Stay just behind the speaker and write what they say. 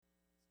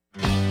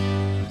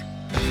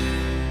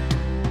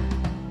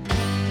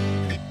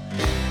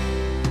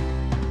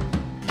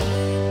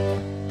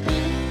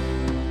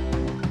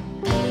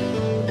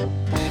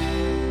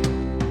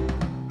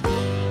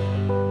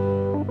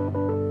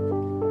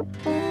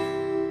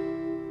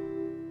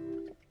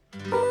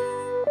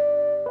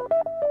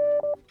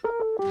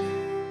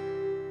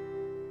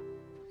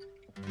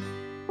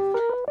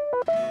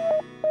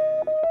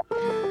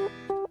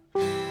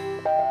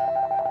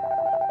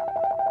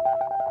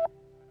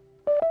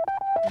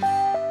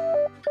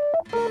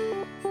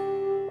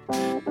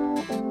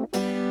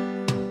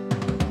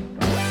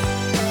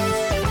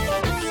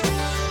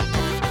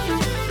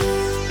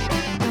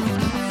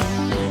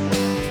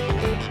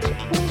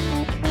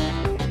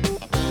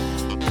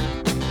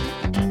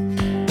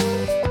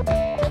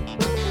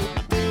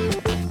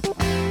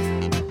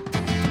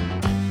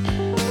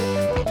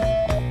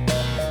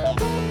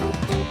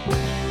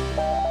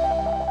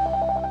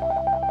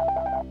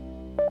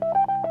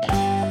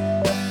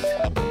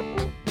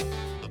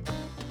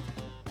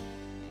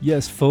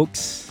Yes,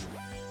 folks.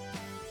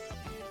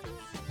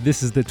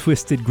 This is the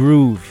Twisted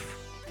Groove.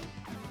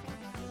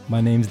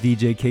 My name's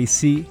DJ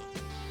KC,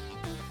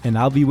 and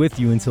I'll be with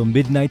you until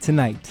midnight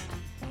tonight.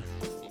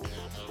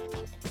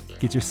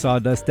 Get your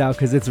sawdust out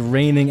because it's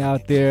raining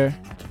out there,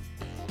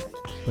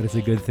 but it's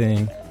a good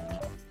thing.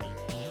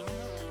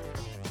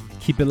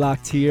 Keep it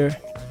locked here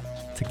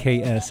to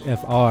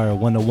KSFR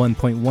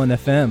 101.1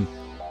 FM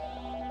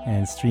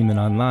and streaming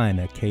online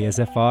at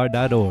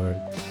ksfr.org.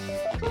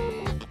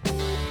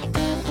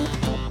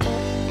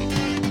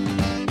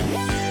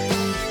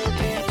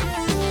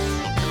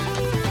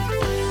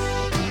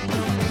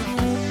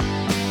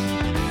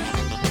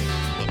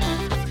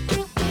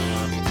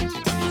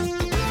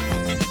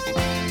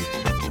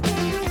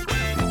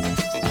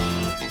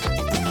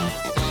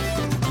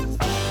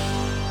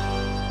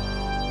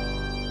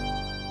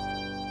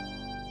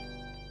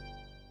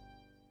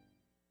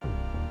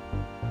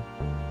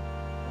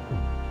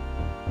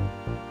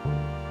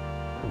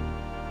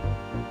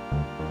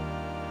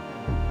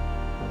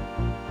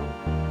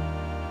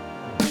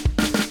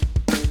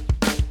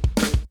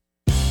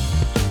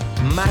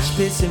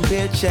 Pits and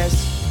beer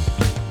chests,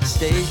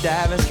 stage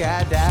diving,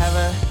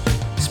 skydiver,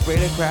 spray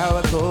the crowd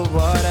with cold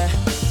water.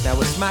 Now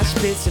it's mosh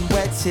pits and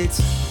wet tits.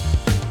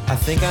 I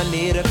think I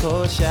need a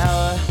cold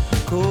shower,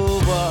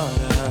 cool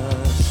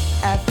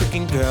waters.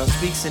 African girl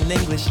speaks an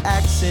English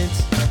accent,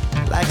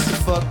 likes to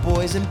fuck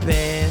boys in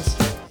bands,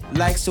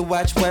 likes to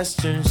watch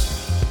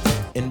westerns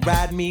and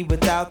ride me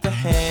without the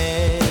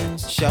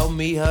hands. Show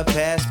me her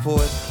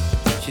passport,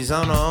 she's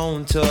on her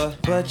own tour,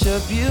 but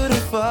you're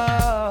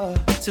beautiful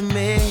to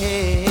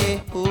me.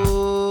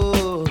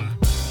 Ooh,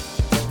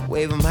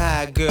 wave 'em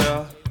high,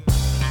 girl,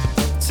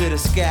 to the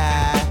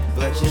sky,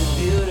 but you're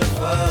beautiful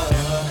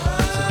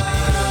to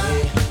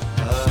me.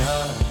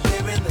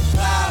 We're in the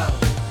clouds,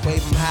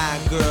 wave 'em high,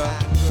 girl,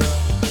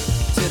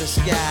 to the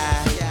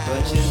sky,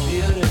 but you're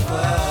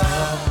beautiful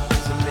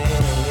to me.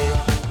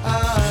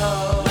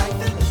 Oh, life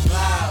in the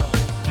clouds,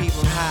 keep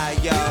 'em high,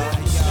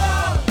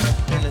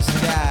 y'all, in the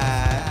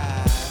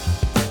sky.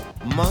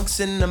 Monks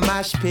in the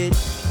mosh pit,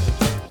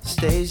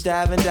 stage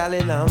diving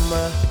Dalai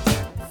Lama,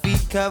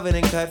 feet covered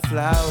in cut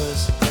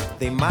flowers.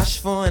 They mosh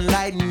for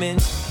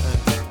enlightenment,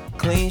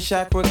 clean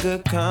chakra,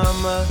 good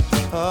karma.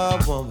 Oh,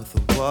 one with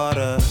the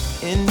water.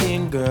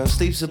 Indian girl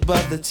sleeps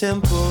above the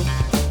temple,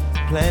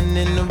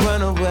 planning to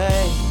run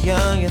away,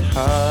 young at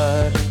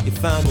heart. You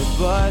found a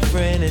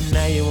boyfriend and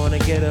now you wanna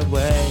get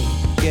away,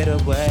 get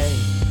away.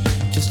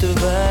 Just a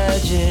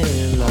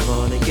virgin, love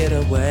wanna get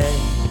away,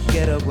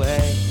 get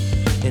away.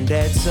 In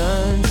that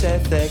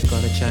sunset, they're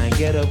gonna try and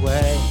get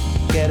away,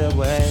 get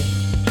away.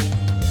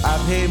 I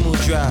pay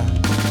Mudra.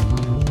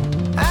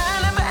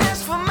 I never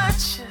asked for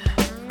much,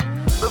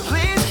 but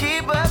please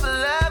keep up,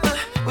 love.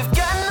 We've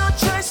got no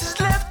choices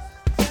left.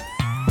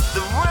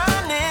 The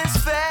run is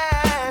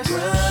fast.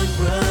 Run,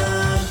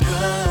 run,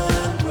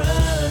 run,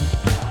 run.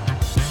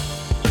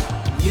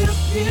 You're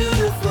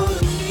beautiful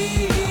to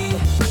me.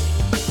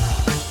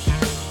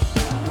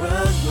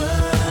 Run,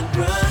 run,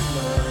 run,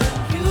 run.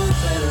 You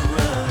better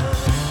run.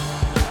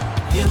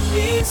 You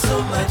mean so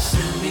much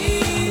to me.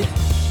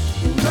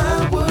 In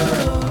my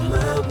world,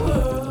 my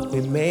world. We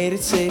made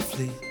it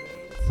safely.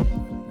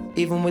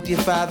 Even with your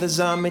father's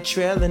army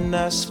trailing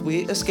us,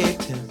 we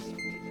escaped him.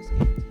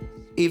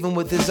 Even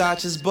with his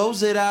archers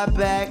bows at our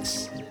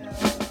backs.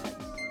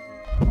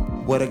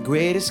 What a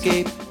great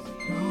escape.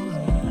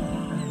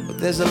 But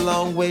there's a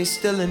long way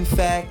still, in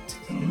fact.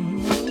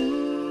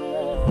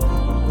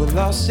 We're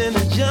lost in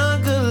the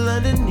jungle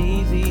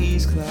underneath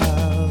these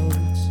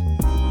clouds.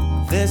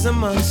 There's a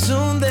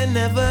monsoon that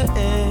never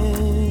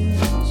ends.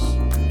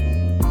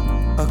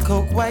 A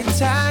coke white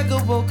tiger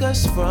woke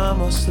us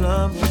from our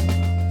slumber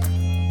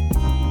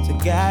to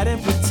guide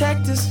and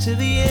protect us to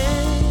the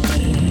end.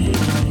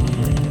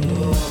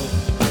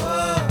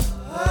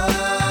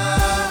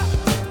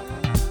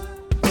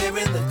 We're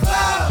in the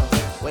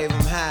clouds, wave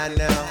 'em high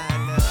now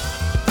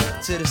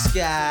to the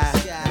sky.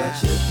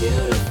 But you're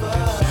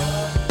beautiful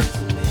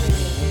to me.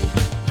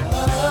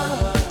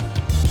 Oh.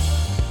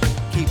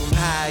 Keep 'em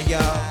high,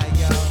 y'all.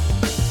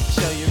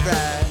 Show you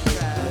right.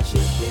 But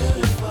you're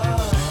beautiful.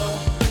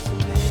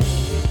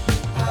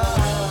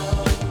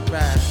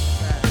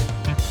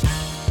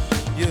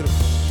 Beautiful.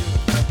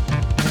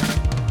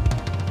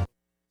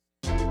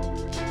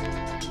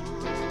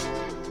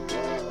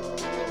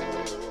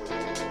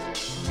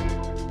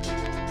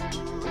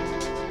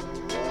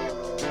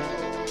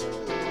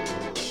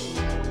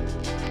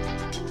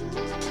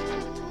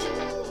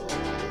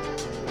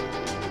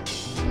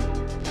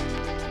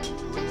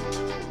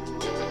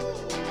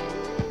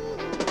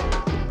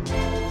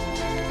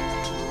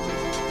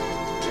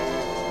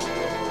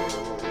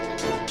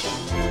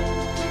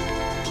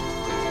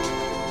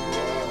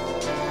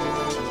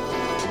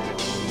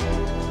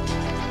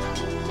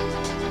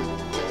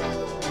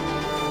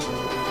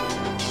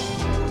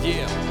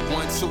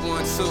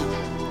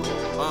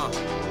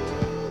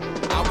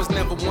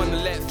 never one to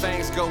let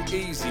things go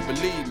easy,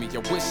 believe me. I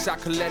wish I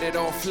could let it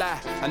all fly.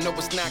 I know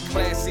it's not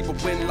classy,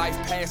 but when life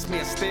passed me,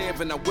 I stare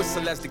and I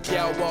whistle as the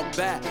gal walk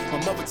by.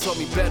 My mother told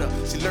me better,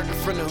 she learned it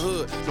from the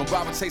hood. Don't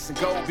bother chasing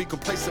gold, be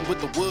complacent with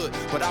the wood.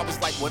 But I was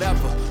like,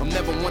 whatever, I'm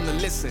never one to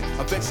listen.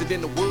 I ventured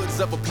in the woods,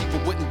 other people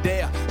wouldn't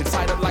dare.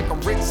 Entitled like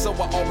I'm rich, so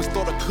I always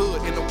thought I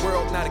could. In the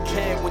world, not a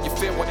can when you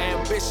filled with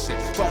ambition.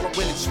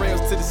 Following the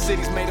trails to the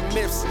cities made of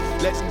myths.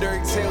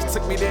 Legendary tales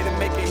took me there to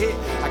make a hit.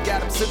 I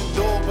got up to the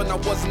door when I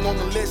wasn't on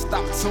the list.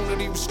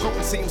 Opportunity was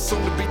scrutiny,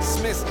 soon to be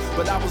dismissed.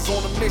 But I was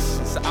on a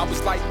mission, so I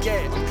was like,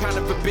 yeah, I'm kind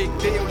of a big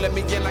deal. Let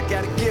me in, I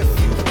got a gift.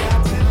 You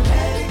got to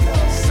let it go.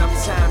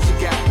 Sometimes you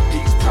got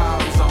these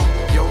problems on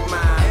your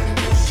mind. And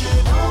you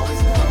should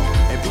always know.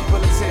 And people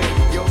will tell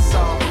you you'll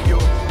solve,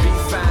 you'll be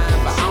fine.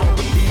 But I don't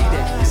believe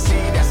that. You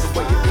see, that's the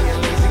way you're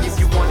being lazy. If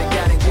you want it,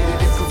 gotta get it.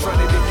 If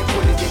confronted, if you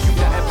quit it, then you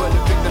nothing but a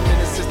victim in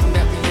the system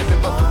that we live in.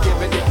 But forgive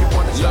it if you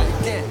want to try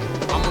again.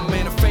 I'm a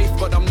man of faith,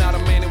 but I'm not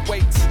a man in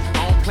weights.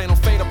 I don't plan on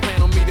fate, I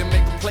plan on me to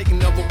make a plate.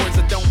 In other words,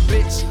 I don't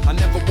bitch. I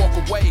never walk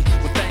away.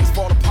 When things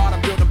fall apart, I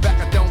build them back,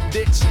 I don't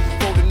ditch.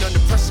 Folding under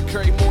pressure,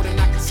 carry more than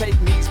I can take.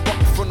 Knees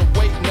bucking from the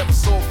weight, never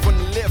saw from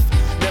the lift.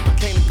 Never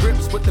came to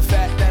grips with the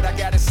fact that I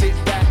gotta sit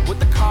back with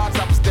the cards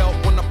I was dealt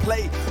when I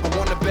play. I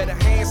want a better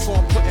hand, so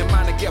I'm putting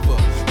mine together.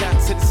 Not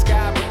to the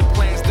sky, but the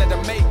plans that I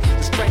make.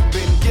 The strength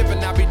been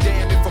given, I'll be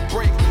damned if I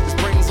break. This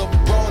brains over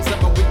bronze,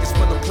 at my weakest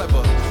when I'm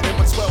clever. In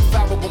my 12th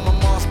hour when my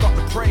mom start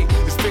to pray.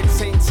 It's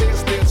 15 tears,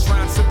 still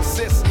trying to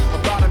persist.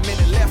 About a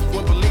minute left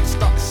when beliefs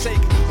start to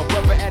shake. My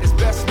brother at his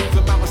best,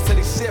 moving mountains till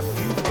they shift.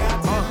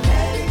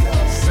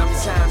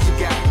 Sometimes you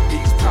got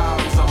these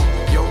problems on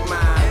your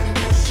mind. And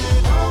you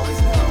should always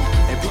know.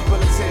 And people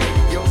will tell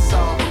you you'll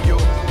solve them,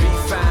 you'll be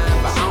fine.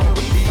 But I don't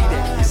believe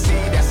that. You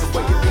see, that's the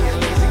way you're being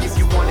lazy. If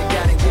you want it,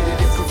 gotta get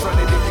it. If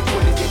confronted, if you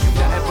quit it, then you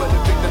nothing but a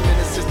victim in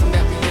the system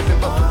that we live in.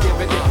 But forgive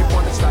it if you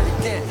want to try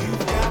again. You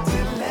got to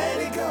let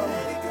it go.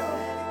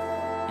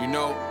 You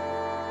know.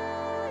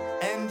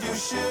 And you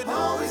should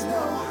always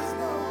know.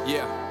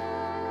 Yeah.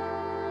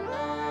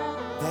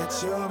 That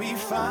you'll be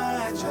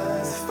fine,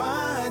 just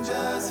fine,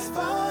 just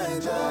fine,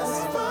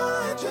 just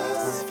fine,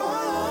 just fine.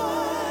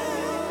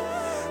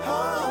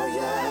 Oh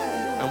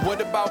yeah. And what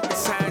about the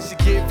times you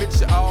give it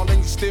your all and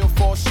you still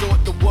fall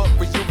short? The what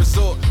where you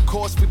resort? Of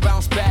course we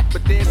bounce back,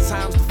 but there's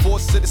times the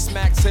force of the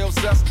smack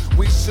tells us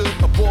we should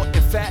abort.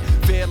 In fact,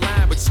 fair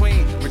line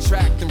between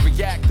retract and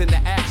react, and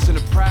the action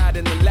of pride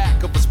and the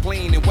lack of a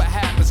spleen. And what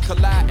happens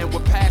colliding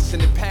with passion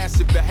and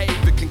passive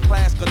behavior can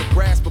clash on the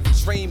grasp of a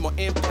dream or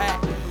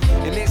impact.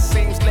 And it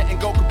seems letting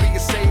go could be a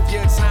savior.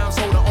 At times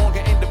holding on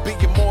can end up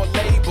being more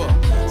labor.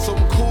 So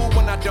I'm cool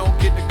when I don't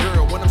get the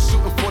girl. When I'm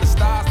shooting for the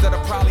stars that'll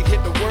probably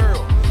hit the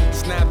world.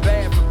 It's not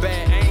bad for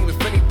bad aim. If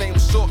anything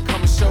was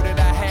shortcoming, show that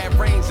I had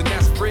range, and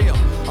that's real.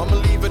 I'ma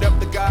leave it up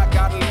to God,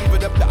 gotta leave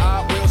it up to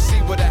I. We'll see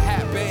what'll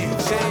happen.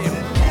 Chill.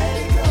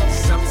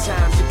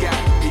 Sometimes you got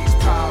these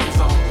problems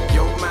on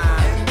your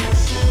mind. And you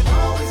should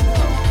always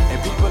know. And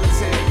people will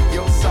tell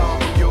you you'll solve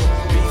them, you'll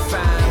be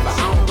fine. But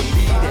I don't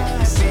believe that.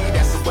 You see,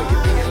 that's the way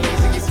you're being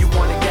lazy. If you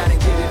want it, gotta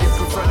get it. If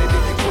confronted,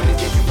 if you quit it,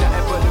 then you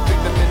nothing but a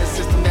victim in the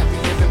system that we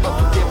live in. But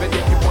forgive it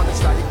if you want to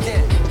try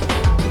again.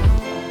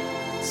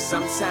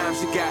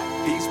 Sometimes you got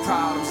these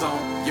problems on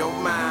your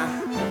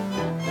mind.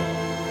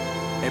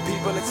 And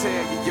people will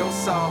tell you you'll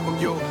solve them,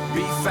 you'll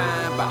be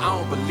fine. But I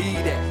don't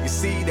believe that. You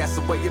see, that's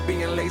the way you're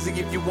being lazy.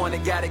 If you want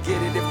it, gotta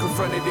get it. If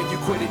confronted, if you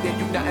quit it, then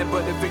you nothing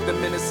but a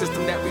victim in the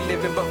system that we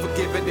live in. But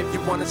forgive it if you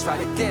want to try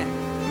again.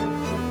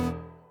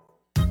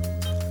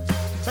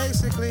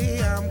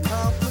 Basically, I'm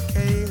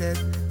complicated.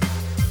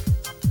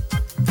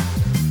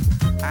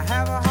 I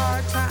have a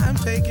hard time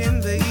taking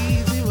the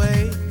easy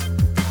way.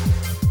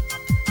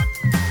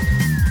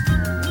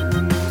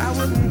 I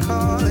wouldn't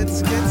call it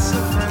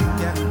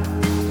schizophrenia,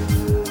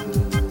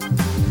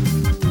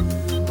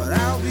 but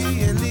I'll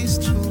be at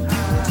least 2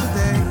 people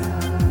today,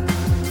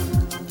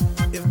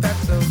 if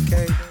that's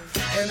okay.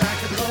 And I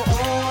could go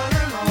on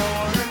and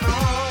on and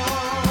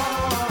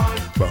on.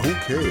 But who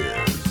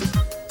cares?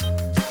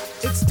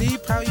 It's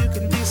deep how you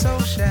can be so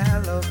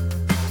shallow.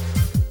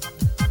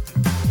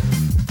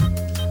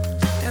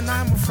 And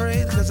I'm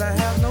afraid 'cause I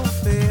have no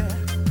fear.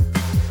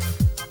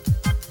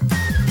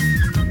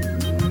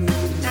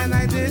 And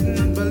I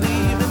didn't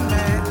believe in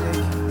magic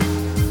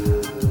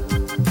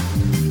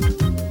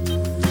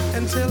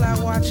until I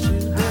watched you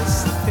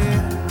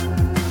disappear.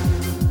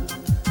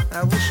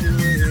 I wish you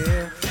were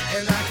here.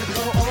 And I could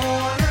go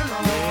on and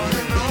on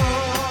and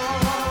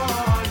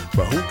on.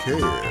 But who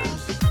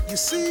cares? You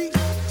see,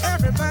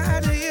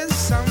 everybody is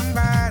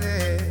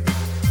somebody,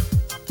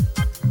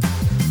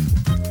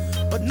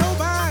 but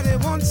nobody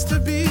wants to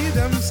be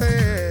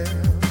themselves.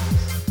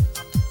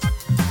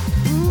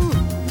 Ooh,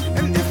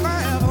 and if I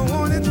ever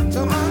wanted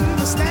to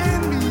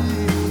understand me,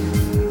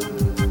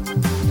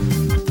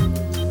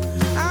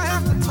 I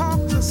have to talk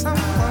to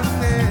someone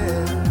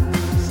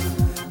else,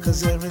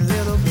 'cause every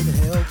little bit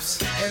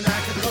helps. And I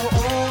could go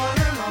on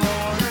and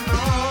on and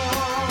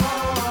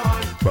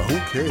on. But who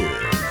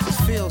cares? It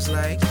feels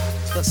like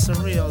the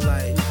surreal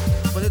life.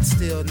 But it's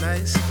still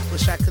nice,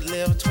 wish I could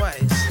live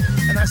twice.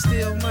 And I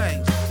still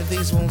might, if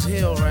these wounds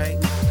heal right.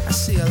 I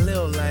see a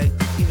little light,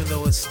 even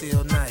though it's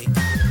still night.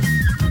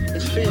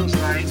 It feels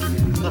like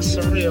the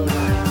surreal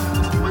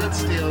life. But it's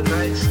still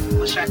nice,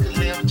 wish I could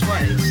live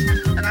twice.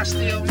 And I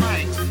still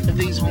might, if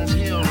these wounds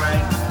heal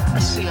right. I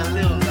see a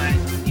little light,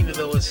 even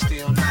though it's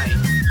still night.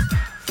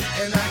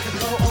 And I could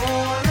go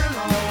on and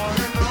on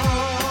and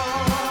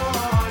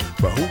on.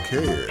 But who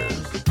cares?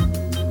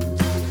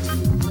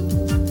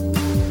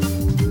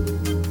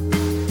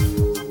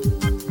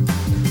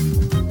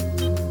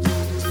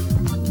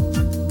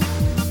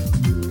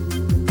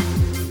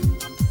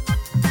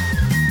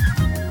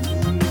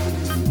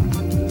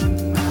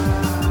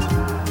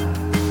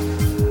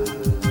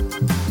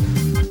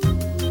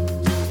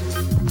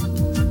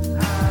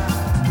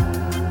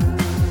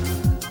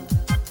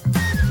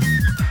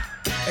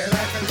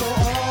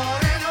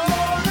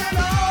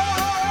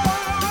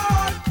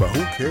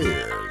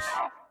 Cares.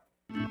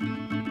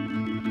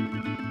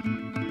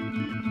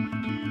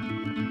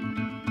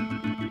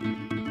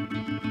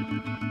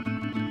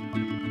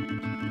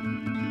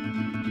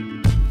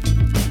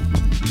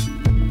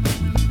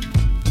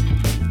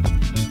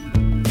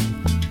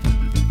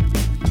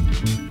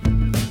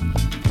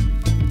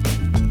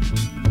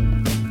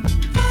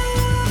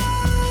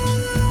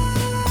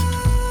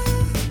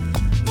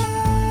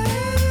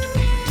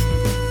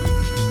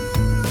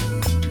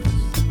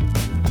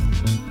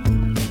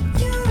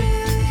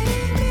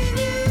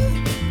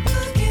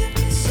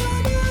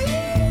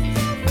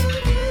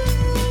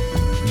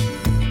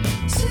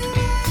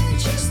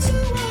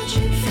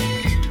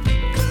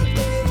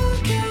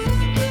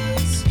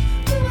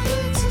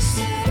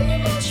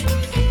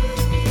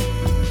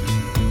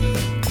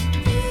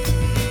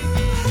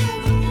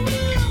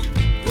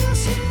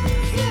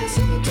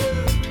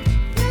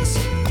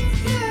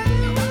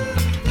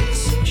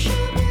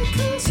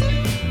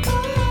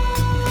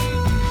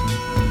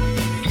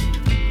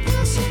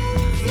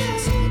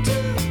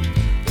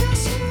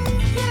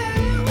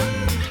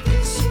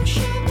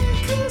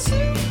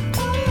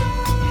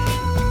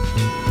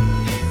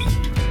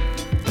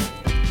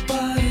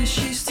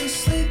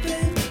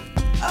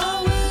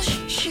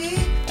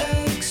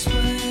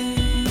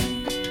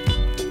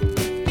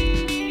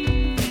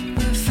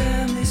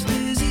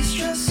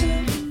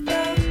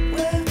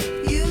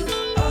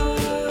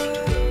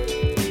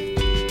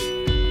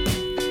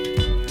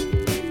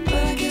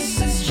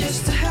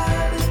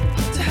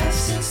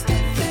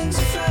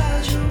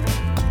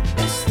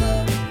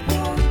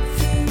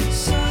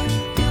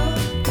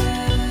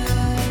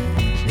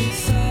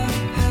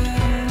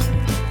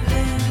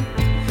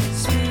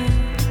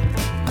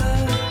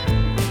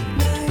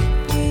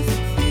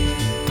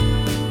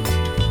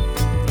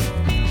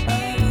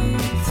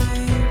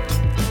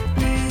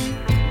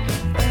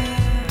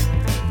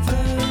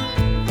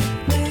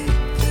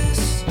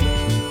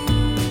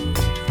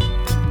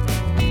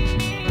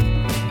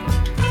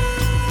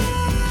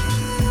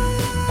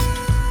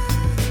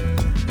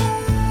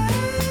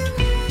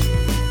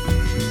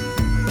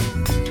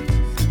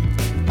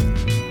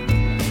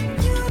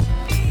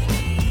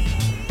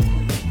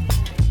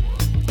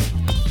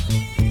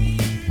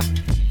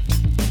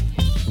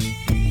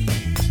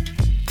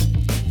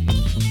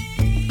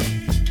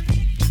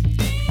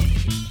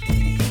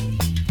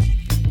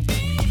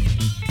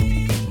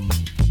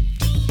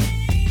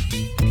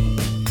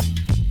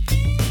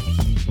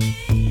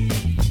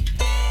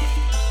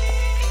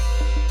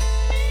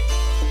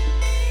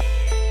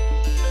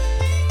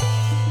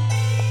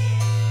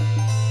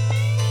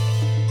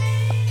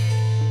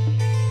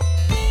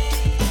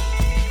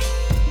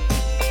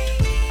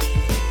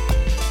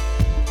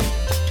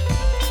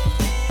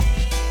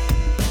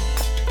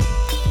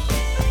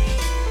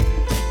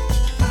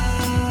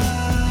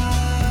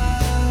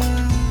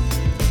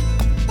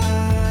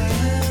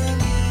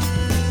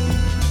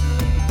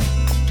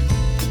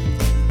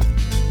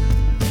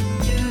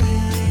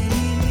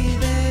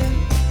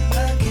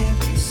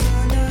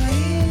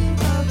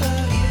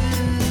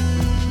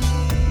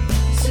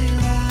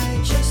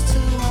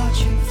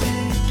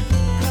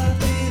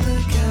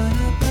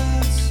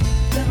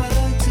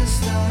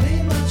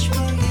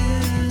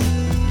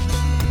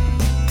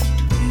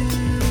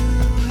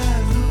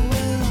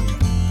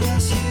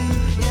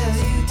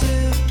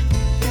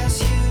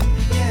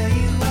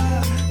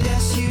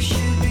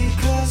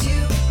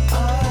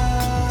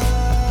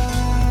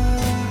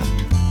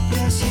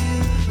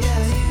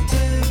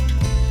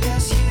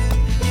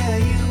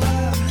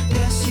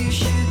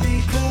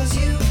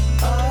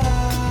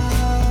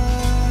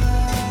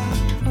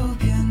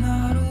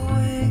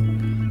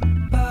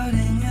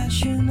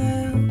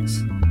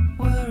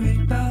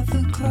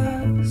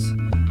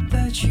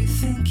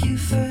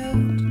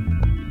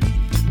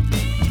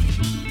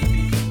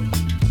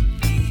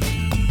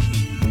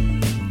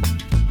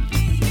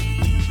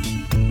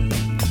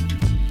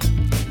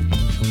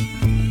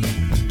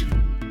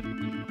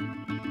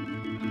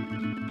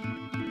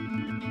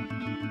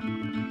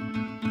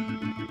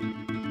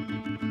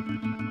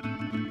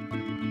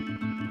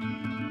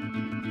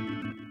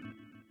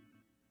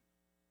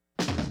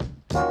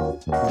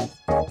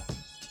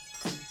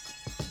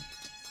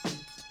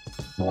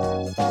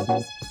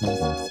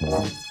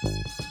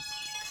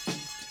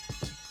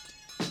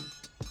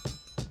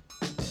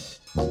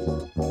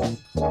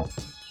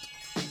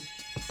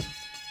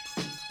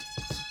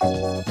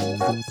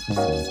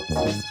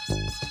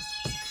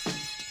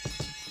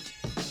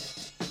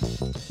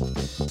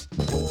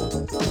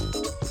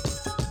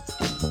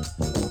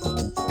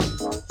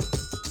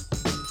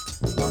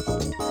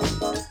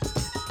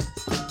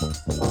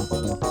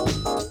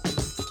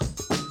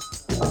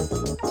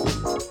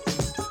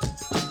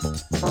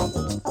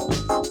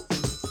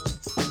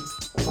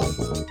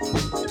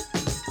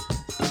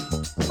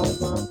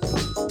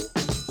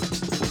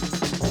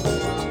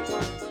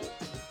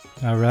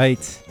 All right.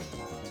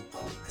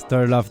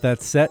 Started off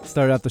that set,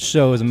 started off the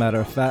show, as a matter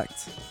of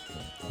fact,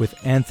 with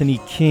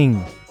Anthony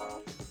King.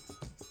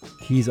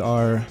 He's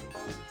my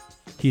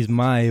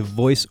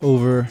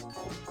voiceover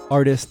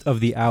artist of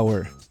the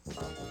hour.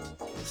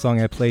 The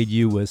song I played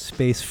you was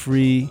Space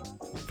Free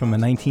from a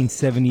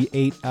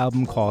 1978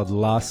 album called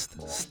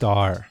Lost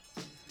Star.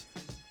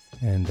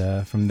 And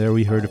from there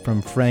we heard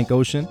from Frank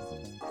Ocean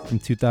from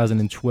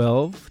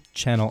 2012,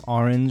 Channel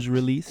Orange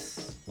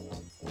release.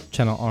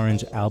 Channel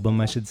Orange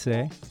album, I should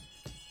say.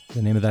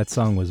 The name of that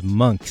song was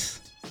Monks.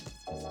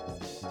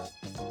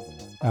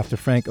 After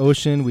Frank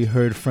Ocean, we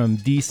heard from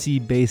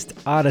DC-based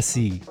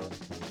Odyssey,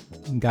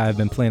 a guy I've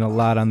been playing a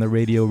lot on the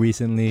radio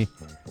recently.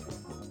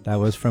 That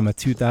was from a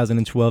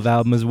 2012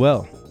 album as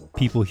well,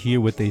 People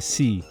Hear What They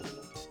See.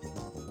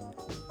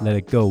 Let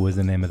It Go was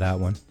the name of that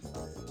one.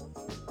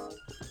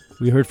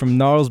 We heard from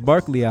Gnarls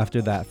Barkley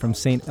after that, from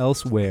St.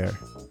 Elsewhere.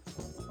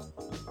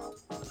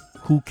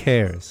 Who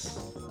Cares?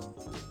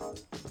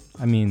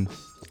 I mean,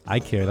 I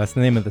care. That's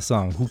the name of the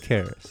song. Who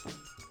cares?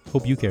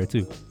 Hope you care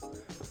too.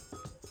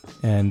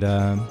 And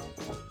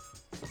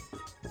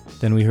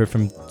then we heard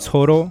from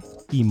Toro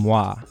y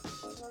Moi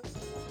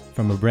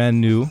from a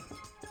brand new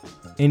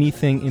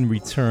Anything in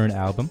Return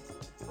album.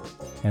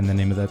 And the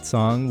name of that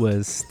song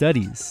was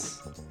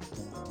Studies.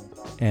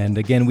 And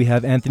again, we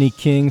have Anthony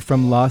King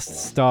from Lost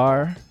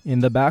Star in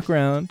the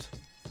background.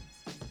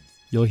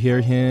 You'll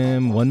hear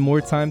him one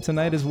more time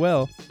tonight as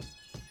well.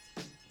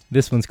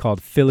 This one's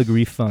called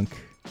Filigree Funk.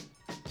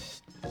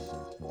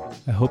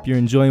 I hope you're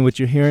enjoying what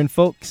you're hearing,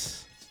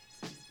 folks.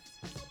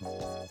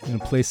 I'm gonna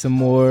play some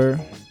more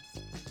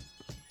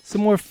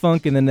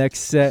funk in the next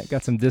set.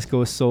 Got some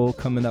disco soul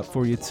coming up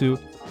for you too.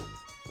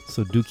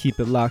 So do keep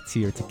it locked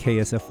here to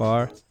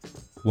KSFR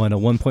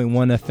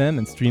 101.1 FM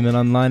and stream it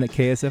online at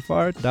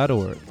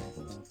ksfr.org.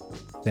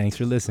 Thanks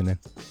for listening.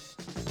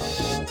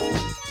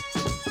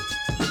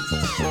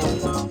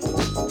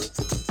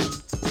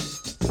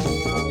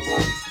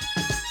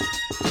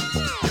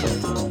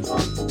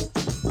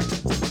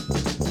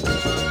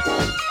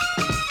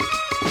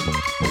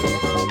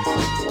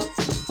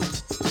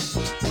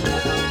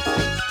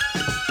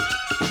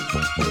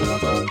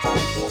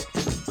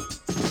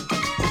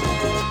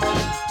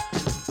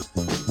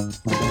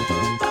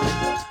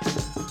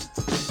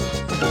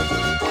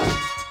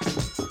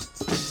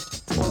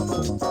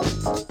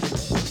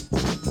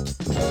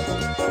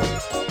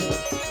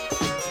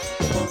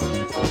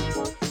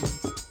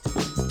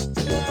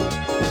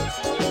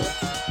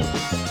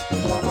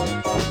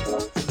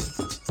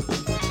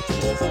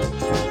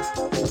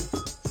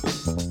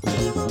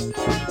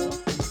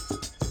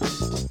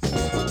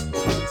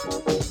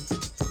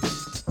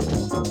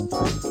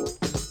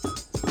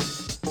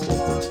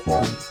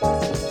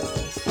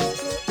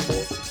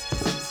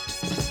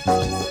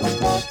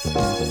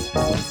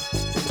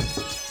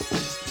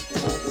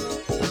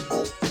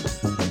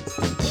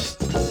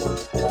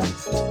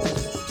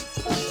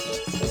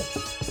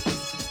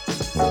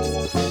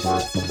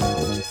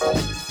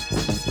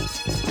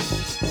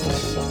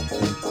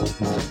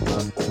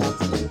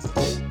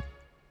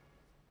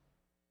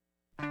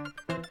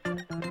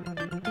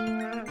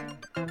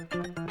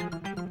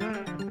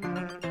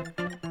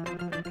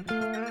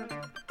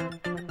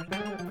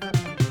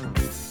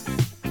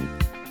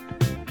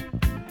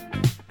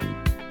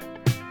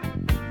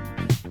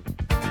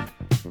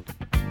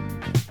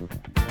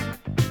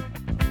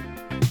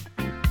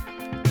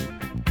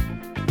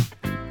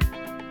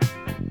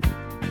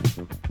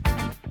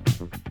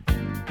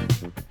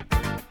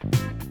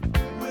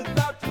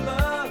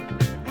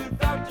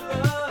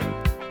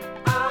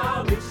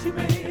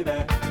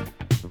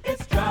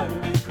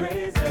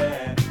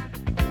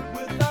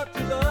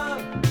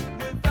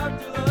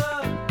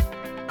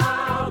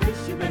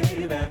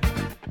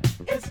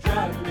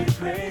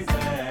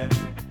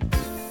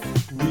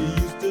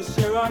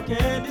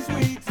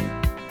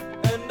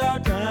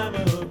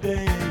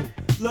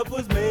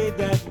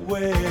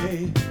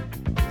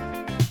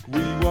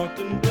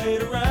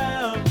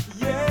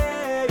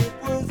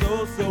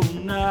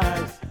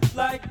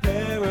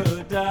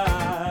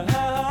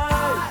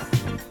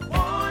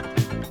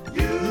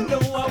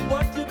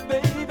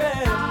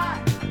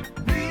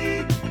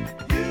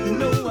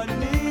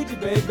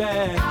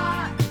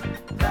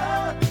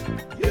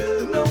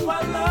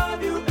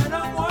 Love you and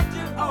I want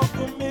you all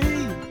for me.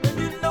 And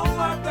you know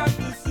I've got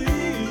to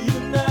see you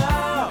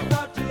now.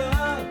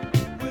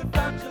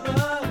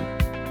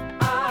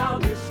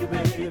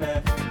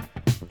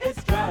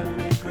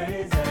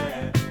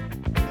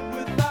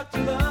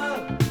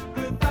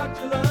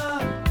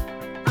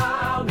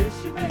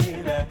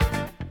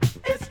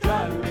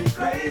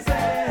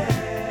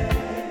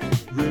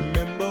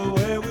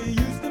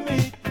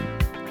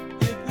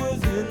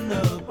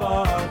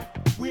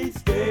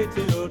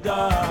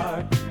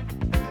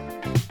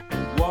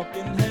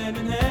 walking hand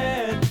in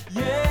hand.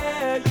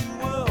 Yeah, you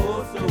were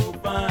oh so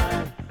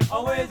fine,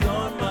 always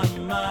on my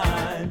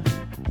mind.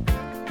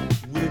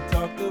 We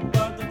talked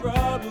about the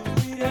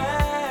problems we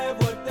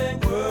have, what they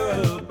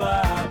were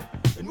about,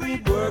 and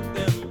we'd work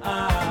them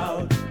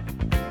out.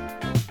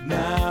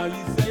 Now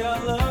you say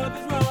our love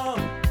is wrong,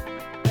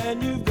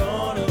 and you've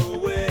gone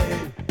away,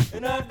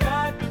 and I've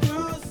got to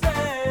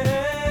say,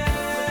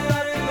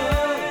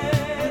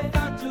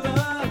 without your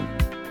love,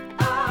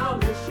 I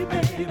miss you,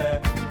 baby.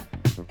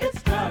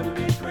 It's driving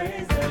me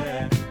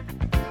crazy.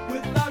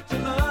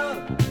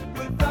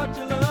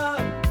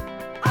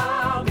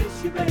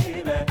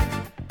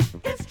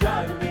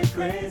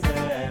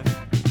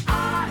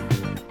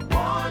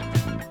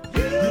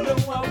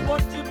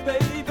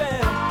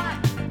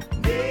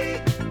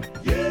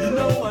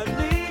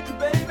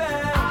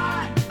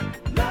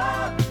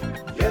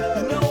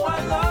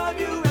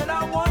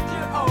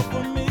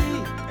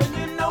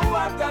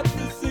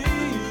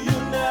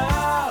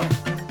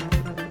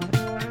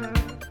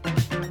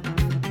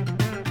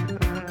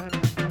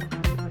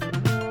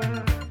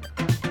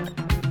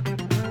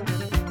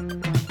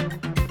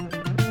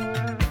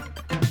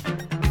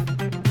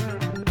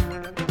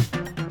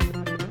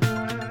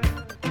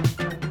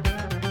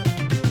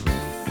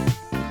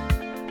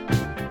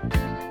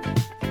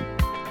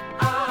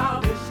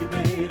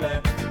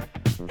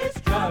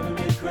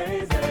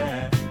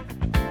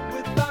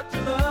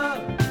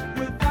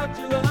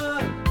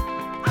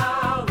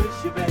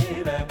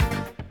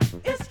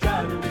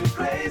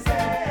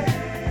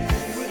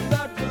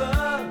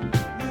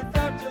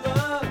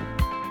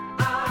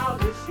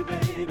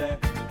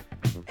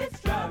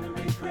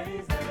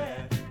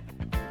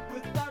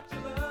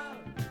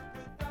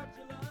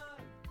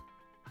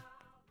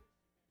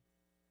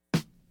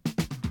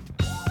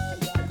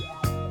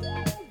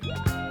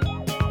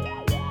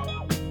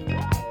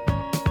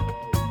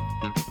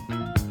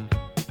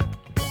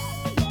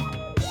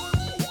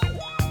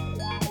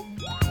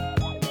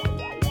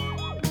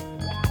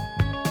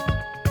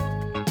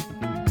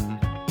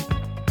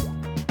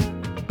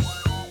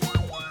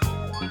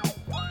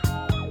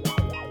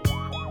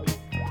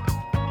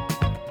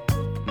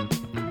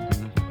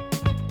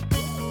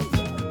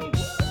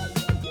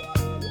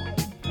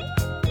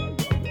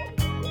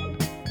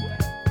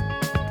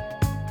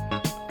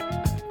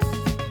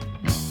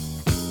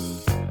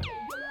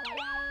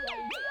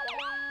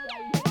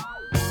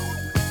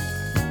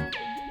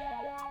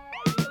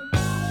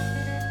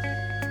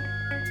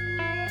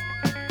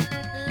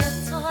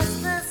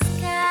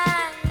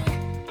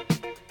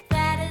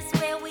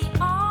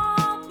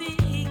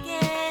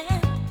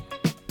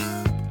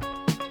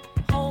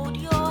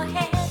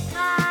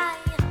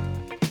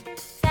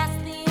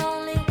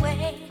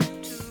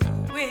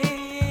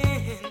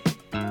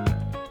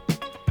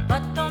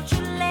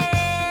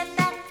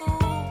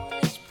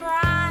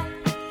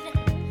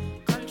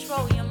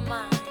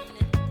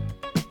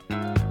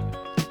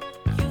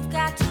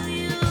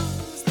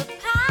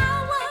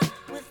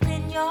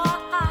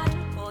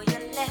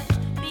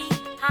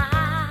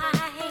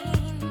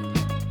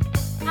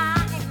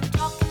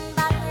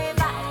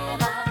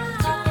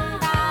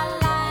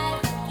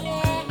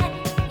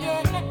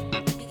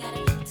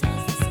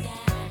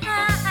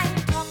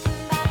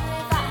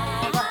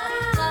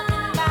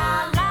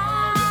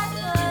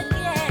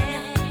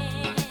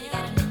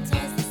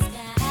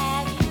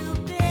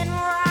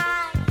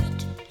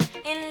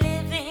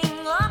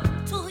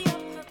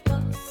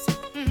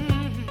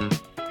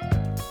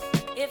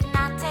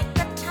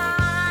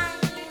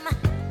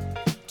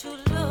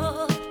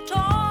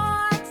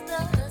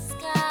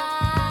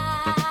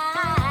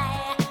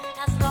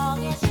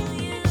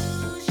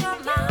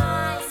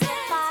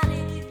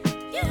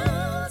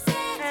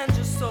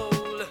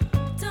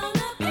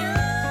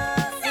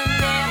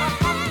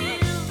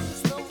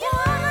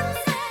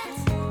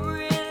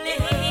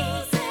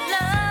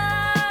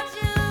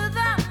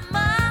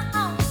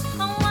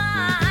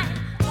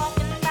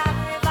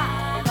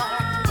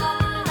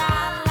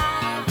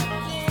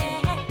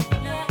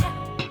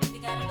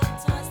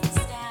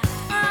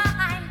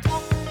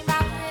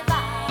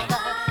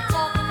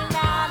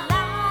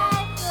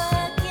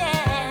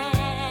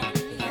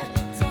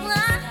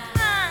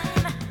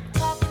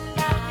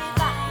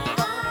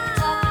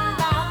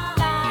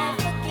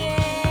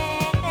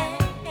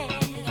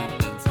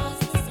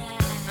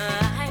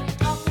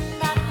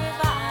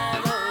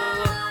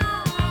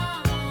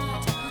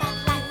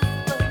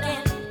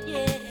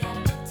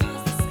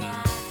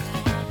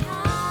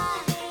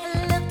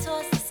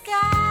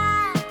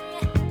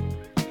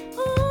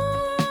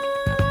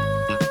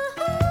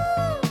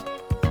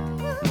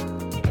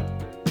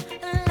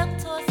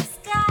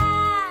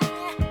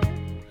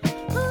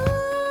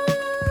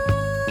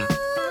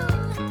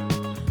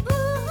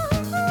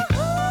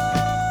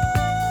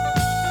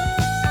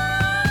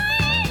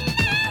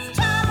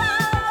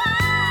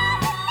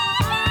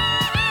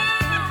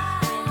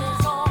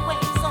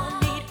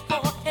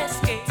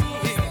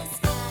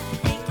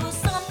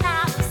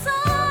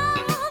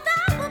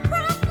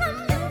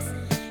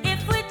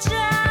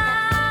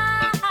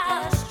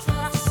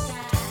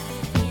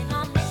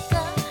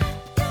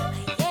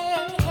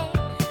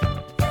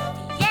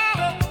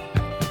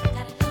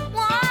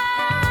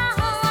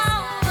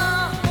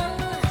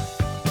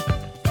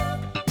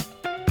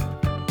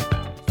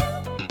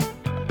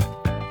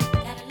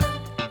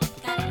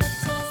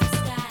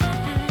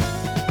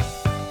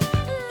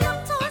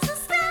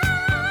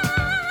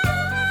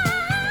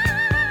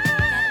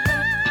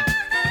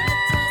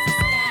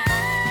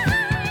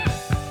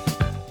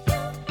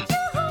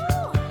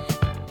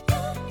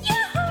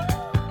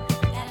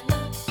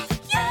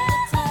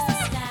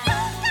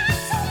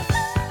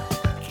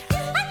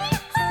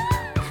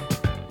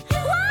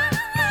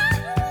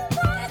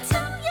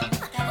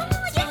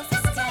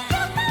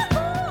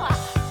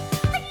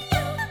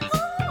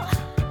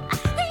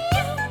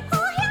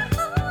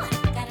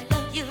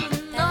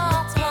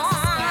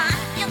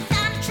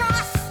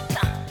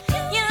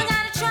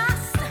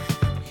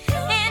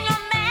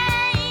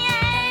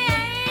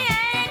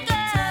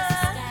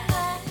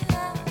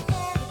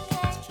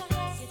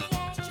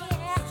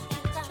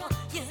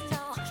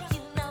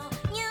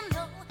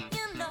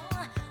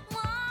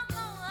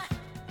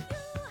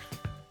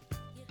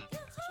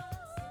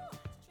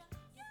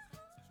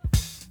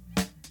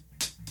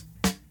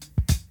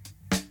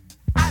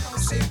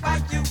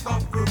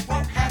 folk group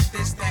won't have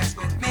this dance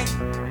with me.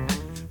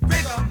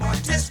 Rigor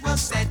mortis will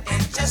set in,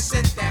 just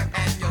sit there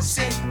and you'll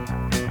see.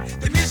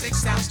 The music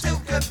sounds too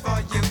good for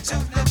you to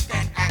look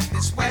and act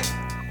this way.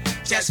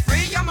 Just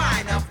free your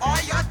mind of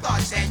all your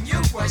thoughts and you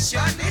will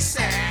surely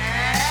say.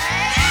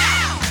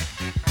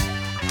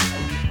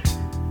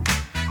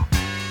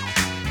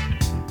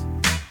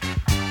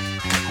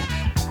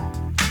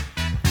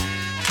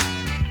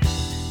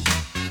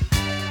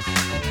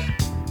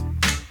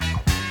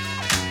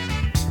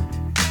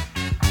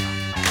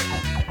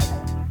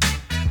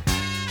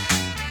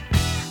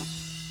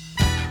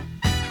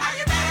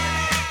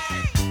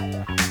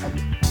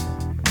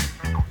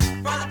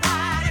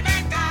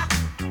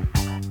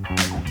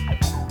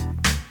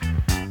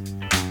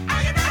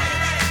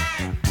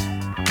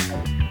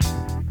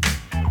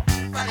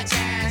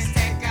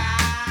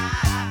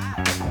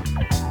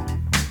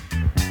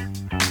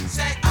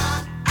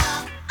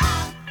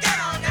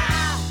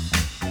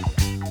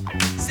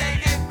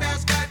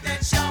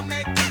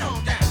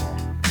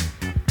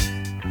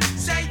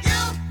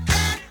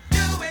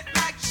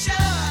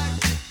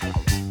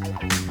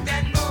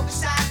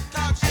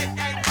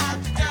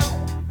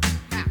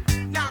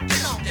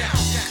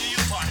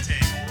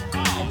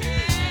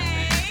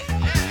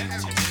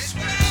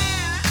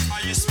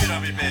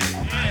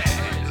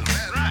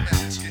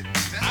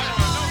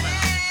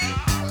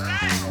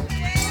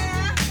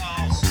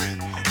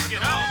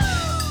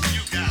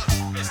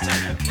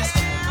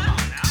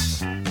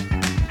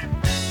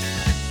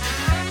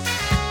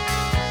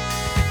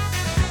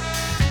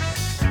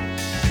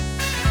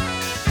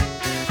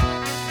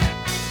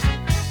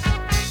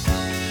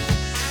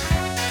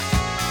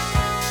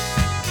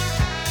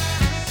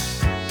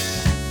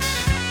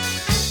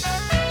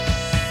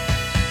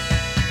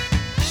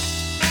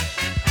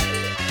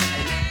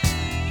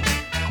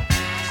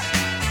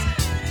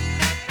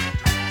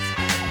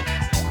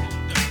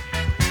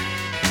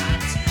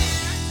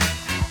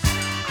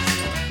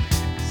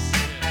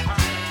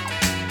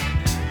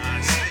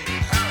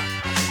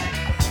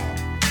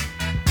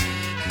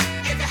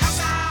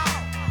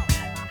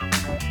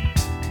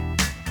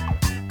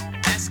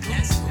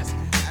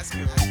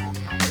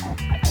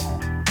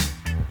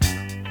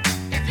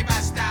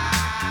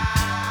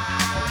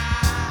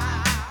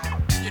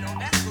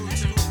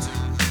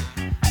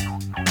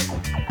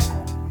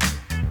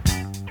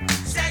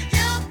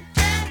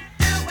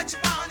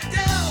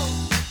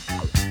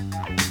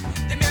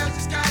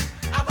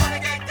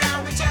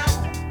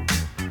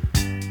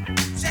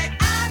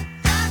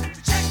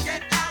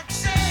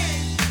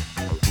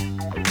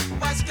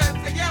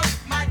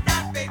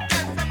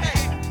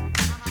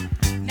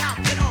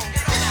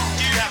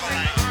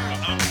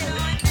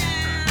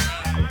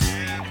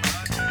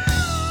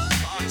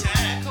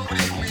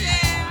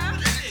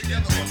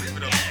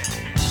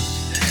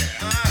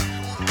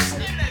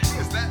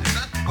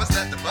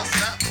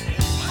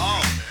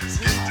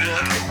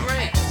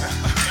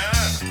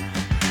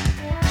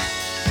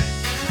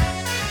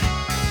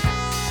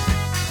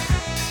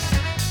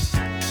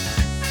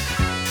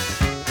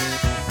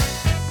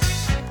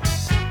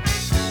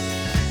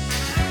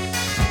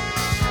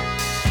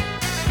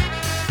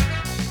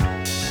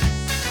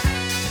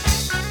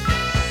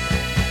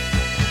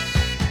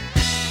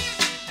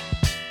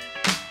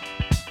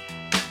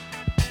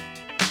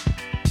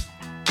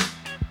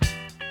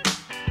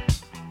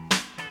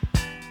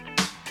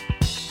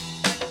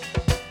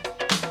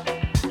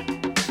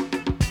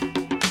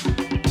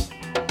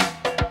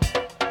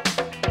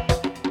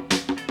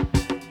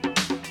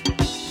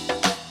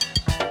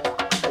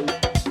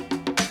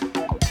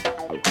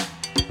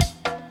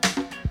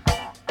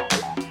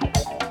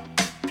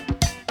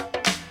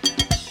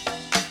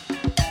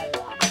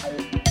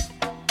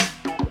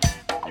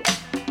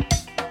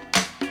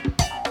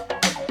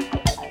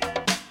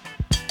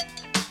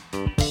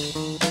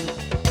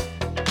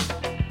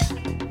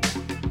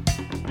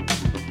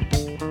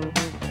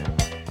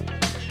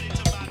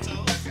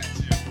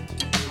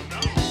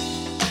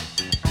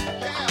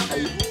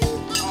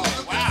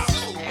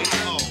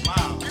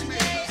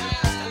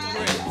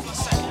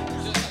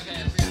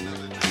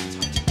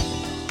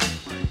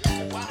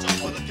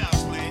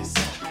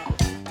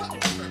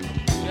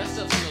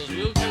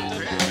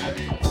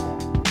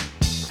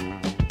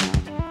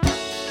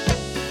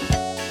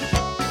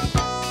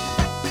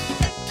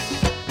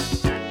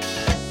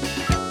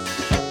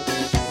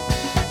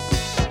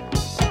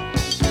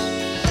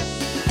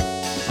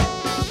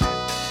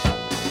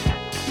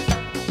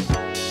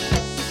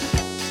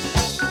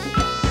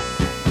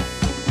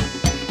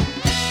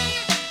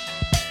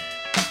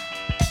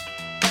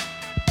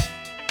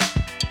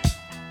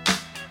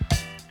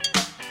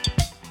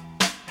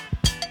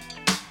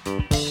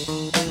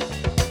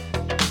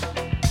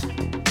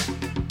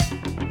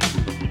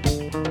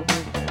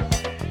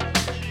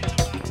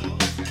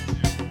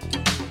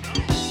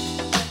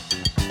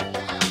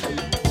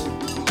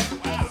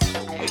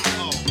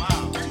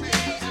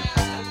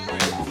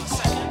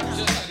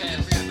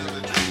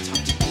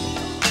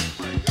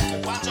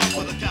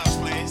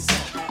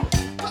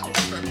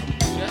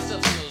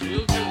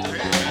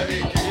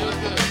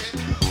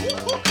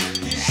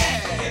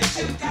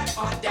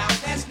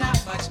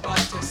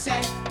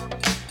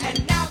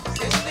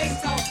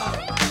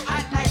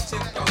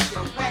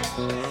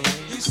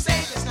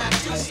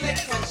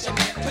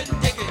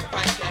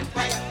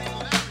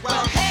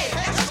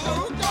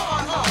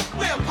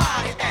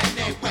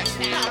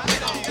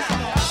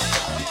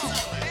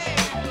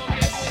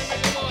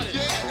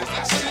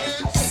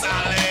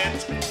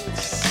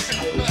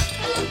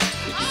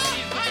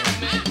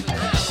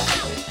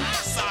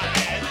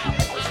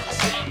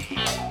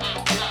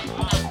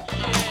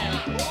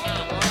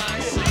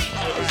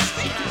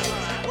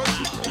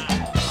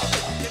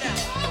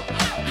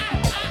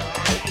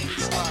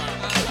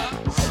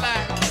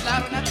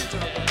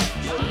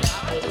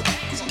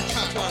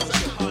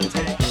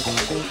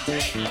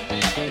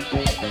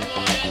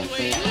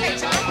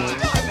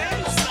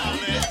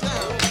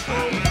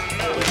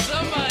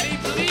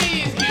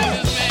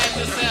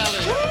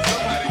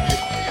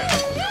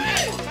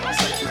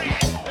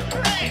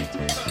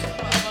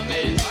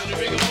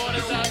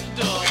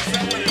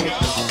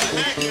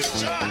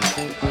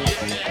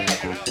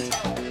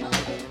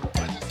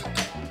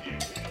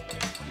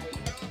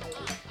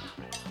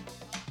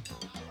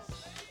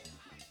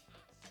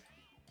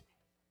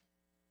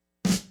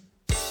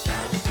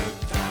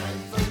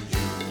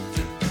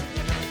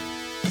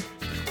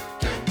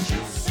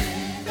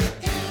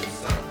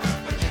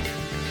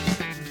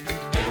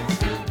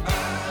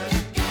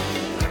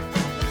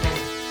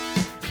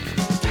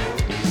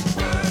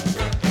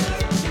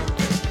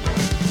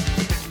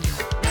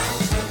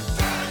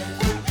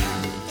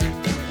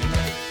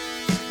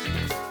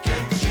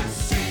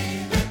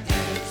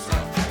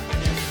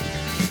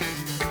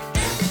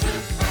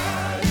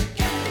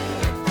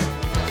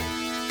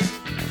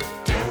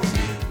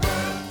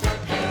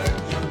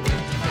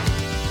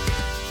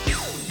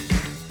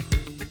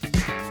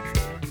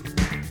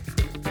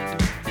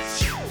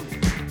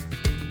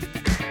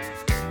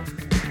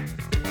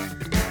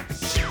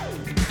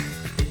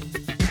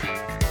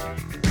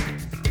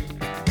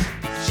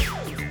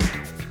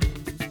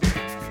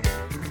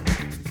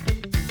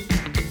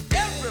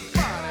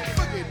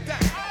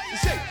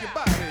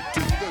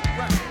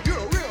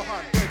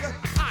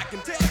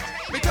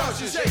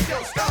 you shake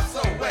your stuff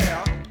so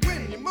well.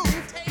 When you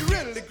move, you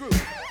really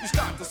groove. You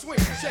start to swing,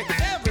 shake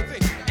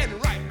everything,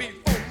 and right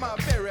before my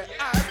very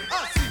eyes,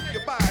 I see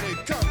your body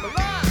come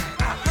alive.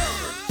 I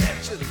heard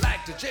that you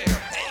like to jam.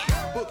 Hey,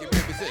 Boogie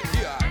Baby said,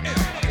 here I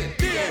am.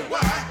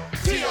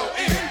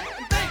 D-A-Y-T-O-N,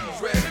 and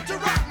things ready to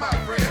rock, my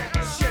friend.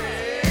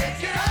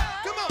 Shake it up,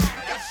 come on,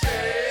 and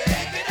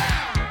shake it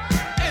out.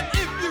 And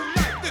if you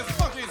like this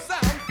funky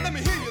sound, let me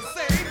hear you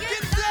say,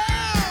 get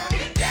down,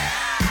 get down.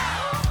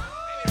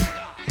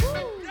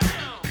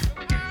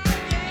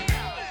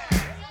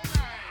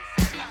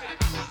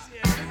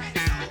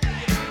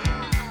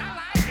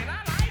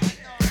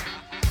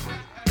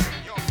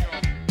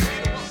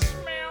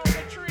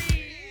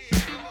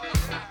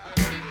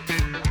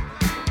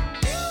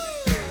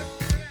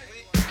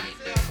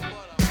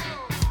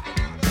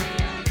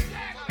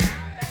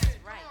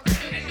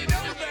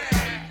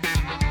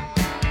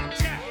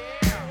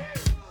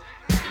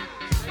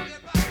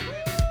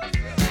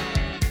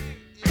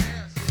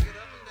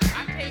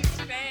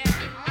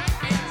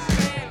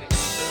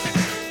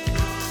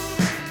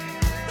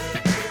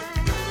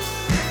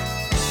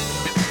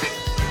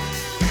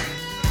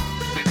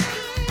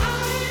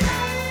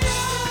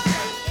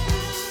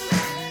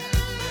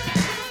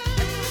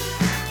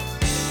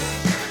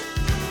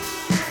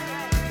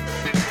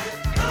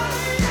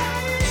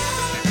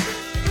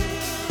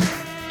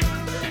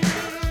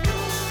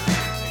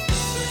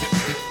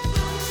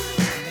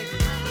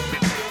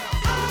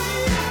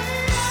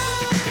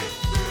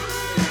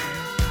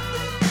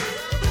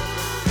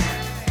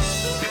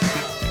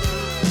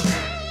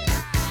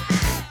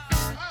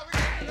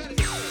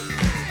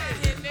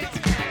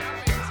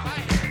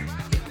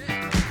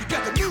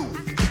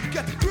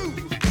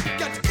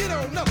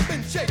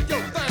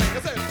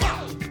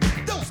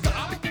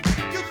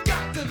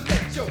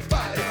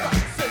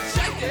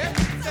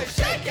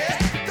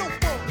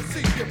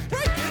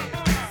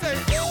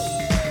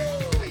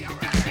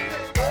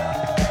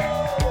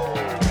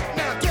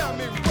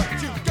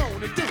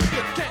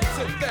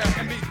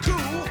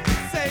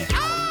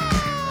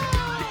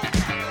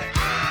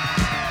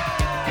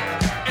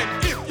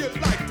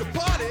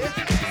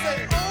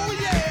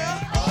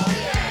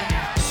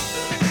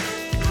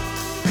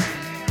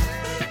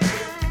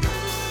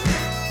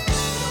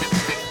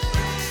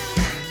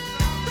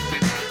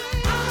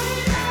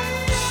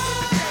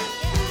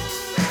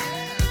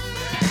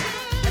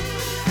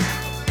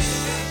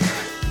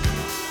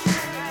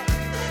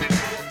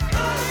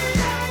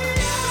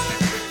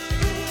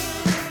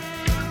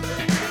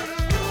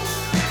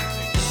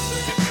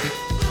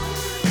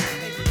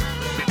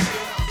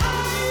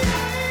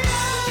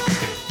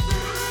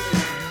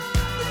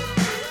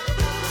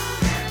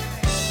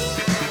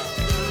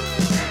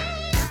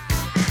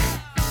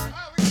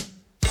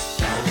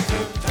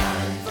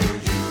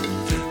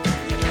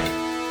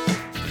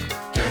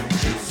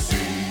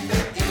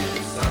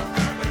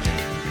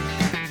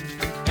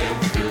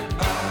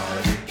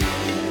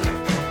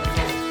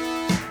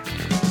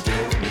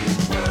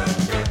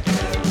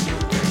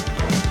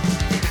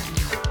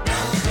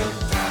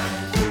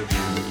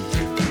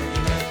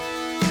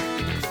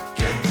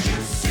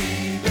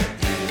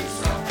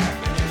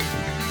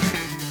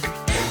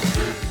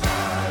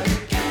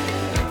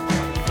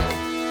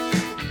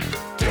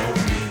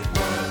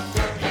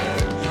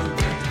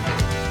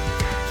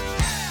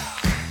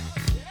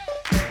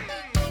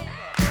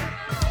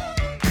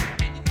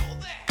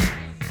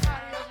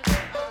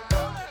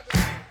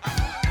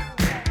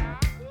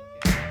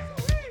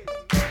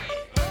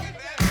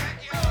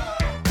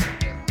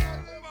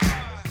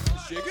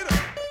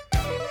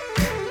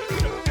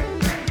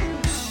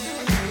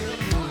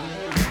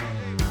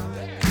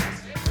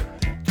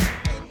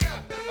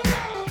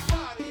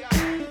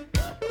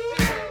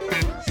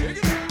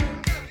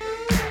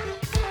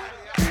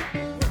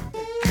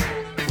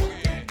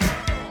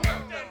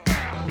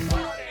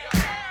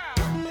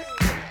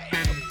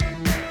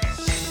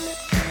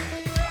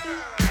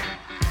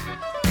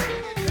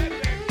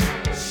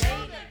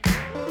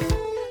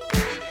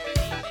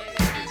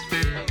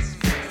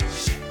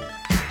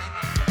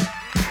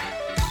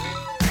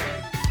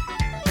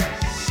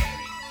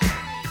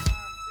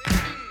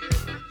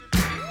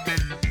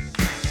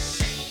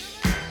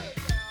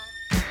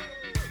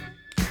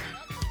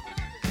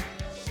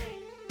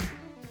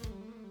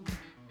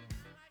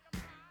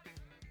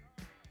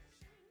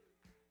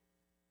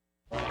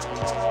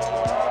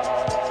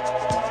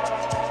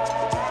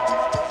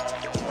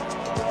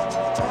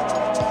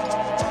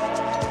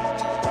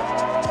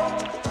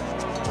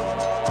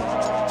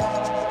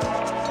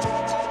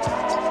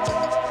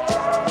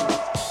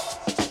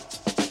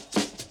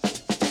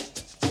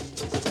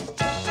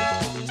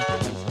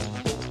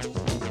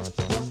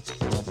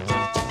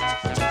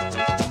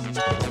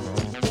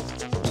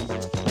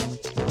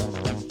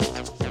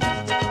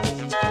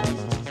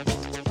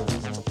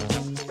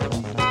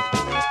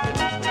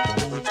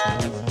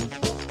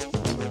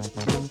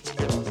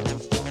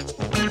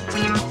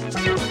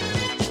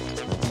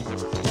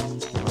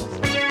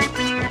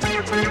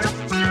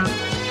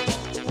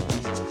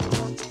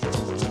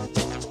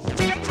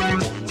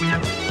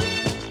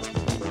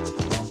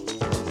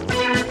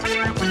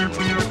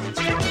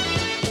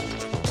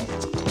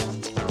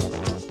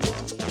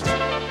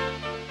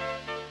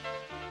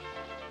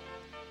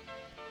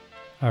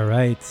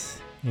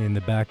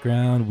 the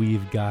background,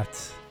 we've got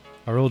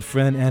our old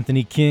friend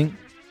Anthony King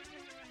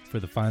for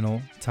the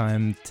final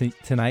time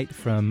tonight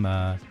from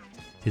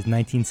his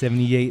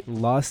 1978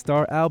 Lost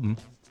Star album.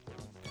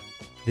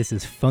 This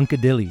is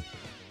Funkadilly.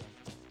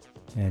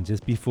 And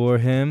just before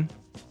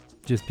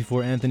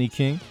Anthony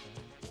King,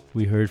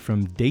 we heard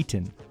from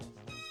Dayton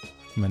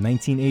from a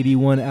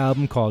 1981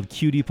 album called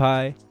Cutie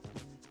Pie.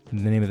 And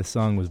the name of the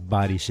song was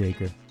Body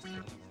Shaker.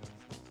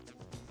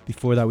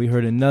 Before that, we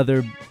heard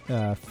another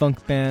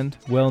funk band,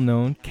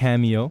 well-known,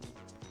 Cameo.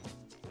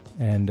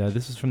 And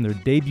this was from their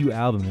debut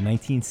album, the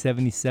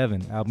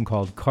 1977 album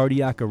called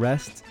Cardiac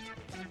Arrest.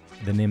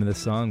 The name of the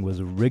song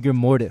was Rigor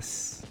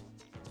Mortis.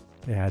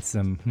 They had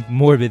some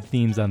morbid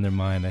themes on their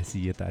mind, I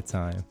see, at that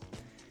time.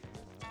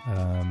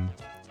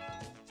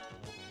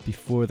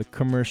 Before the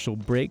commercial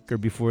break, or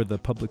before the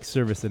public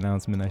service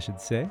announcement, I should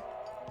say,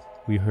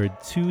 we heard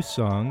two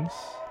songs.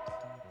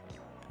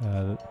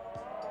 The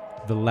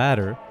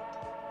latter,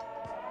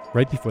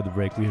 right before the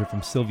break, we heard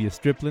from Sylvia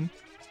Striplin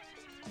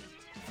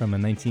from a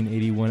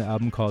 1981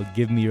 album called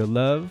Give Me Your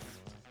Love.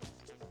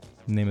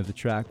 The name of the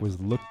track was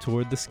Look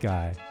Toward the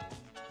Sky.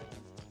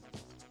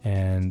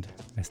 And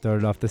I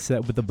started off the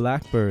set with the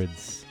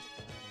Blackbirds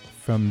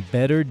from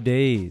Better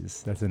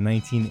Days. That's a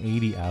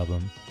 1980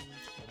 album.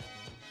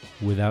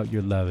 Without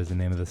Your Love is the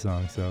name of the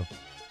song. So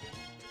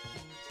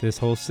this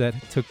whole set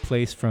took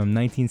place from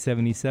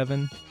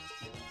 1977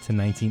 to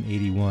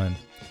 1981. I'm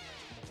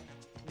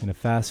going to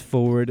fast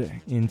forward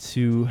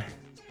into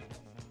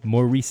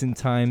more recent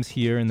times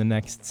here in the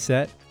next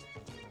set.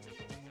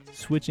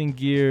 Switching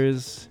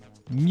gears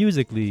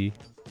musically.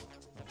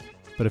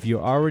 But if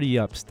you're already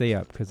up, stay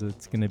up, because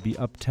it's going to be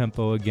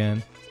up-tempo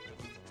again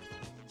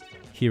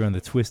here on the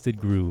Twisted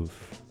Groove.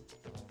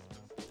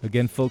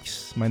 Again,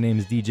 folks, my name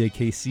is DJ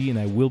KC, and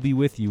I will be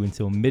with you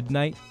until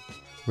midnight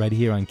right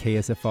here on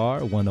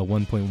KSFR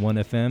 101.1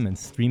 FM and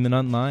streaming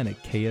online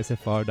at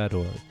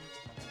ksfr.org.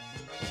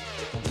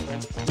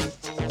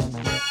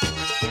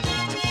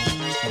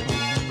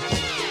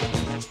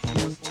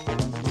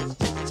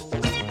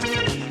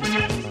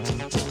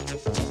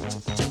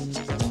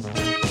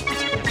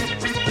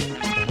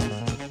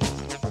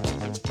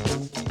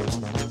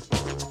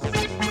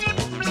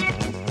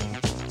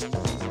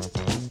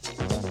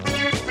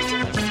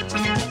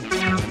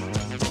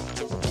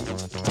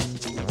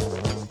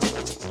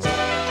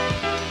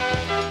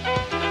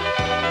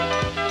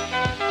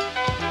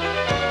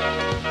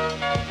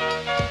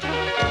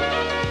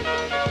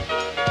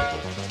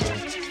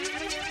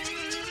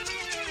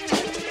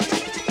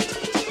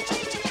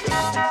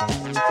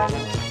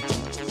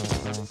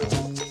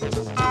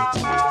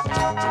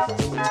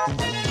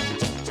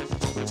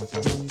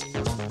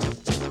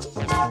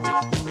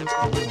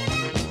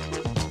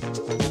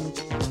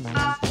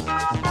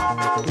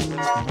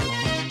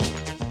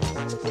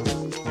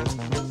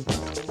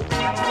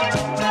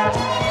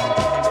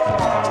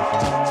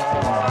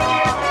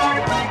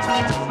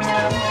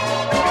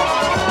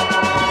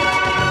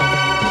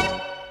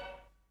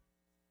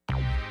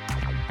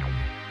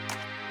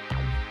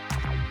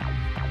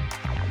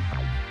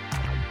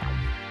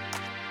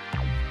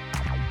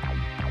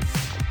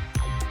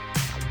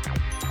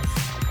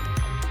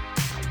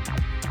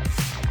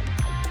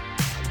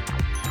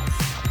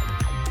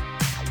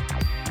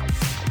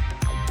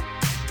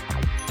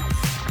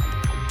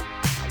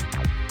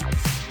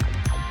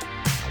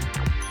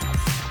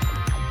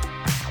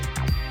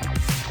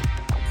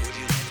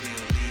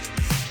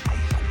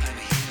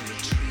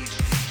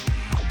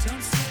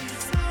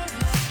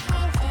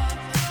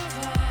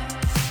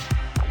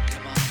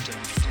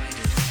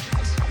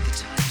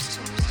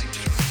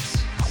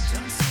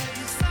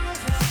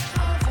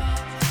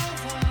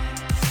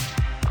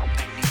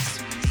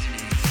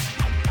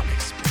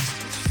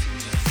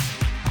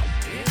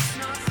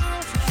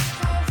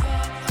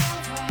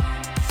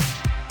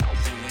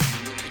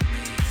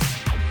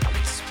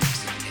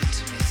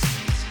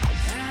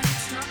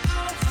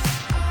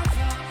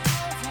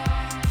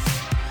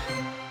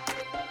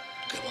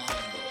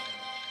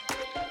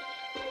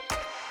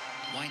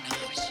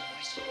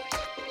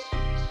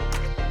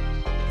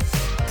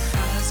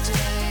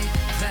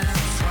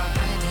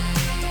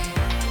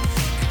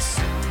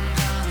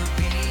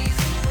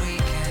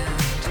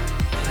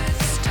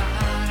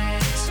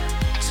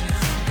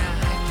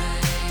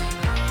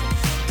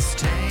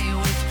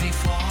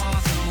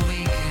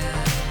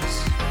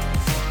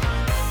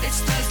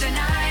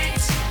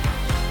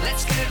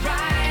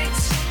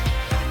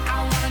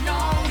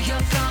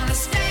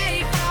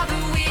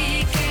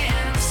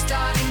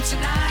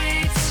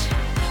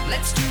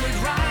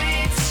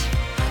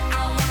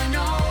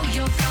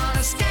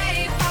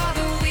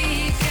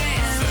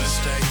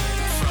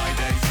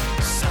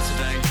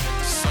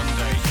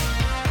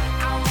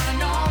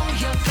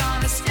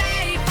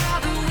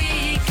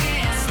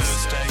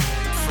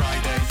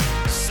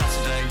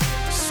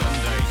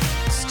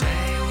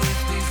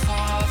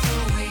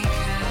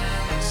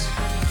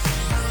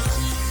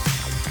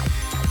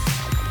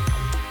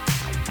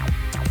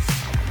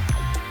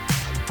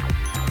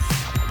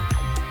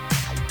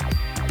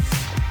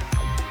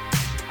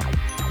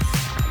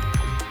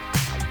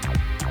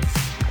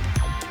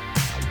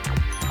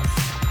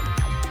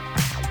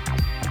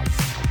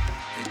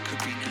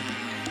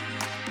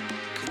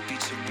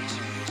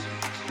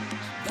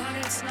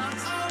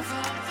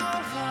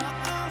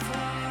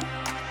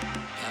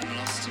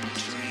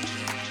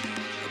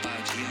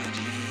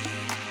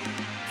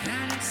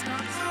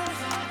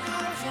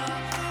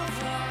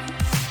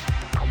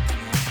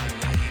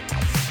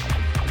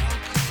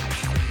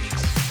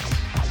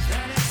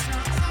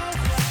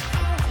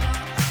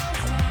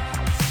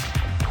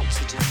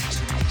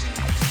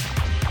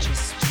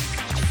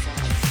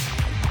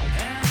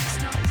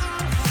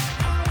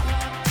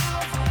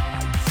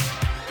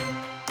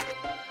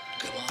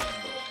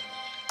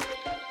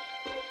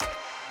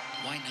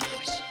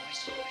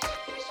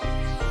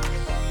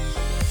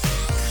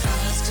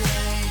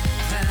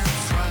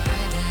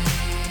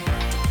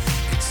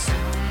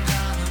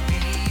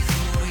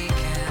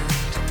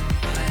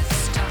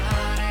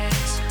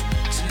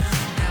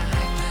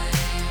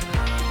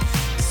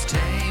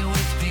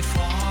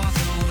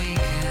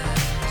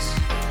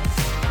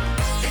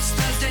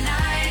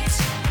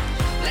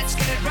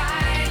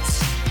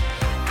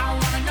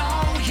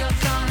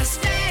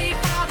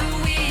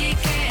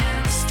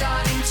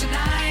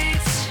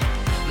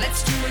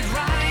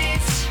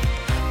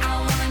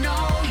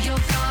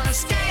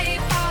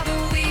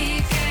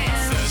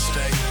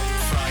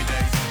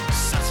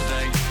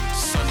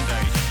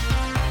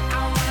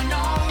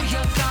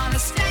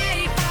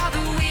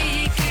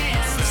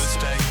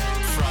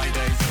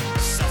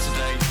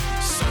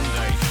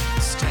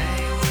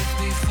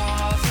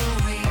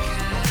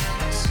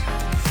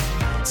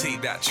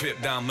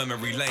 Trip down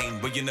memory lane,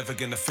 but you're never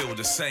gonna feel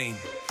the same.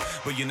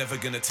 But you're never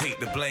gonna take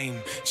the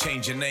blame.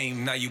 Change your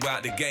name, now you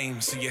out the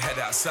game. So you head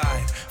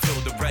outside, feel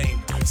the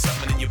rain.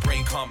 Something in your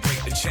brain can't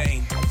break the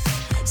chain.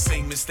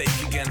 Same mistake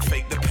again,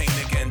 fake the pain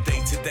again.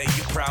 Day to day,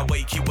 you're proud,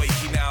 wakey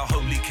now.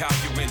 Holy cow,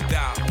 you're in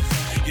doubt.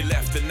 You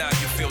left and now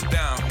you feel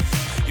down.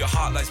 Your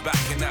heart lies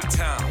back in that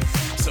town.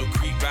 So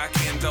creep back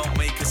in, don't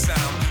make a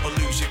sound. Or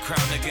lose your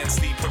crown again,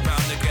 sleep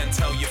around again.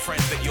 Tell your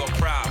friends that you're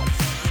proud.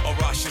 Or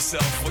ask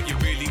yourself what you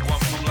really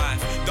want from life.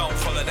 Don't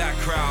follow that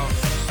crowd.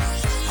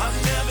 I've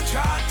never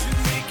tried to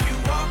make you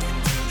walk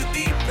into the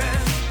deep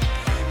end,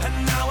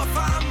 and now I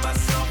find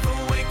myself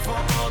awake for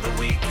all the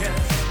weekend.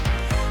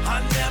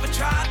 I never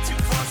tried to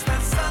force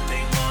that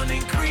Sunday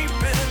morning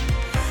creeping.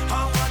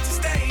 I want to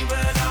stay,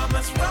 but I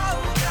must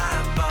roll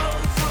that boat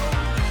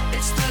home.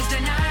 It's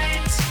Thursday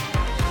night,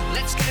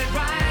 let's get it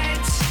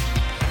right.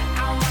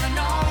 I wanna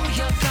know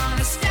you're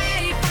gonna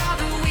stay for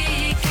the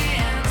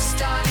weekend.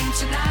 Starting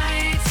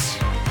tonight,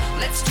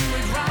 let's do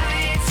it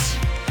right.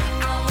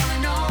 I wanna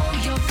know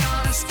you're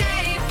gonna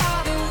stay for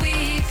the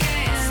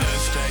weekend.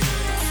 Thursday,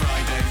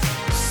 Friday,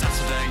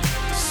 Saturday,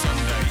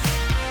 Sunday.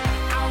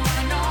 I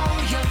wanna know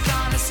you're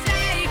gonna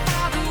stay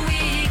for the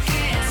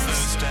weekend.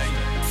 Thursday,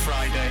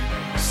 Friday,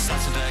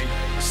 Saturday,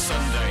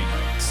 Sunday.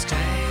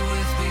 Stay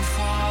with me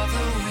for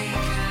the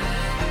weekend.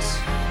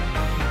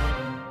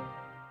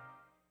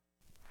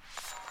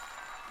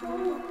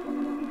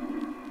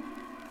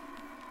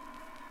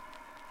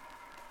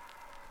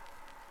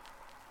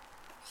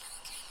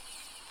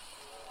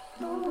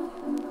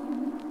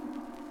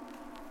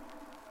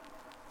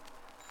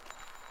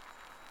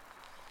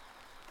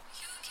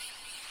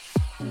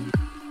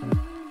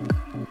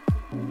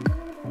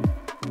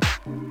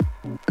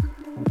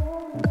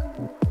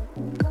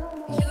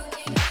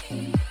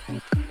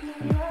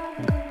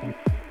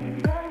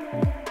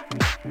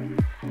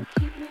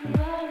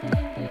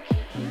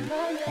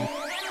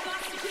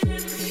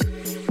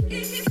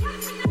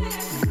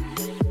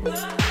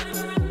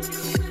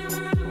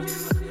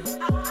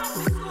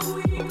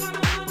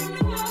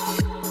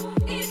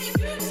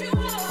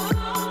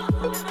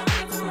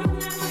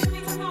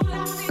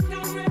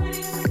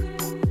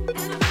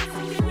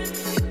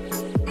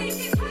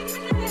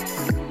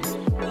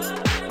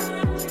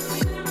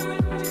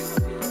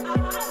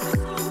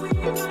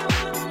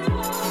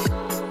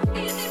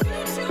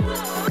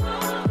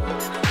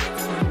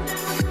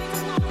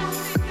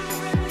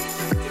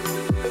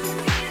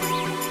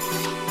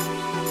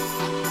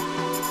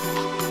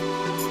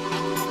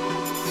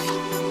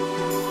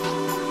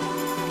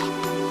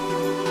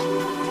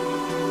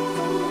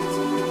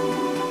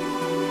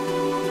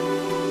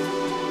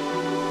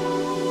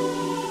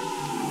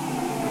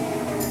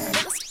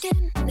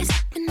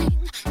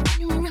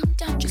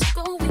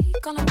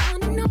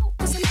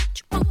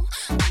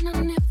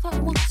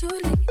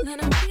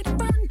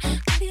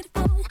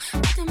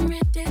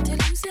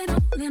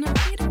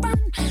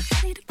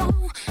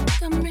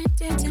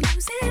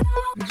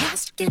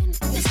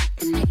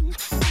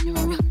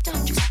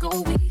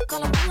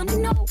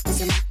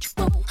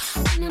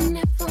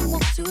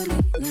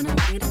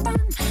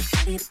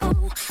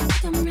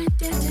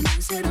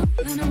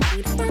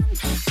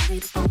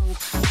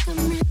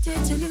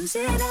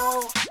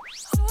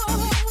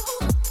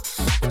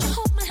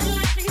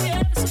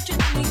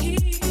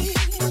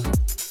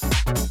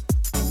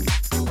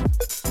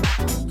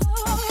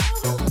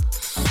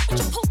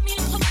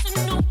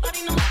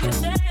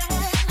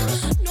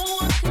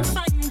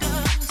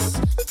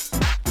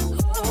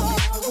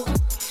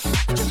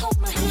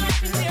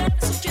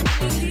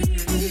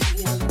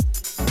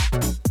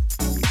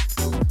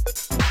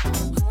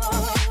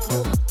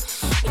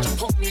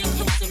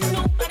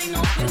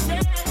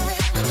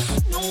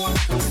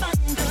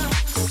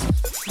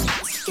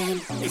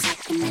 It's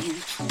happening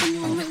when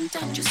you're around.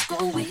 around, I just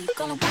go weak.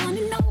 All I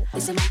wanna know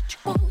is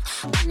electrical.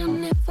 And I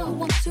never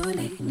want to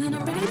leave. And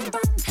I'm ready to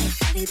burn,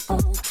 ready to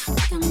fall.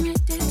 Like I'm ready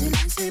to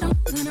lose it all.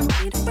 And I'm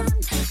ready to burn,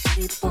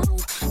 ready to fall.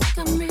 Like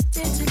I'm ready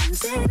to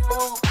lose it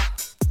all.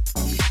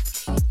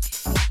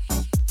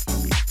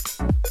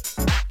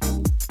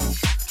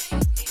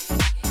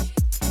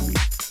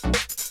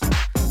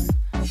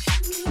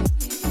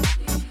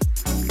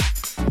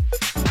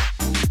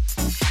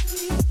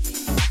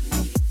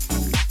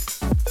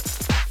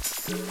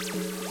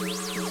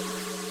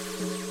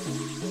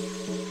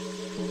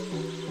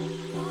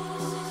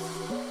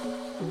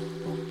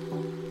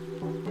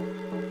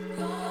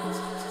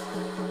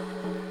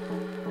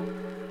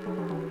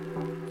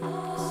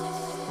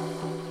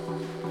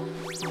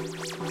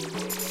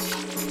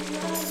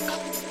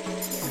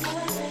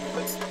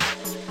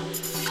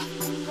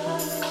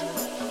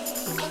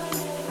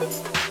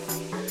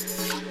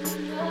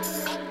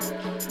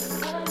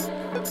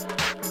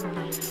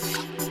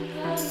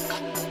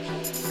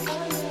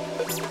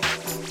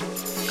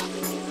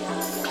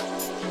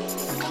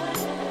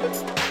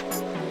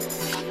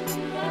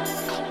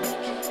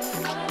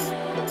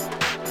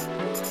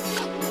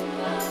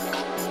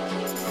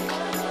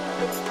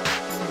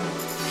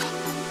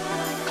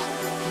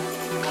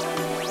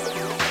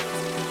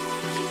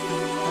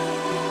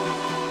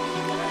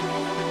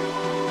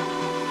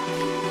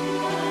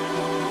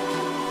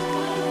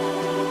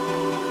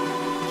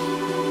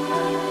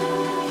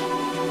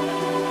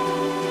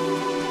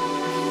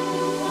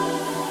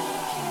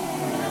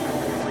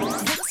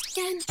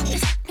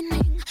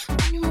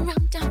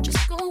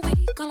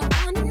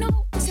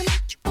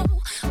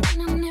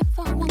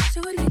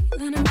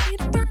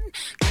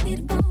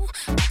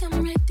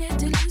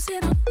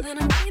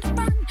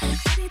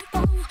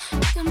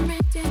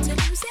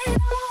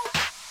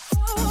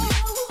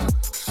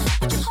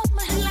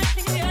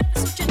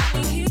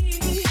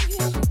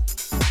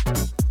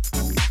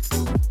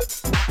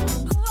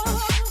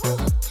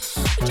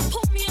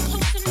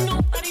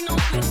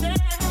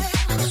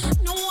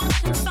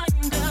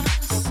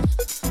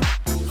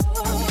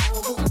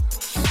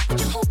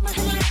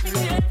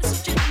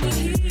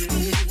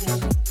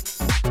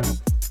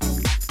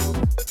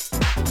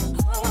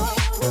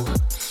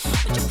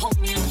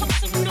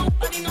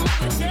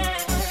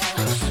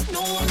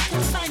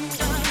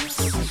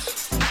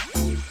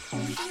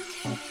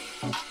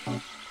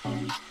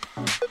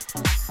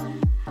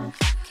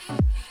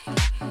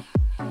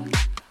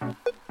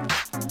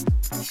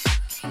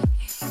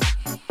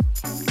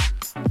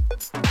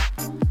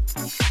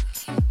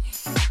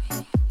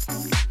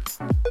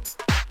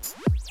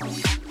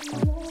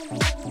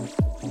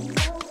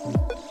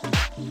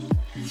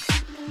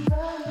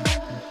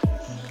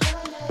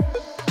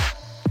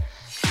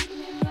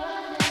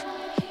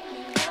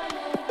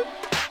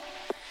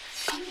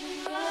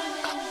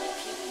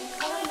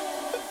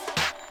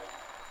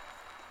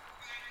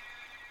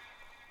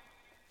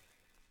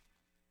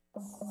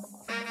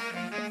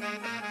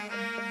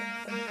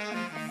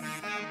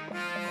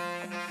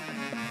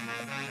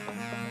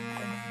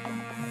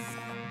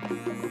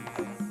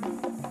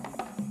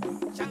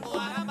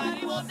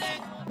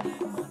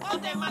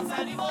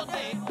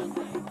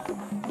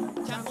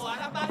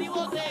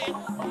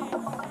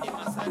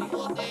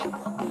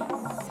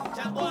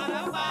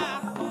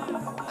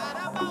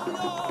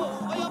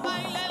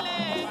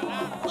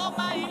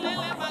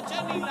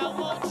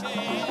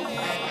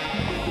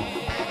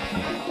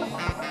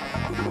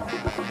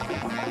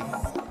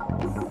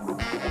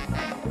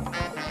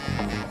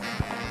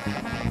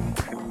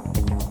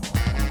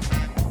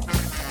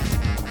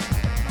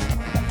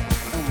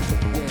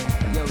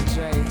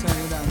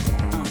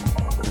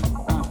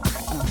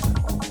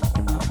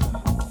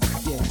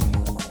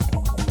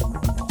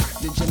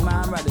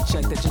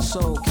 Check that your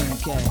soul can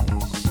cash.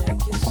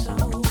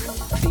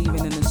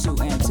 Thieving in the suit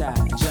and tie.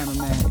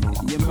 Gentleman,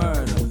 you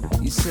murder,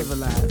 you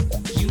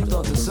civilized. You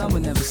thought the summer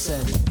never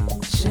said it.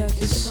 Check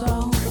your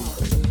soul.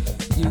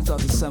 You thought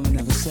the summer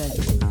never said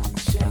it.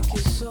 Check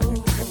your soul.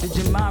 Did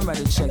your mind write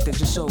a check that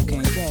your soul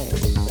can't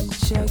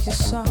cash? Check your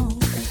soul.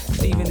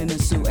 Thieving in the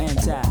suit and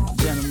tie.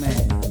 Gentleman,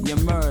 you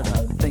murder,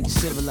 think you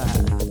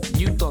civilized.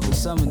 You thought the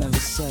summer never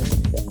said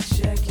it.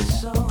 Check your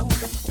soul.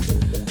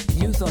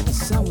 You thought the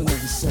summer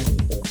never said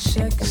it.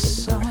 Check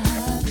us out.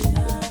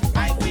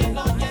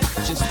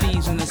 Just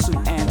thieves in the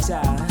suit and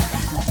tie.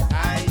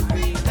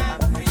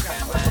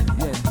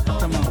 Yeah,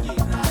 come on.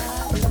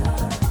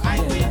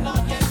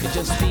 Yeah,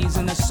 just thieves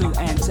in the suit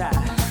and tie.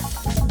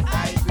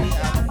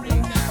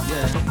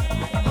 Yeah,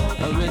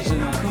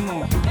 original. Come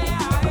on.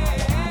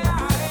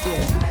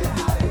 Yeah.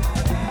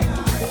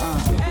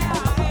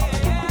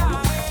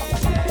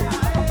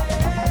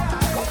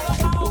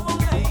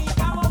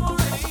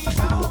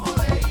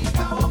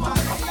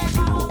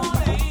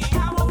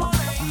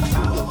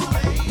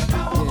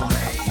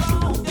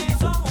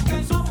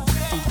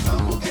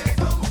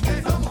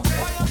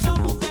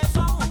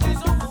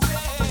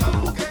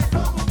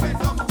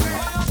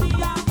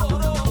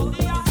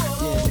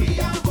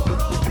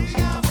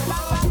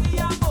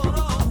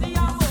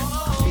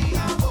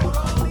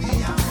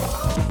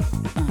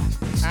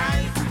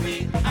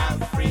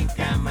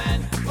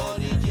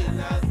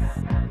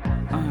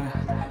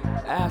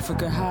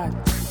 Africa hot.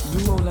 You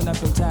rolling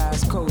up in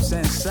ties, coats,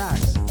 and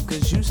socks.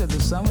 Cause you said the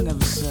sun would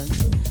never set.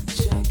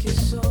 Check your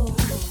soul.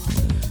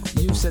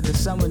 You said the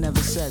sun would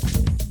never set.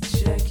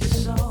 Check your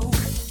soul.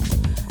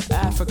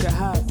 Africa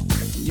hot.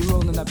 You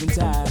rolling up in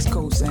ties,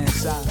 coats, and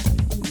socks.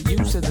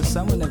 You said the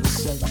sun would never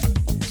set.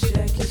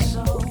 Check your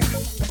soul.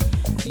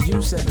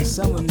 You said the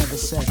sun would never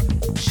set.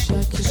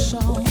 Check your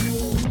soul.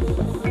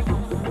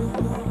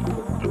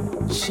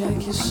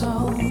 Check your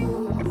soul.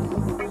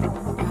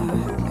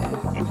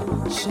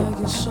 Check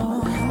your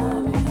soul.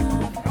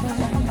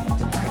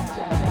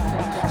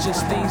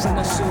 Just thieves in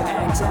a suit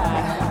and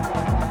tie.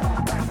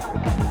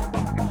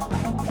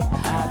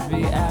 I'd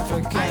be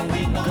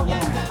African. Come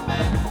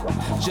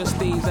on. Just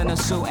thieves in a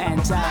suit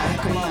and tie.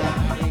 Come on.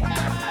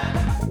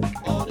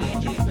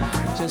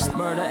 Just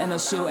murder in a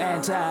suit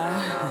and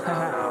tie.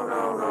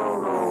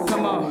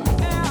 Come on.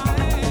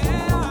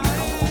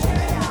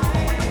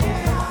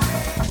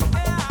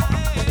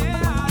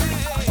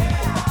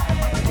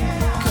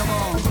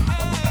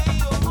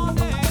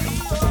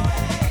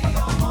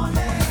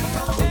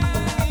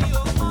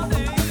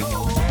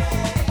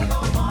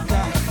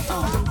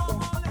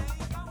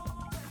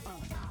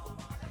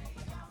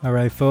 All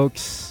right,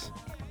 folks.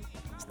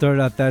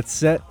 Started out that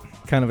set,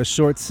 kind of a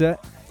short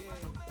set,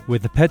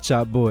 with the Pet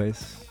Shop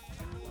Boys.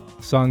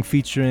 Song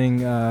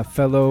featuring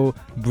fellow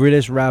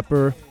British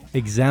rapper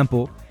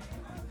Example.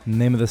 The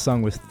name of the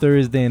song was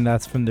Thursday, and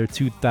that's from their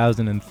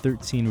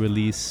 2013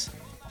 release,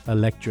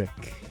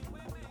 Electric.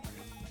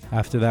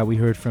 After that, we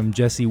heard from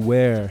Jessie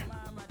Ware,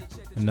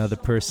 another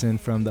person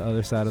from the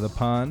other side of the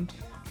pond,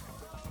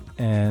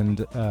 and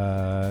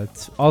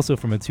it's also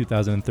from a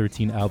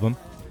 2013 album.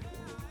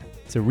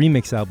 It's a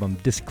remix album,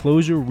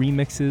 Disclosure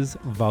Remixes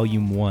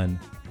Volume 1.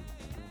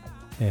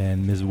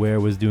 And Ms. Ware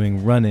was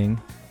doing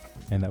Running,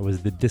 and that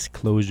was the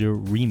Disclosure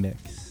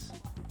remix.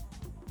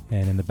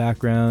 And in the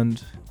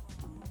background,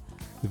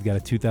 we've got a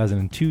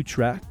 2002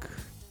 track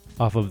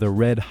off of the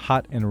Red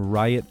Hot and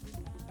Riot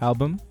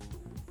album,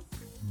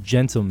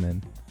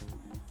 Gentleman.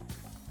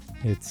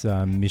 It's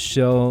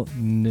Michelle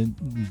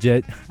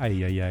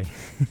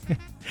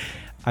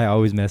I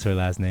always mess her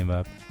last name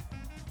up.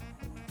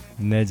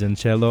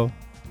 Nejancello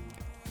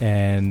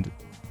and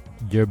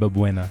Yerba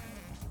Buena.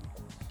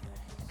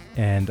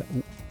 And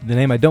the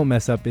name I don't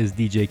mess up is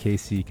DJ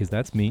KC, because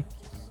that's me.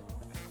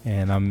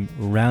 And I'm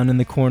rounding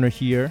the corner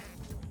here.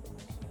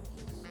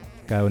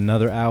 Got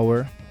another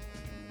hour.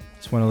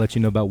 Just want to let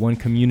you know about one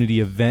community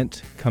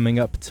event coming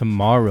up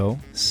tomorrow,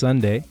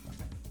 Sunday.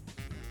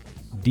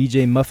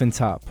 DJ Muffin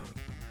Top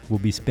will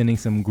be spinning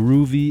some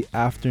groovy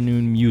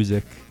afternoon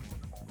music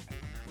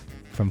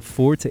from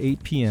 4 to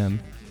 8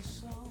 p.m.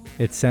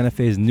 at Santa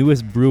Fe's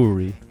newest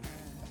brewery,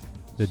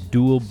 the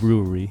Duel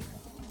Brewery.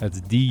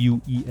 That's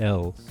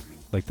D-U-E-L,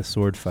 like the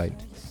sword fight.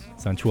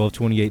 It's on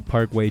 1228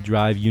 Parkway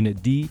Drive,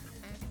 Unit D.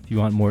 If you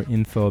want more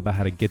info about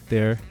how to get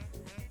there,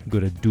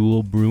 go to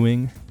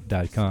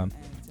duelbrewing.com.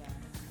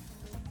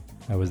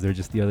 I was there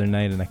just the other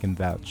night and I can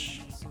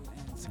vouch.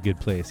 It's a good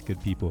place,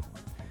 good people.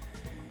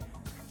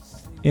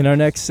 In our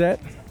next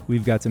set,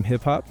 we've got some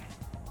hip hop.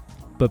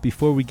 But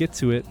before we get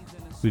to it,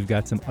 we've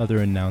got some other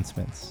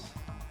announcements.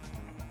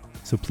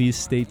 So please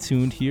stay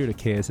tuned here to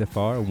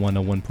KSFR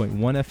 101.1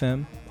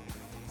 FM,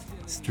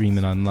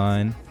 streaming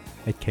online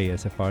at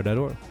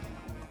ksfr.org.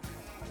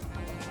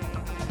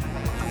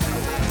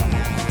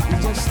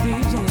 Just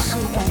thieves in a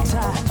suit and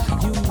tie,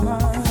 you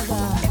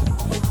murder.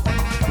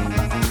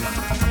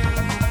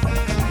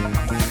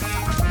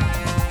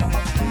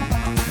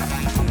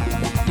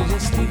 You're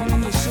just leaving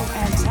in your suit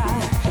and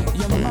tie,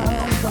 you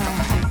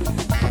murder.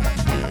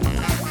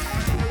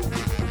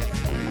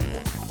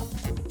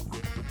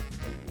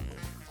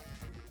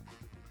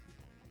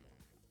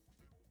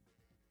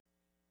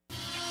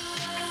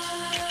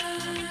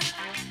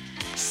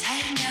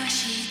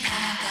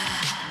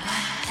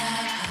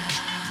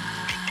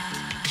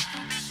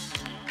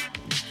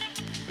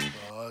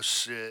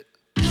 Shit.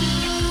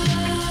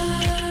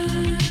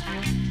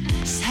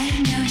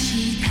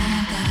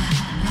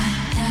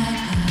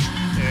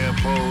 And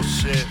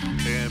bullshit,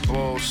 and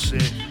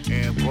bullshit,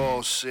 and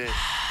bullshit.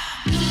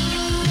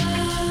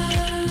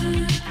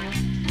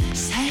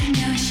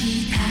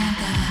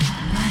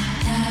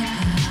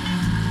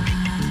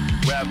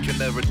 Rap can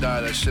never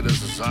die, that shit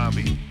is a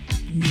zombie.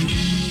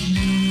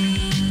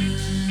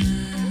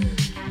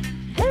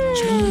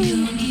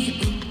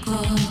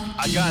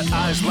 I got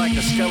eyes like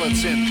a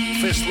skeleton,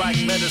 fist like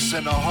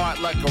medicine, a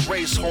heart like a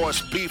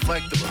racehorse, beef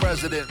like the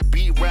president,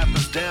 beat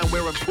rappers down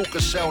wearing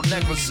puka shell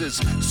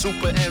necklaces,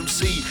 super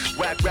MC,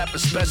 rapper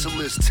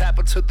specialist, tap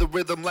into the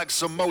rhythm like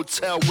some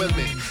motel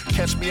women.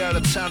 Catch me out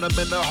of town, I'm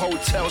in a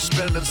hotel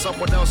spending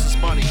someone else's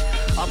money.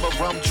 I'm a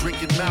rum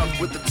drinking mouth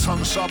with the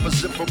tongue sharp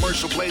as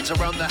infomercial blades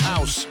around the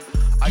house.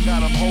 I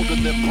got them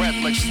holding their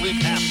breath like sleep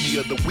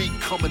apnea. The weak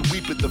come and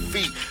weep at the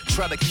feet.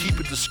 Try to keep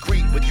it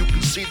discreet, but you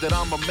can see that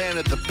I'm a man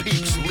at the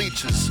peaks.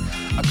 Leeches,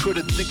 I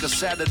couldn't think of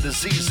sadder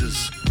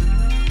diseases.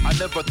 I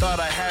never thought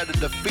I had to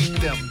defeat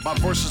them. My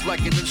verse is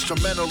like an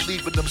instrumental,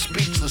 leaving them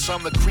speechless.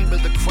 I'm the cream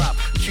of the crop,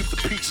 keep the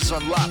peaches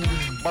unlocked.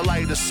 My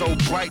light is so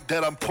bright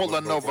that I'm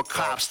pulling over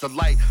cops. The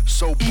light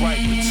so bright,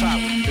 the top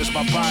is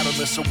my bottom.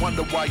 It's a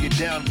wonder why you're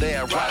down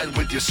there riding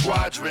with your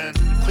squadron,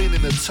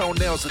 cleaning the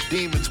toenails of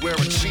demons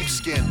wearing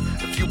sheepskin.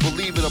 If you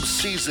believe it, I'm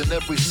seasoned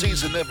every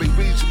season, every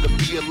reason to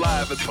be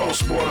alive. In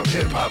post-mortem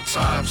hip-hop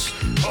times,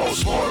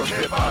 post-mortem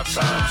hip-hop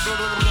times.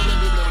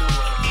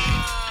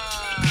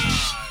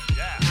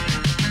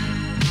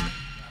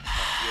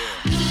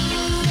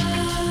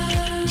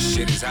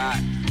 Shit is hot.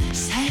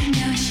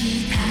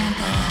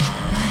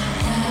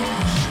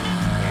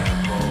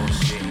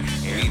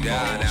 We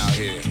dying out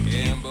here.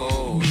 In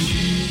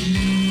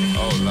bullshit.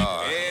 Oh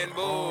Lord. In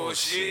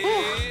bullshit.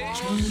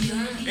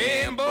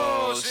 In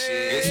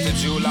bullshit. It's the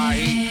July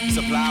heat.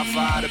 Supply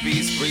fire, the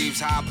beast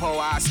breathes. High pole,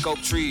 I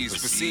scope trees.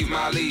 Receive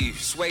my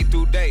leave. Sway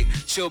through day.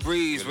 Chill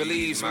breeze.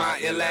 Relieves my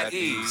ill at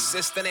ease.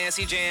 Sister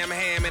Nancy Jam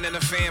Hammond in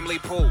the family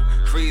pool.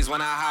 Freeze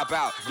when I hop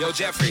out. Yo,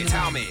 Jeffrey,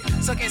 tell me.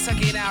 Suck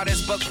it out,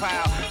 this book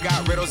pile.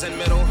 Got riddles in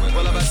middle.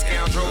 Will of a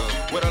scoundrel.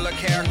 Whittle a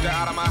character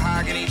out of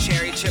mahogany.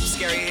 Cherry chip,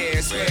 scary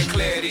hair. Swear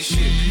clear this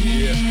shit.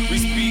 Yeah, we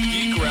speak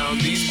geek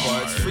around these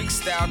parts. Freak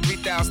style,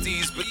 3,000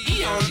 D's, but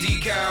Eon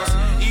decals.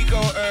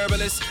 Eco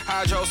herbalist,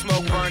 hydro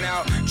smoke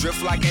burnout.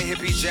 Drift like a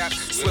hippie jack,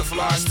 swift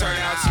large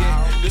turnouts.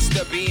 Yeah, this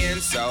the being,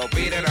 so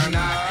beat it or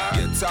not.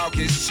 Your talk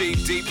is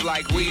cheap, deep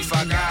like we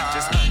forgot.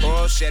 Just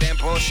bullshit and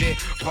bullshit,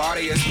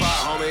 party is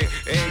spot, homie.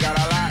 Ain't got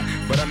a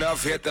lot, but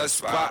enough hit the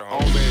spot,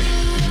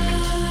 homie.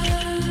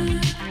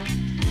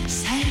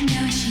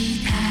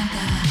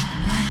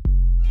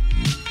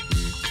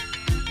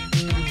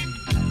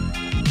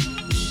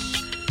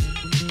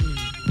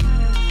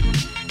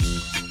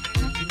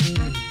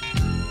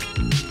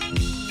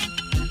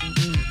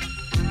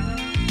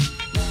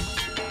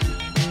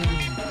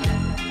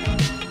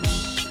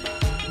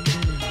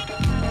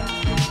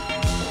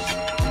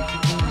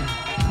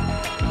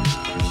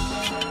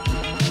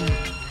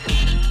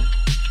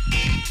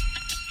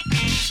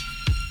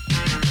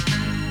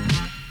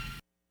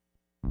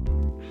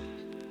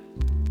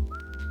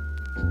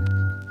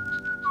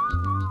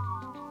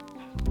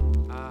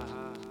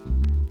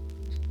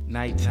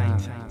 Nighttime.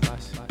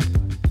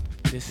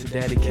 This is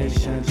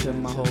dedication to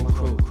my whole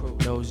crew.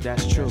 Those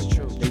that's true,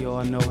 they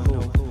all know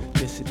who.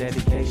 This is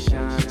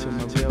dedication to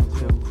my real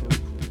crew.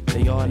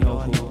 They all know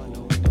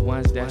who. The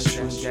ones that's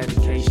true.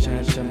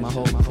 Dedication to my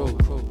whole crew.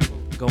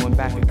 Going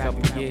back a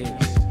couple years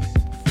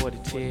before the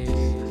tears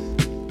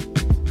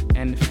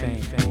and the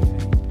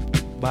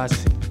fame.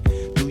 Buzzing.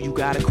 You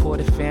got a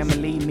quarter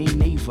family, me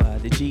neither.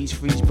 The G's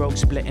freeze broke,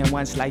 splitting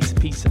one slice of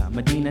pizza.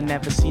 Medina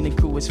never seen a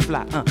crew as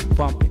fly,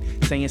 bumping.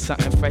 Saying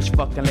something fresh,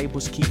 fucking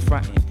labels keep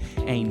fronting.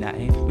 Ain't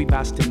nothing, we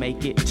bout to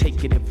make it,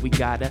 take it if we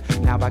gotta.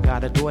 Now I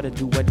got a daughter,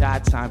 do or die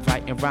time,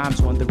 writing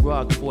rhymes on the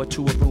rug. 4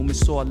 to a room,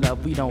 it's all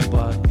love, we don't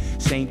bug.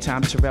 Same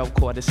time Terrell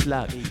caught a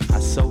slug. I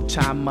sold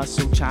time,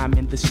 muscle time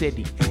in the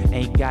city.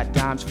 Ain't got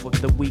dimes for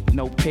the weak,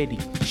 no pity.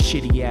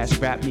 Shitty ass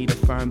rap need a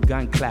firm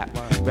gun clap.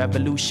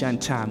 Revolution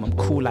time, I'm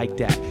cool like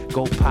that.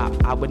 Go pop,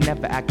 I would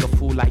never act a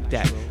fool like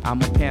that.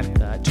 I'm a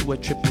panther, to a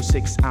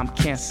 666, I'm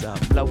cancer.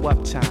 Blow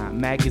up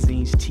time,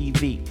 magazines,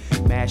 TV.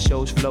 Mad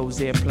shows, flows,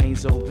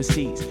 airplanes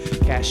overseas.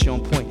 Cash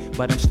on point,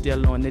 but I'm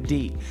still on the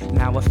D.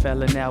 Now I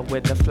fell in love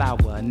with the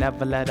flower,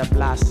 never let her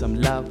blossom.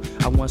 Love,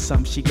 I want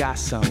some, she got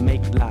some.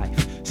 Make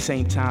life,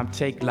 same time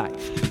take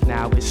life.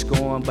 Now it's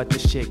gone, but the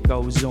shit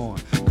goes on.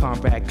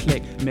 Comrade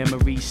click,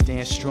 memories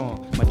stand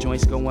strong. My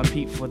joints go on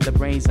peep for the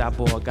brains I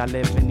bore. I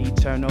live in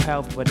eternal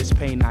health, but it's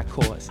pain I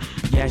cause.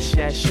 Yes,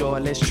 sure,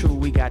 it's true,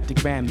 we got the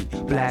Grammy.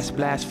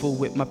 Blast, full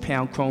with my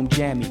pound chrome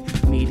jammy.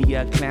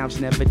 Media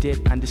clowns never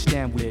did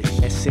understand with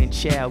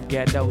essential,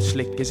 ghetto,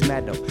 slick as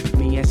metal.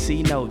 Me and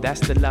C know that's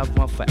the love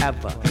one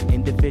forever.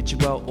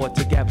 Individual or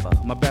together.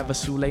 My brother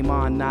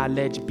Suleiman,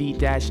 knowledge,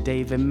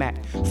 B-Dave and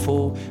Mac.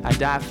 Fool, I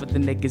die for the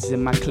niggas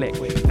in my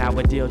clique. Now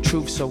I deal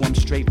truth, so I'm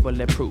straight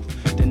bulletproof.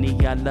 The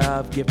need I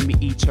love, give me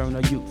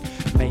eternal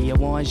youth. May I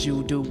want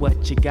you do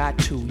what you got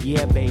to.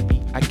 Yeah,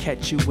 baby, I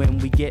catch you when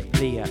we get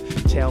there.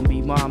 Tell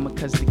me, mama,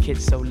 cause the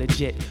kid's so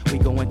legit. We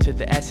going to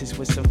the S's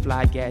with some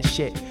fly ass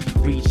shit.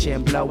 Reach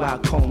and blow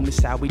out comb, this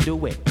how we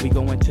do it. We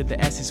going to the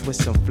S's with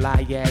some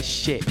fly ass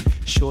shit.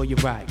 Sure, you're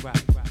right.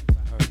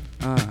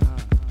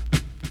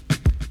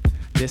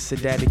 This a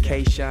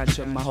dedication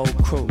to my whole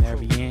crew.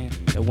 Marianne,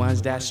 the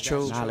ones that's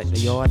true. Knowledge,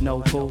 they all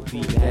know who.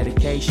 Be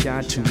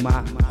dedication to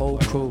my whole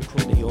crew.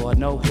 They all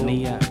know who.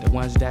 Nia, the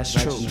ones that's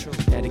true.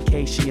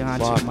 Dedication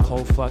to my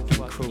whole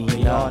fucking crew.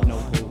 They all know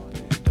who.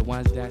 The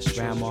ones that's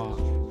grandma.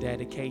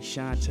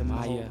 Dedication to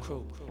my whole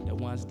crew. The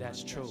ones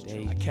that's true.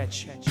 I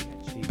catch you.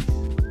 Peace.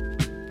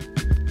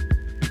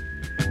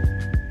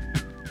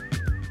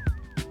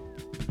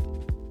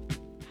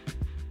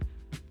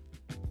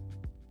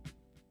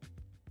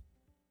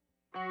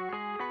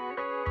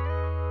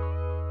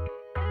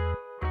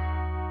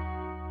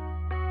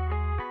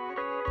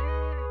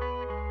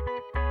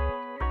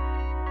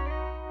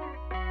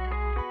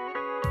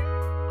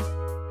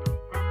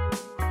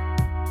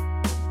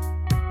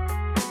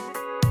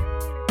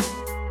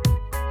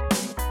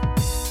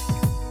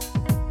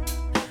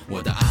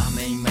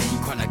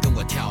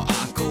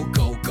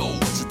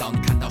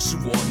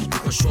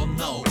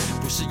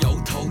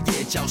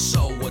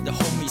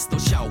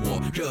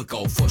 热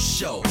狗 for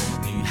show。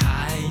女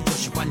孩就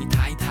喜欢你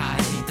抬抬，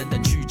等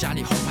等去家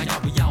里红牌要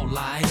不要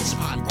来？只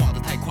怕你挂得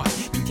太快，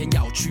明天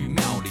要去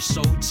庙里收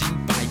金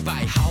拜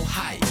拜。How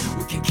high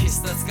we can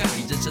kiss the sky，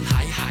 人生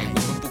海海，我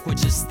们不会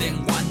只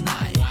stand one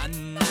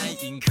night。One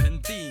night in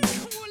肯定，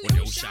我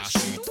留下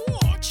许多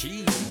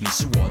情。你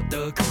是我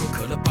的可口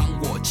可乐，帮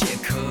我解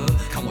渴，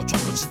看我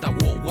转头知道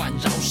我弯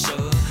绕舌。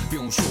不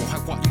用说我坏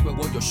话，因为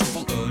我有顺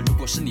风耳。如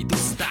果是你肚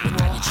子大，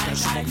爱你吃到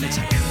顺风非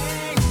常渴。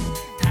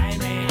太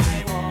美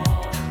爱我，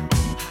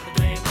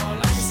对我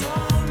来说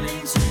零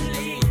距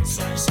离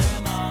算什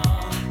么？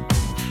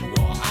我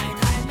爱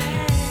太美，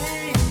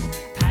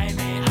太美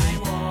爱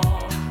我，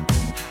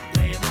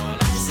对我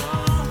来说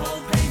后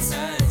配衬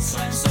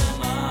算什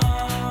么？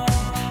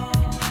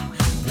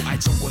我爱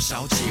中国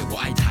小姐，我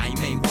爱台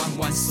妹，万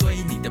万岁！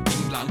你的槟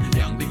榔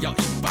2粒要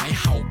100，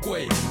好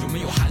贵，有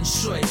没有含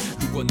税？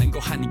如果能够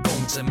和你共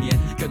枕眠，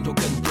更多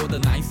的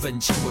奶粉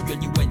钱，我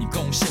愿意为你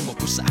贡献。我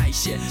不是爱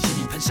线，请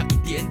你喷上一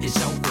点点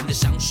销魂的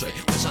香水，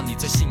换上你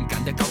最性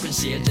感的高跟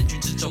鞋，人群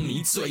之中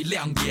你最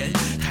亮眼。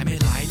台妹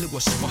来了，我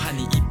是否和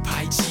你一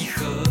拍即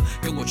合？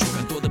跟我去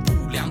很多的不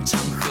良场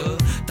合，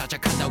大家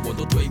看到我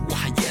都对我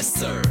喊 yes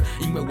sir，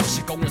 因为我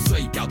是公认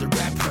最屌的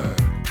rapper。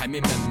台妹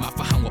们麻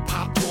烦喊我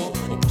帕托，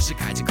我不是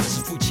凯子，可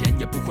是付钱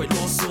也不会啰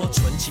嗦。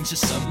纯情是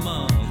什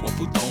么？我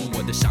不懂，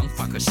我的想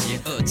法和邪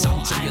恶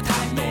长着也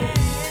太浓。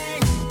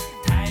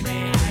太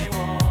美爱我，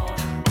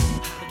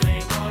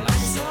对我来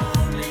说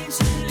零距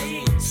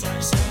离算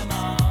什么？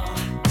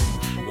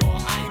我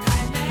爱太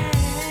美，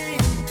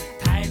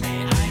太美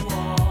爱我，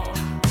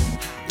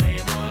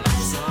对我来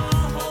说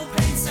后配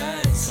衬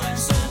算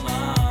什么？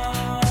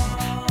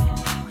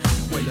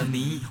为了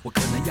你，我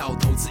可能要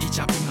投资一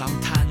家槟榔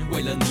摊；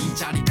为了你，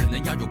家里可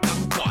能要有钢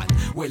管；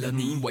为了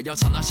你，我要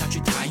常常下去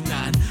台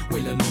南；为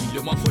了你，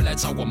流氓会来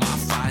找我麻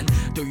烦。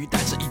对于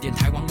带着一点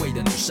台湾味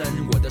的女生，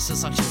我的肾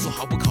上腺素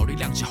毫不考虑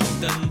亮起红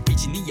灯。毕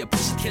竟你也不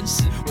是天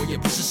使，我也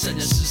不是圣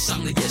人，世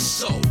上的野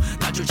兽，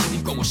那就请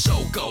你管我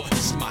受够。你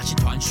是马戏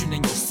团训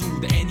练有素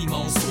的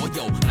animal， 所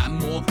有男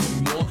模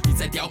女模，你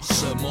在屌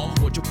什么？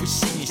我就不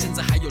信你现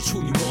在还有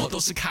处女膜，都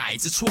是凯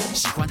子错。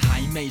喜欢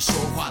台妹说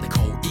话的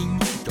口音，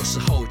有时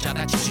候加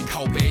大情绪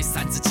靠背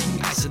三字经，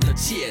爱神的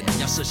箭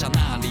要射向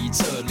那里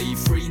这里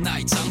 ，free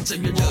night 张正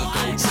月热狗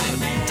这里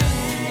等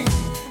你。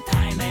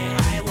太美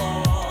爱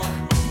我，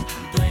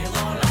对我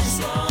来说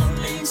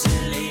零距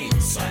离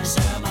算什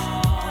么？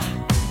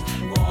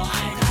我爱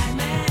太美，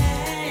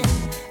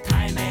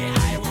太美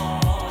爱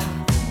我，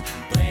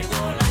对我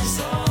来说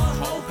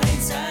后配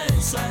衬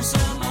算什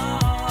么？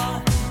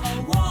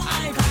我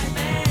爱太美，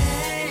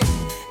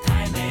太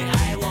美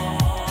爱我，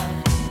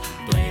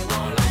对我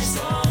来说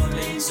零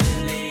距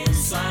离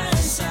算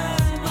什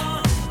么？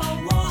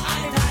我爱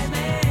太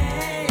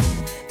美，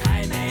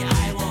太美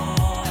爱我，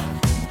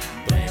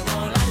对我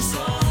来说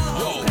后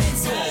配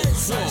衬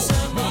算什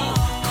么？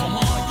 Come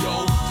on yo，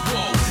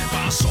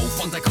 把手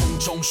放在空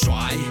中甩，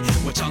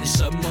我叫你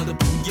什么都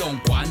不用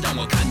管，让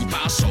我看你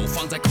把手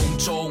放在空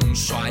中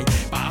甩，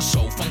把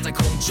手放在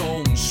空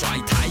中甩，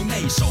台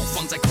妹手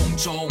放在空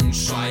中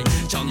甩，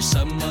叫你什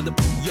么都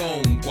不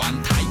用管，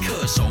台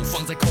客手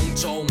放在空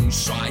中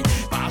甩，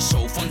把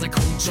手放在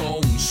空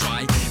中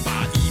甩，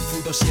把衣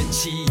服都掀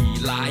起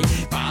来，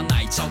把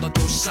奶罩都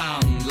丢上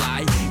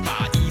来，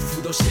把衣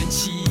服都掀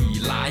起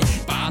来，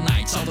把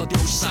奶罩都丢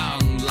上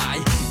来，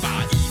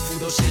把衣服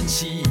都掀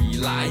起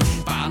来，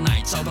把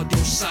奶罩都丢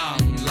上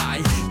来，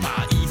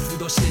把衣服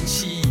都掀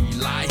起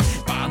来，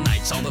把奶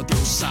罩都丢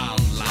上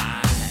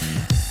来。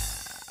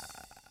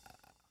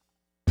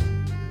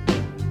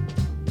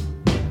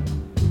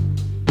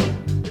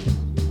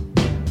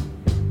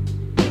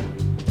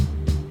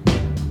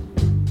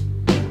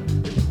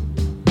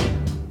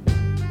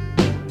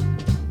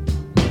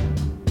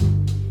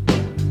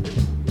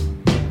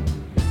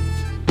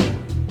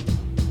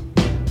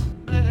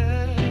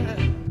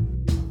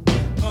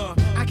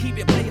I keep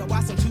it player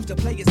while some choose to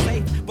play it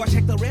safe. Boy,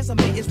 check the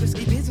resume, it's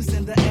risky business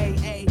in the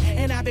AA.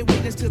 And I've been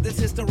witness to this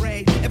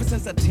history ever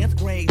since the 10th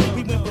grade.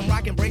 We went from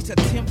rock and brace to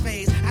 10th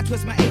phase. I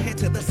twist my head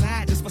to the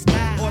side just for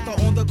style. Ortho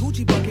on the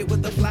Gucci bucket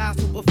with the fly,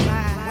 super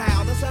fly.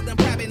 Wow, the Southern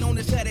private known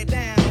to shut it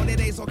down. It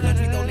ain't so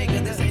country though,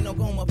 nigga, this ain't no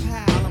Goma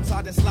pal. I'm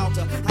Sergeant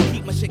Slaughter. I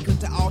keep my shit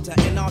cooked to altar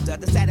and altar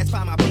to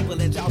satisfy my people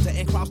in Georgia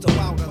and cross the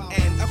water.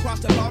 And across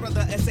the border,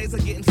 the essays are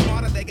getting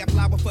smarter. They got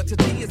flour for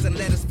tortillas and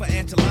lettuce for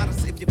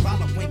enchiladas. If you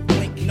follow, wink,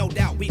 wink, no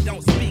doubt we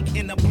don't speak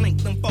in a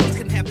blink. Them folks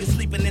can have you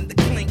sleeping in the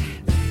clink.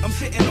 I'm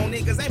shitting on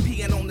niggas and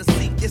peeing on the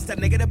seat. It's the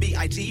nigga, the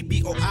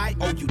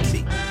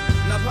B-I-G-B-O-I-O-U-T.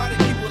 Now party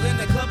people in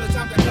the club, it's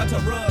time to cut a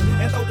rug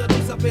and throw the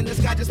deuce up in the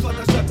sky just for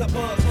the shutter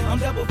bugs. I'm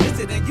double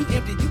fisted and you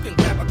empty, you can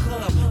grab a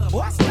club.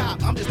 Boy,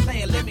 stop, I'm just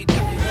playing, let me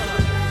dap you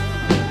up.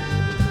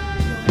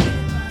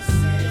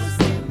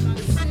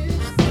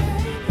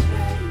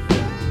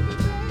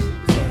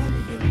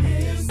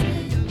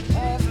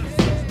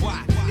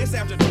 It's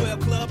after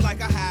 12 club like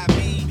a high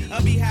B.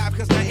 A beehive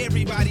cause not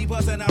everybody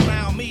wasn't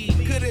around me.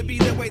 Could it be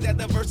the way that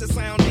the verses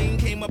sounded? thing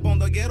came up on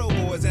the ghetto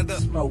boys and the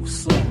smoke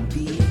some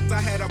bitch. I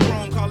had a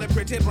brown, call it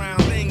pretty brown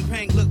thing.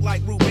 Pink looked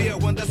like root beer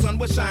when the sun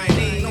was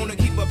shining. Known to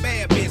keep a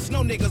bad bitch,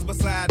 no niggas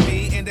beside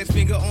me. Index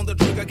finger on the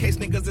trigger, case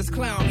niggas is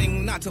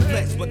clowning. Not to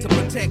flex, but to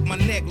protect my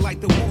neck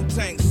like the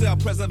Wu-Tang.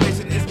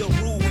 Self-preservation is the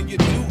rule when you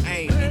do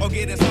aim. Or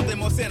getting something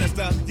more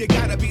sinister, you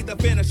gotta be the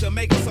finisher.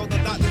 Make it so the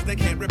doctors, they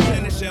can't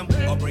replenish him.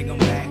 Or bring them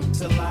back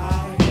to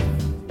life,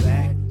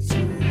 back to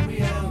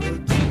reality.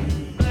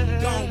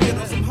 Don't get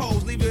on some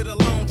hoes, leave it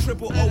alone.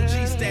 Triple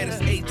OG status,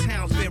 8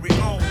 towns, very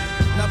own.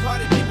 Now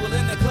party people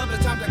in the club,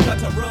 it's time to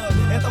cut a rug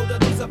and throw the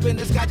deuce up in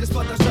the sky just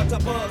for the shutter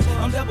buzz.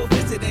 I'm double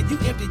fisted and you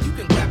empty, you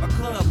can grab a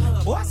club.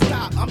 Boy,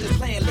 stop, I'm just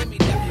playing, let me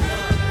dap you up.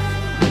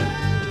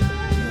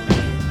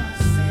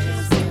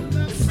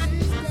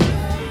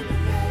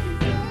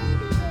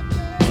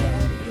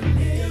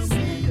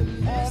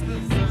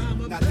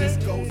 Now this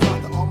goes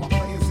out to all my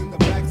players in the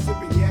back,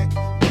 sipping yak,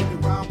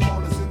 bending round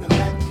corners in the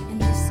back.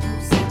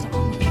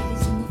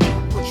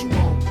 What you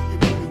want? You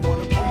make me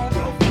wanna breathe,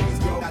 girl, please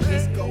go. Now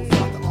this goes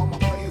out to all my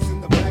players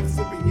in the back,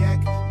 sipping yak,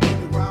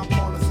 bending round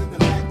corners in the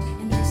back.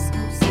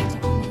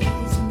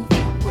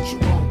 What you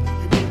want?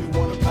 You make me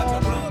wanna breathe.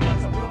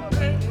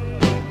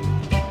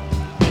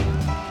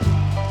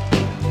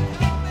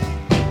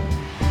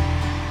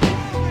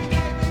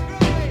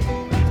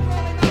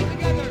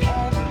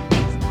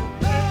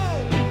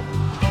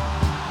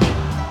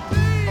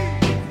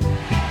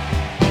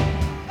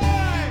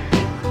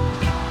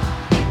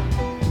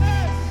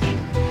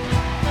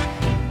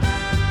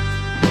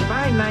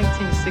 By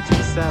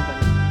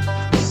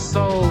 1967,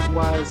 soul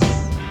was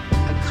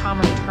a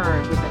common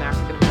term within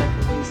African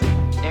American music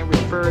and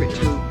referred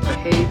to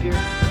behavior,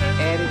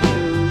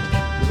 attitude,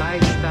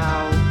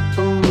 lifestyle,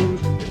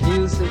 food,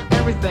 music,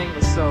 everything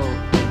was soul.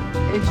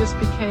 It just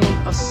became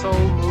a soul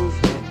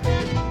movement.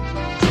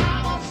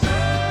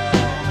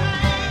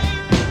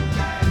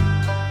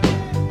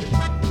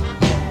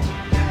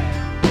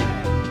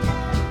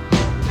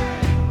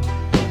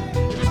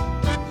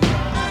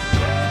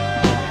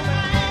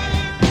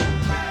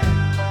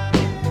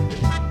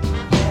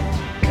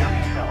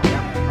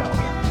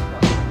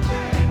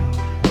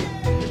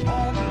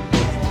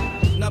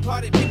 Now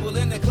party people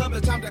in the club,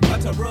 it's time to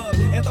cut a rug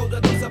and throw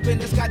the deuce up in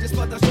the sky just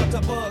for the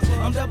shutter buzz.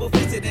 I'm double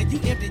fisted and you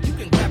empty, you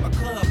can grab a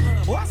club.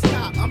 Boy,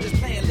 stop, I'm just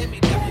playing, let me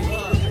dap you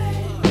up.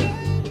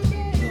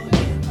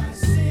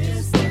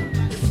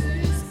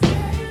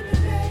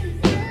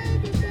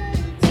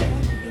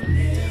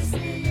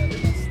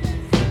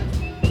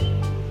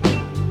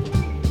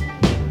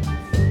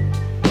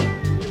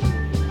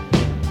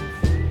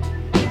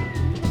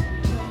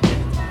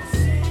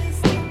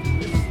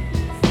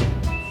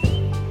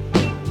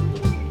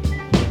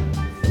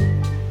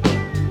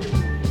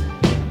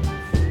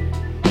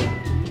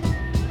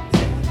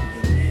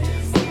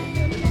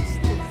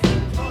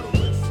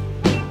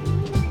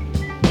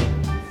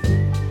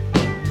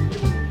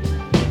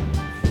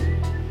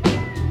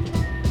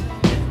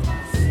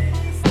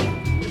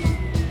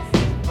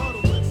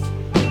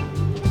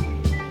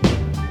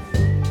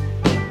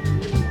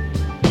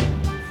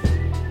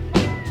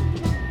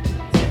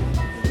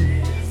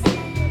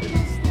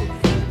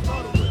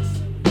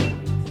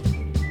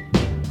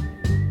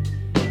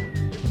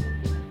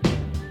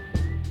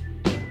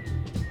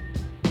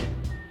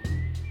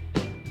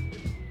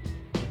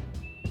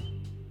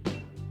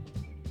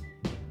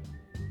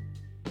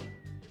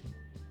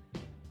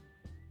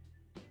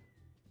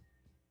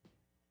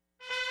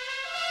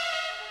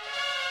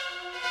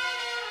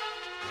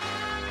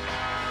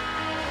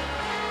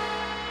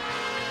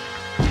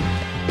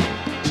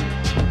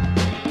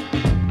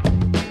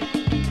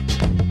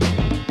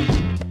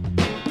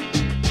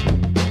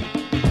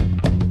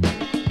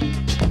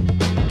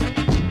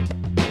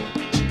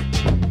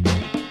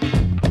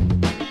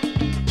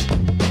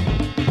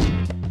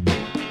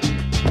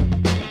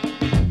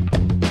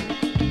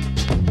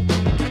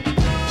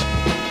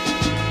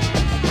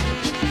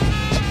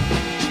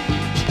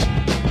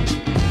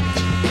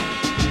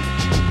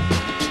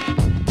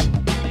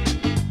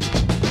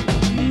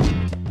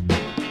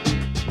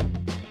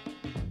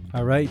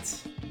 All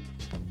right.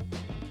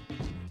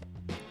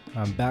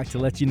 I'm back to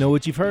let you know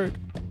what you've heard.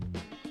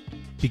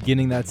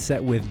 Beginning that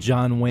set with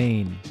John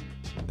Wayne.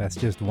 That's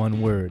just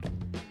one word.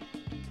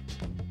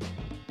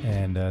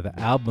 And the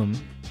album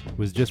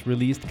was just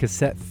released,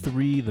 Cassette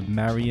 3, the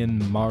Marion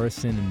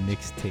Morrison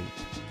mixtape.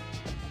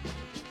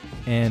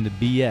 And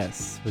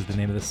BS was the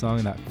name of the song,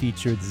 and that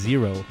featured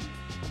Zero.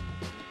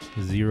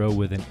 Zero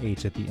with an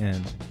H at the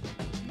end.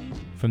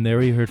 From there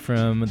we heard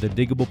from the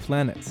Diggable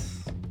Planets.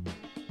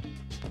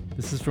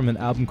 This is from an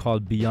album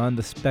called Beyond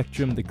the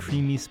Spectrum, The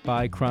Creamy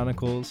Spy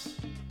Chronicles,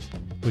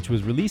 which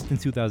was released in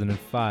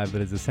 2005, but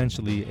is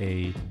essentially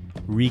a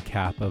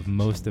recap of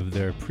most of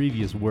their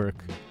previous work.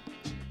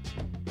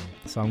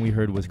 The song we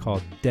heard was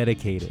called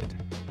Dedicated,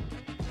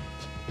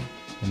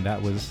 and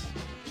that was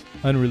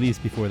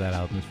unreleased before that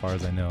album as far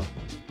as I know.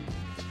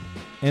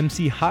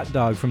 MC Hot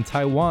Dog from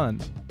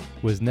Taiwan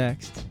was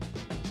next,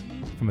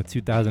 from a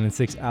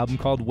 2006 album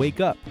called Wake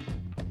Up.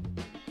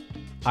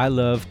 I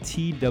Love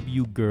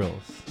TW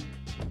Girls.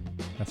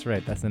 That's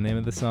right, that's the name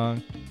of the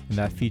song. And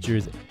that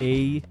features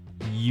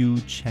A.U.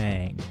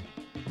 Chang.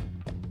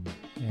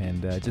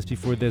 And just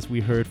before this, we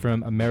heard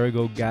from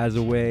Amerigo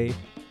Gazaway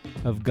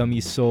of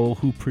Gummy Soul,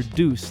 who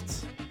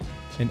produced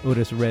an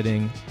Otis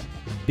Redding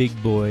Big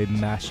Boy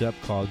mashup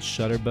called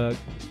Shutterbug.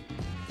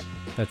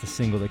 That's a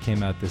single that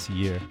came out this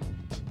year.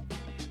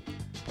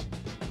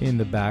 In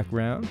the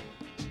background,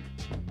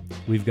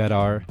 we've got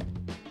our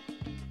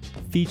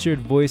featured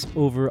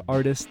voiceover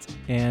artist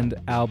and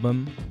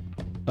album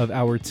of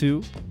Hour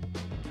 2,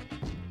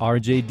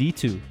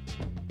 RJD2.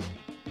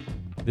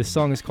 This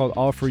song is called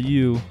All For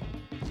You.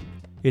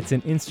 It's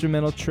an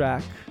instrumental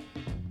track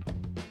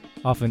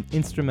off an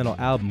instrumental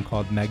album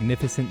called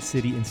Magnificent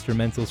City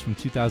Instrumentals from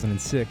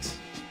 2006.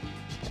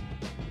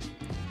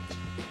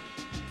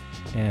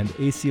 And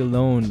AC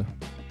Alone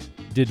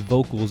did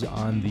vocals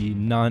on the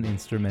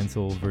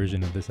non-instrumental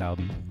version of this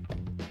album,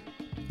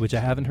 which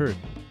I haven't heard.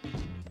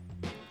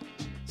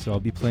 So I'll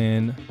be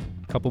playing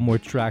a couple more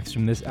tracks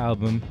from this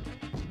album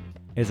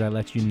as I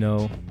let you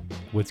know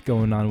what's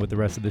going on with the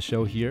rest of the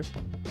show here.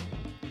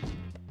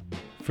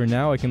 For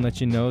now, I can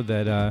let you know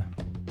that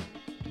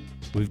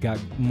we've got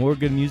more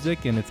good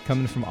music and it's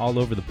coming from all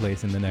over the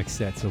place in the next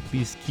set. So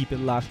please keep it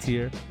locked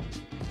here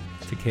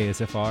to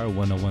KSFR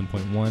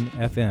 101.1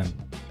 FM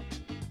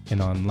and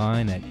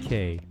online at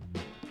ksfr.org.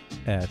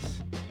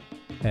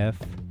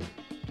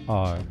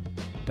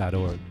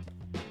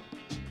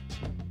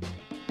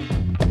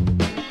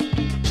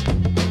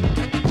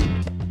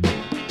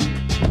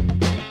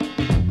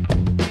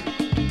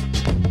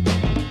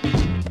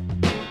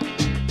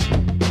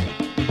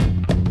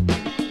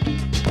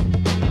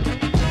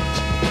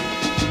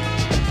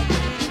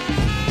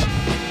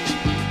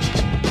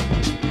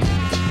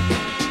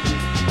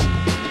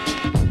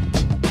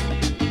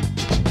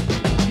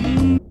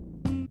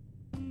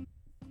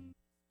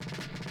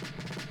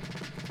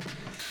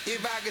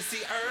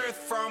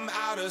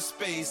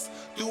 Space,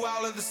 through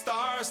all of the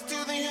stars, to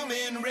the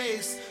human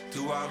race,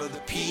 to all of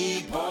the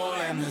people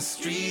and the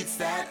streets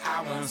that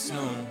I once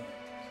knew.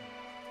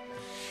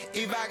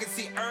 If I could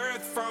see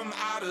Earth from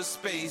outer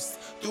space,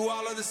 through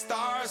all of the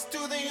stars,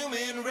 to the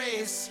human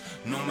race,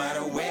 no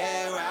matter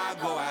where I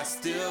go, I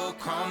still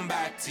come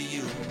back to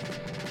you.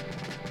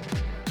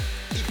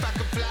 If I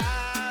could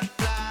fly,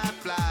 fly,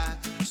 fly,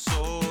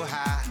 so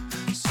high,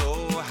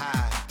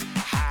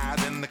 higher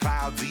than the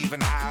clouds,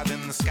 even higher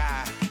than the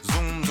sky.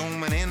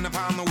 Zooming in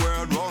upon the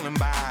world rolling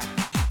by.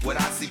 Would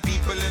I see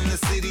people in the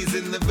cities,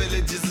 in the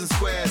villages and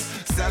squares,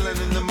 selling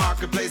in the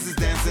marketplaces,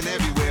 dancing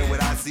everywhere? Would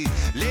I see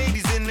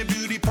ladies in the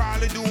beauty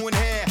parlor doing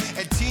hair,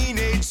 and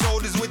teenage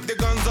soldiers with their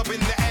guns up in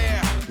the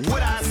air?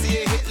 Would I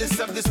see a hit list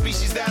of the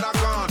species that are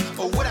gone?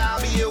 Or would I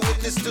be a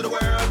witness to the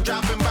world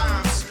dropping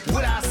bombs?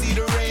 Would I see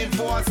the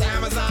rainforest,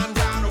 Amazon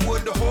down? Or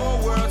would the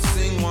whole world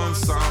sing one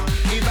song?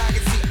 If I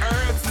could see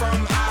Earth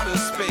from outer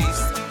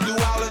space, through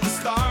all of the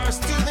stars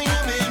to the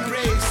human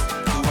race,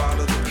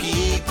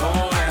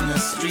 and the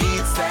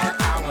streets that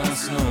I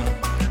once knew.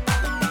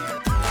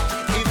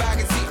 If I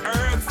could see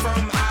Earth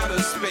from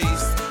outer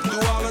space,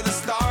 through all of the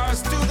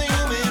stars to the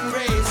human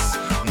race,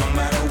 no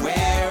matter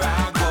where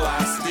I go,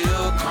 I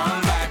still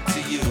come back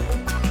to you.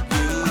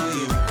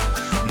 You.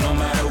 No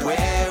matter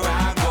where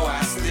I go,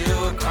 I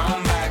still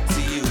come back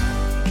to you.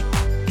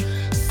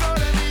 So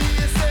let me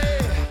say,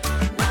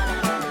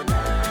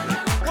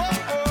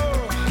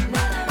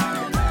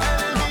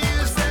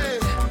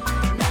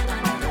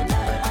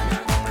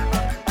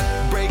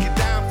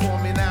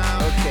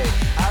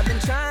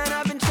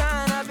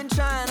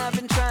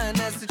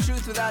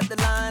 without the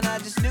line, I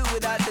just knew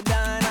without the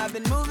dime. I've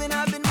been moving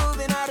out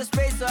of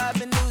space, so I've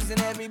been losing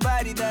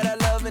everybody that I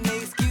love, and the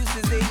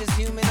excuses, they just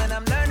human. And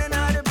I'm learning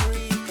how to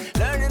breathe,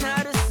 learning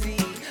how to see,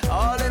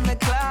 all in the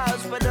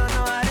clouds, but don't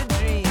know how to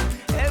dream.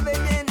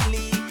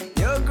 Evidently,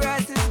 your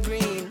grass is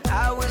green.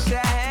 I wish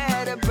I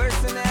had a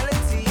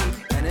personality,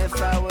 and if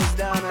I was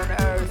down on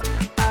earth,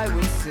 I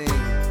would sing.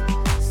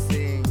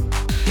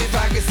 If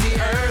I could see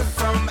Earth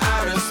from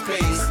outer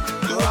space,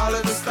 through all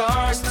of the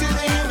stars to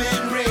the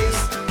human race,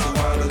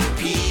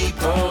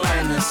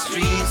 and the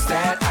streets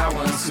that I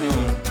once knew.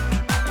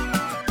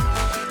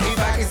 If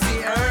I could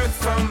see Earth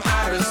from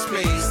outer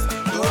space,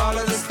 through all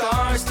of the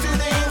stars to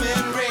the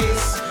human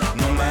race,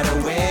 no matter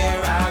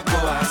where I go,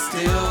 I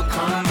still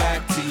come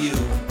back to you.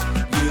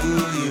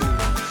 You.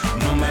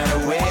 No matter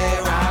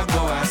where I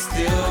go, I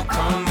still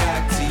come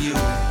back to you.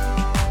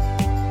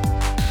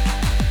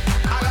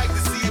 I like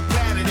to see a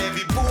planet,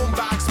 every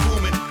boombox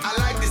booming. I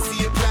like to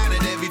see a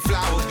planet, every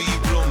flower be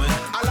blooming.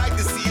 I like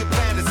to see a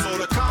planet, so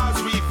the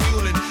cars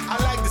refueling. I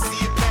like to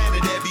see a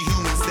planet, every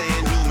human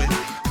staying human.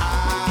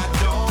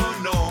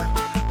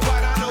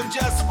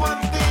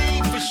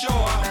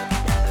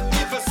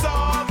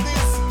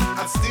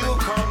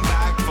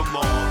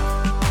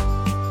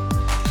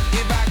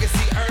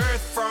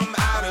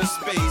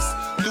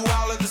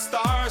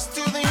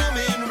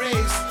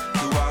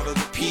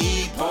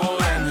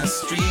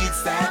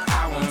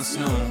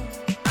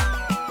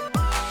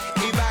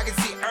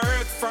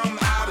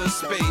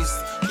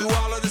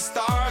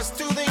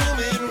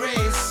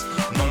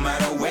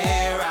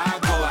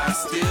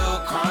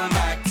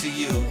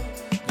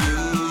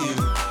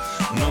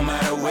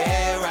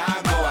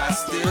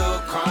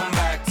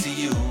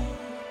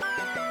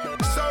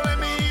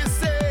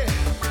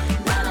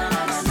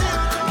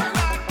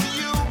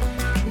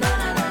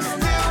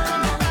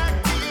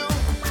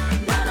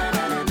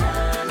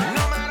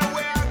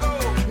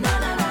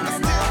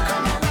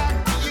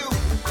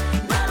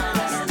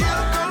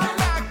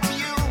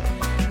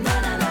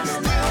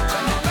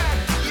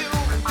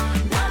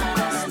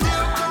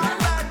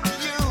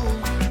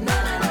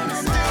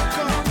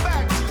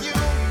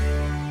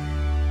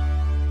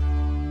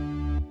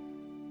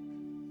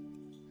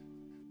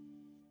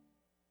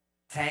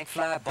 Tank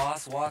fly,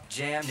 boss walk,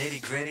 jam,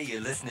 nitty gritty.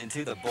 You're listening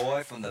to the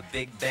boy from the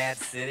big bad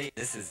city.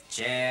 This is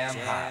Jam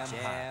Hot.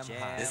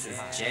 This is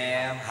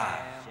Jam Hot.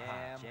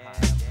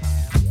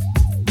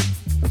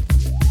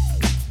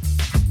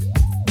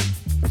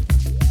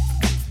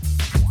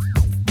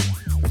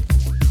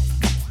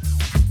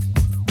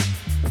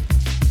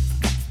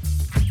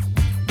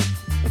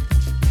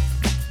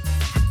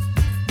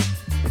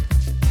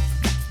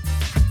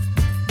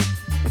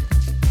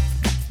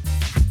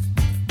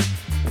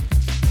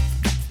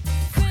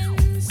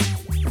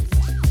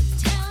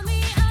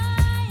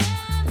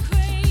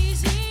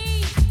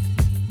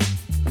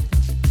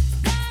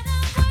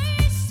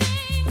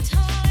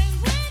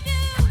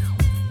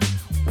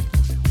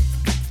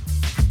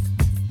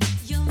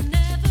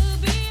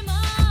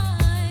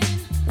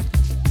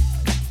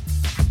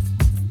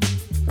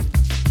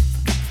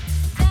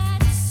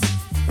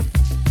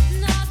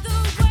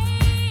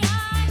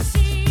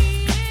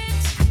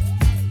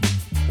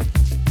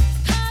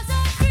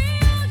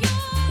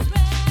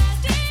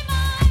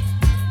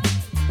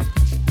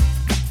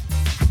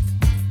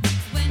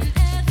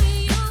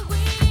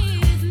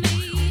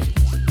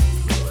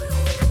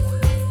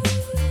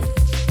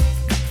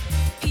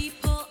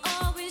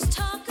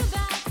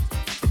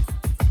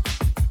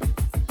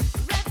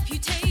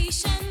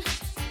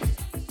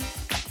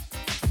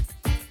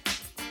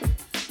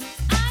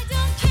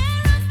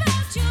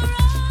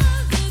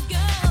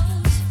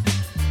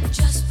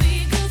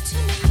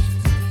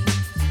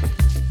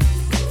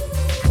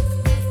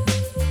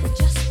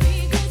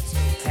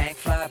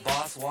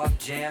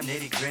 Jam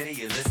nitty gritty,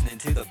 you're listening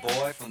to the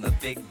boy from the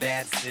big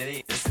bad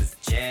city. This is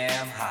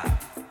Jam Hot.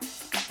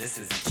 This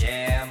is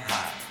Jam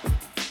Hot.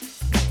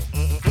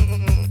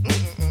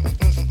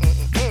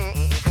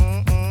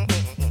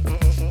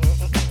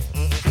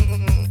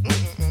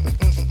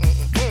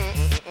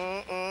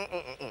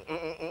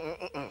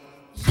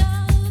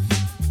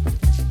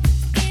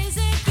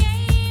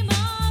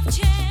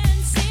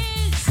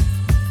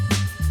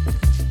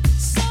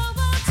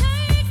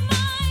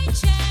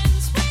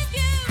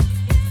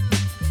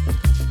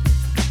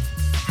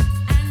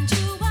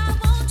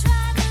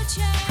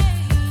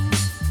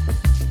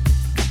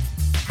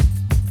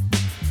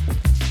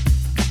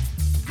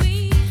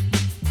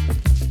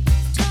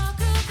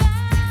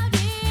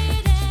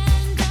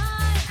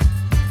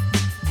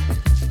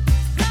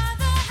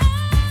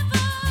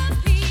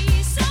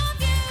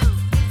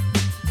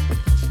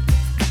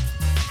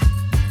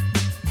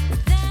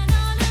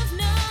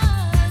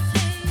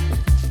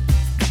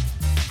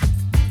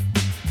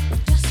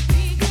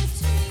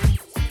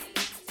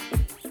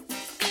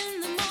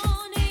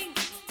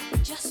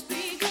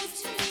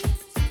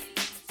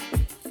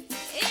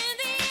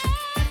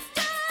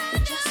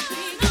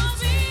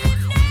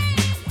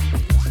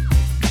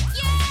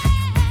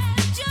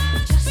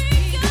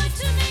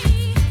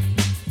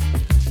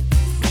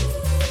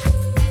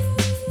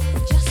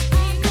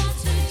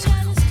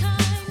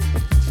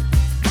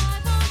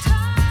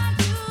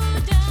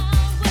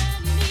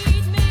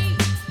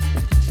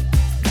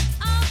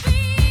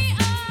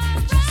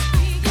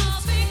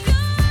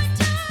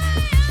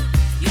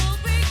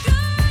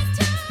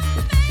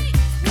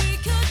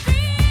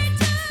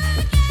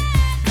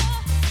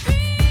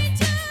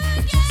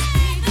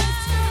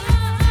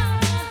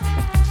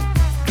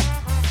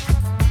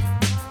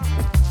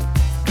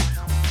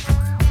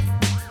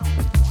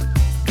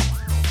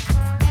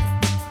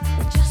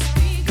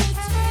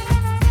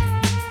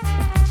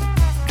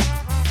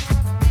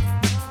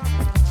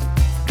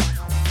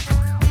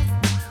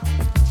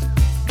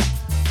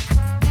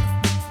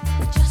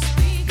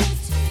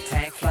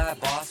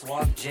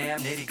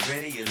 Jam nitty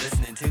gritty, you're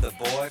listening to the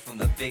boy from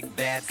the big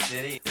bad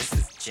city. This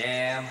is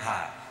Jam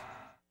Hot.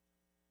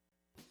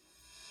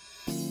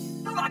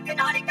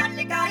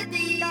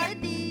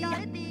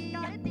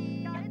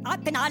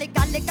 ਅੱਖ ਨਾਲ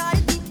ਗੱਲ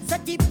ਕਰਦੀ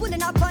ਸੱਚੀ ਭੁੱਲ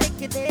ਨਾ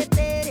ਫਰਕਦੇ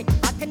ਤੇਰੇ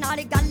ਅੱਖ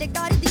ਨਾਲ ਗੱਲ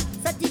ਕਰਦੀ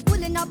ਸੱਚੀ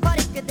ਭੁੱਲ ਨਾ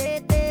ਫਰਕਦੇ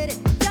ਤੇਰੇ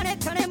ਜਣੇ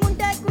ਖਣੇ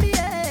ਮੁੰਡੇ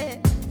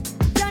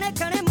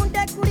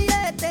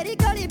ਕੁੜੀਏ ਤੇਰੀ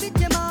ਗਲੀ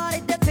ਵਿੱਚ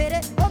ਮਾਰਦੇ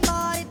ਫੇਰੇ ਉਹ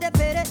ਮਾਰਦੇ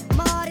ਫੇਰੇ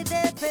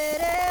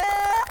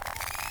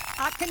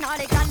ਅੱਖ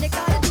ਨਾਲ ਗੱਲ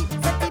ਕਰਦੀ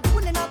ਸੱਚੀ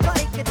ਭੁੱਲ ਨਾ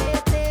ਫਰਕਦੇ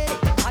ਤੇਰੇ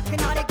ਅੱਖ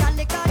ਨਾਲ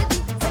ਗੱਲ ਕਰਦੀ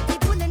ਸੱਚੀ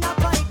ਭੁੱਲ ਨਾ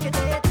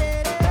ਫਰਕਦੇ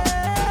ਤੇਰੇ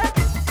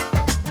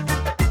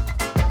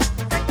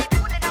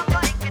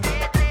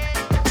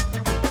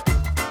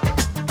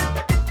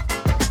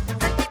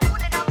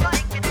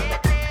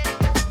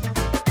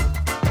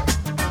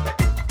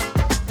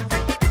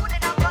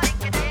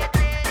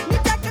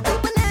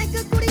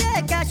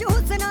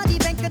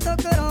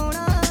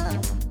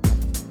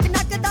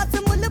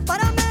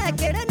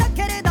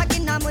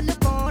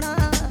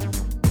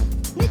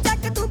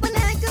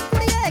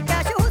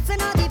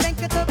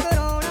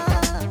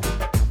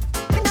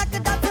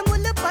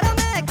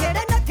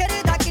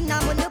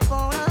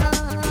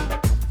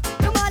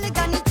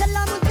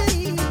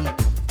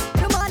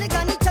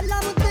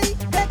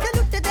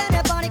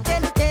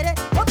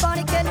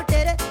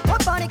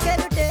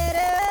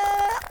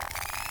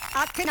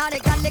ਨਾਲ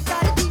ਗੱਲ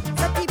ਕਰਦੀ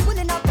ਸੱਚੀ ਭੁੱਲ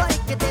ਨਾ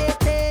ਫਰਕਦੇ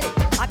ਤੇਰੇ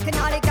ਅੱਖ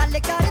ਨਾਲ ਗੱਲ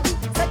ਕਰਦੀ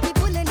ਸੱਚੀ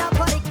ਭੁੱਲ ਨਾ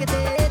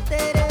ਫਰਕਦੇ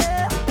ਤੇਰੇ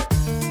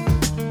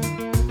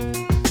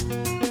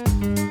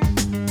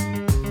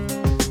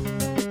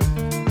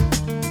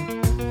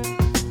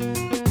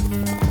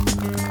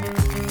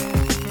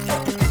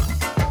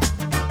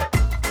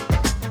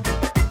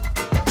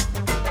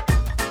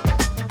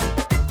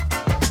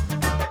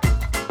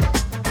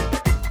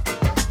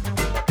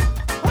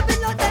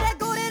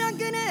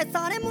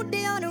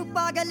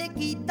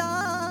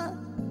ਕੀਤਾ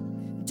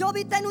ਜੋ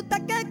ਵੀ ਤੈਨੂੰ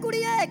ਤੱਕੇ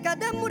ਕੁੜੀਏ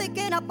ਕਦੇ ਮੁੜ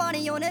ਕੇ ਨਾ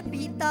ਪਾਣੀ ਉਹਨੇ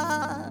ਪੀਤਾ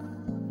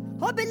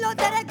ਹੋ ਬਿੱਲੋ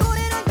ਤੇਰੇ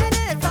ਗੋਰੇ ਰੰਗ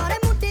ਨੇ ਸਾਰੇ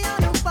ਮੁੰਡਿਆਂ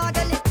ਨੂੰ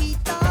ਪਾਗਲ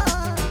ਕੀਤਾ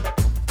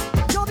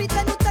ਜੋ ਵੀ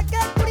ਤੈਨੂੰ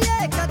ਤੱਕੇ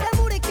ਕੁੜੀਏ ਕਦੇ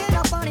ਮੁੜ ਕੇ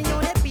ਨਾ ਪਾਣੀ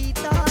ਉਹਨੇ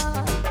ਪੀਤਾ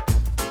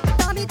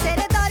ਤਾਂ ਵੀ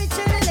ਤੇਰੇ ਦਾਰੀ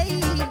ਚੜ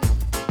ਲਈ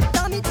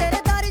ਤਾਂ ਵੀ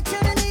ਤੇਰੇ ਦਾਰੀ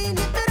ਚੜ ਲਈ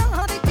ਨਿਤ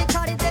ਰਾਹਾਂ ਵਿੱਚ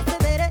ਛੱਡ ਦੇ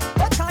ਸਵੇਰੇ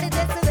ਉਹ ਛੱਡ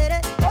ਦੇ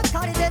ਸਵੇਰੇ ਉਹ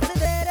ਛੱਡ ਦੇ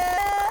ਸਵੇਰੇ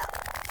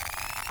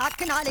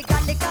ਅੱਖ ਨਾਲ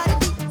ਗੱਲ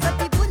ਕਰਦੀ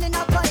ਸੱਚੀ ਭੁੱਲ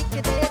ਨਾ ਫਰਕ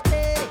ਦੇ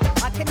ਤੇਰੇ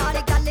ਅੱਖ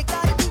ਨਾਲ ਗੱਲ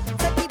ਕਰਦੀ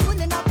ਸੱਚੀ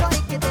ਭੁੱਲ ਨਾ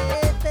ਫਰਕ ਦੇ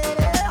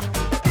ਤੇਰੇ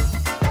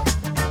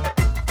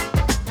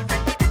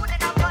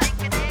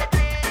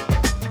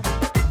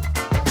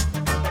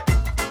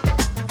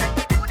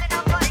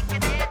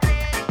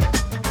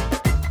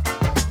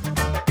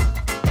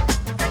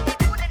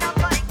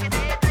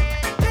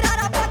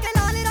ਕਰਾਰਾ ਪਾ ਕੇ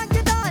ਲਾਲ ਰੰਗ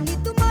ਦਾ ਨੀ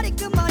ਤੂੰ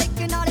ਮਾਰਿਕ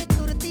ਮਾਰਿਕ ਨਾਲੇ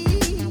ਤੁਰਦੀ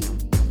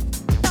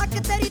ਤੱਕ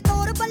ਤੇਰੀ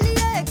ਤੋਰ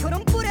ਬੱਲੀਏ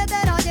ਖੁਰਮਪੁਰੇ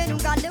ਦੇ ਰਾਜੇ ਨੂੰ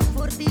ਗੱਲ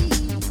ਫੁਰਦੀ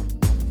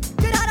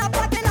ਕਰਾਰਾ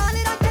ਪਾ ਕੇ ਲਾਲ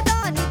ਰੰਗ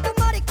ਦਾ ਨੀ ਤੂੰ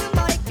ਮਾਰਿਕ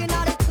ਮਾਰਿਕ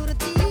ਨਾਲੇ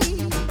ਤੁਰਦੀ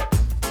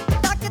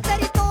ਤੱਕ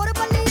ਤੇਰੀ ਤੋਰ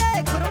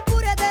ਬੱਲੀਏ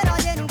ਖੁਰਮਪੁਰੇ ਦੇ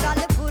ਰਾਜੇ ਨੂੰ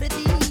ਗੱਲ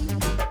ਫੁਰਦੀ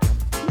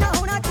ਨਾ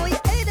ਹੋਣਾ ਕੋਈ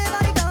ਇਹਦੇ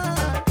ਵਰਗਾ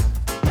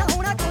ਨਾ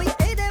ਹੋਣਾ ਕੋਈ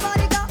ਇਹਦੇ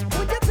ਵਰਗਾ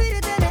ਉਂਝ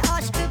ਫਿਰਦੇ ਨੇ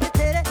ਆਸ਼ਕ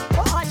ਬਥੇਰੇ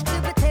ਉਹ ਆਸ਼ਕ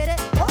ਬਥੇਰੇ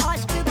ਉਹ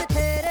ਆਸ਼ਕ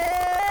ਬਥੇਰੇ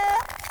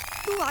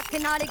ਤੂੰ ਅੱਖ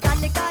ਨਾਲ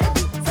ਗੱਲ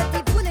ਕਰਦੀ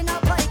ਸੱਚੀ ਭੁੱਲ ਨਾ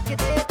ਫਰਕ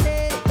ਦੇ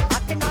ਤੇਰੇ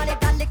ਅੱਖ ਨਾਲ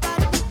ਗੱਲ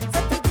ਕਰਦੀ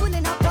ਸੱਚੀ ਭੁੱਲ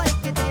ਨਾ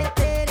ਫਰਕ ਦੇ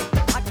ਤੇਰੇ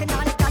ਅੱਖ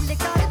ਨਾਲ ਗੱਲ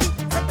ਕਰਦੀ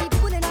ਸੱਚੀ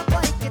ਭੁੱਲ ਨਾ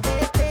ਫਰਕ ਦੇ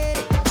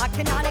ਤੇਰੇ ਅੱਖ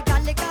ਨਾਲ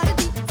ਗੱਲ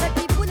ਕਰਦੀ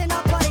ਸੱਚੀ ਭੁੱਲ ਨਾ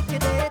ਫਰਕ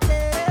ਦੇ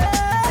ਤੇਰੇ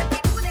ਸੱਚੀ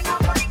ਭੁੱਲ ਨਾ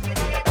ਫਰਕ ਦੇ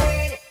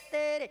ਤੇਰੇ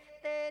ਤੇਰੇ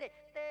ਤੇਰੇ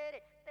ਤੇਰੇ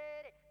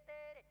ਤੇਰੇ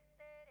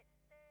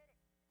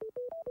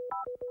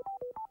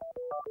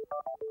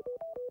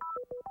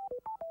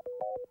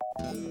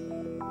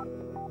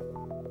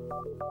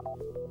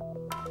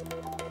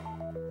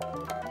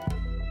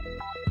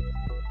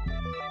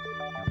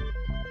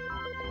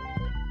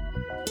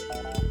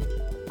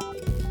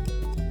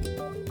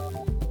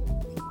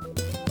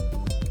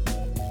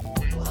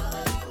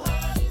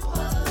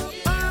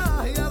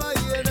يا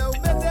رينا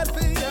ومدر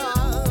فيا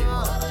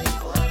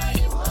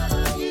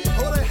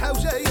ورايحة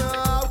وجاية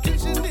وكل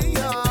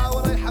جنية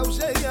ورايحة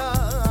وجاية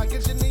كل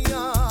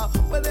جنية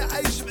وانا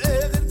عايش معاه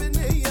غير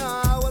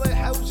بالنية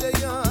ورايحة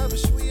وجاية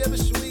بشوية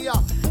بشوية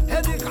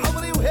هذيك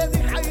عمري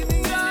وهذيك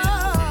عينية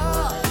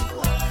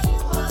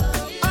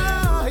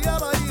يا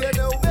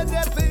رينا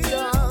ومدر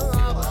فيا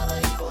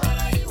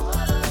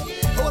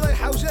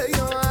ورايحة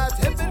وجاية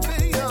تهبل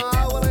فيا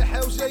ورايحة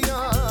وجاية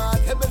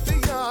تهبل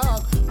فيا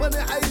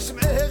وانا عايش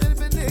معاه غير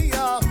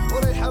بالنية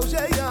ورايحة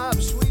وجاية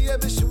بشوية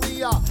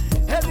بشوية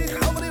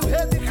هذيك عمري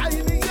وهذيك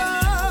عينية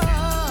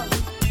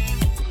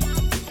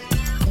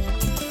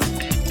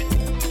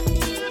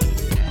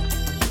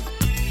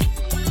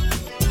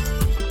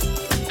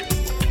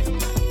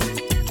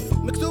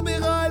مكتوبي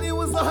غالي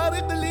وظهري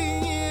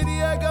قليل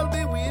يا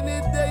قلبي وين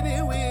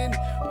الدين وين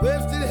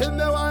وقفت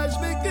الهمة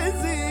وعجبك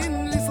الزين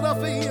اللي صرا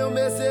فيا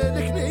وما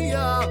سالك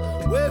نية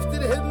وقفت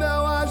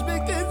الهمة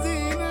وعجبك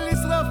الزين اللي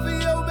صرا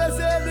فيا وما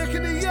سالك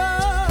نية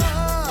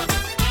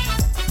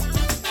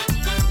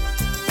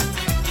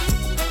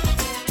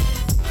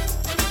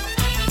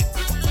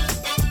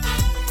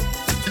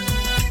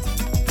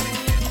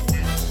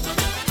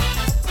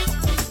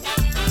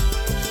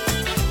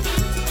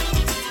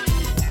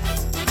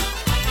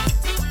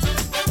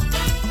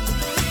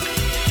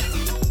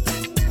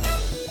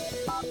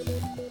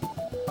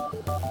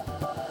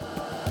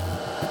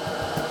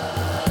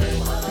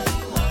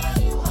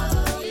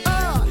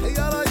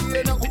يا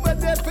رينا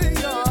ومدر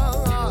فيا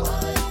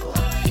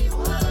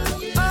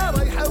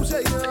رايحة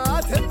وجاية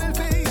تهبل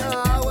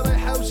فيا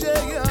ورايحة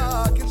وجاية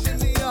كل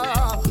جنية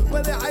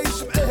وانا عايش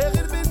معاه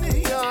غير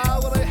بالنية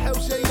ورايحة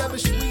وجاية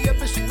بشوية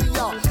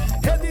بشوية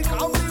هذيك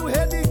عمري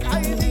وهذيك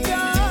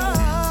عينية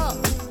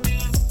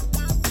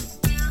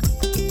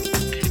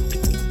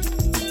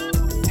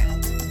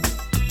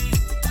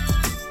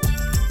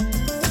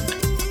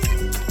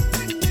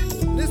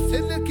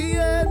نستهلك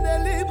يا انا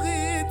اللي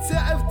بغيت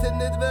سعفت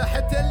الندبة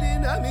حتى اللي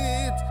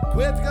ناميت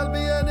كويت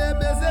قلبي انا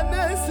مازال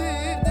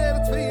نسيت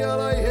دارت فيا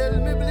رايه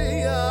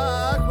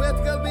المبلية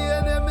كويت قلبي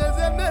انا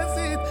مازال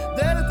نسيت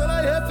دارت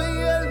رايه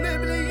فيا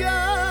المبلية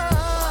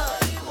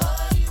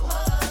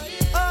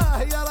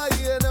يا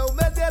رينا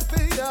وما دار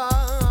فيا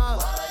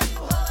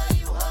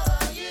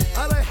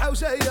رايحة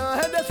وجاية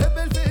هنا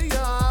تهبل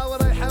فيا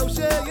ورايحة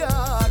وجاية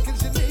كل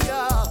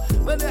جنية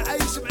وانا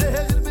عايش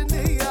معاها غير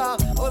بالنية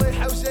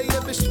ورايحة وجاية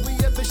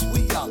بشوية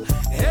بشوية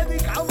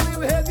هذيك عمري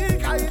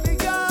وهذيك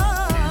عينية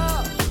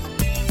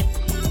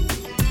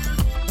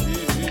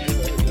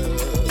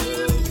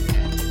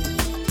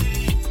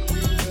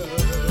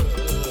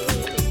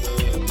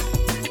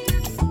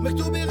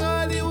مكتوبي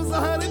غالي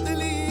وظهري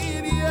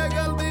قليل يا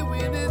قلبي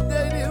وين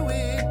الدين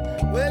وين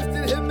وقفت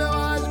الهمة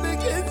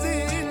وعجبك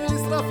الزين اللي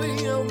صرا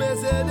فيا وما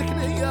زالك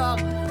نية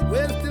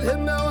وقفت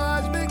الهمة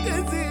وعجبك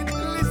الزين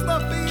اللي صرا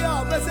فيا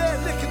وما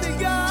زالك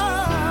نية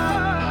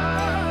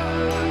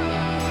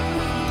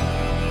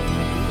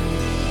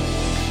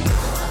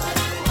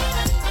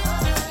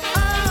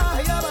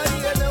يا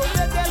رينا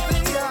ومدر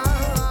فيا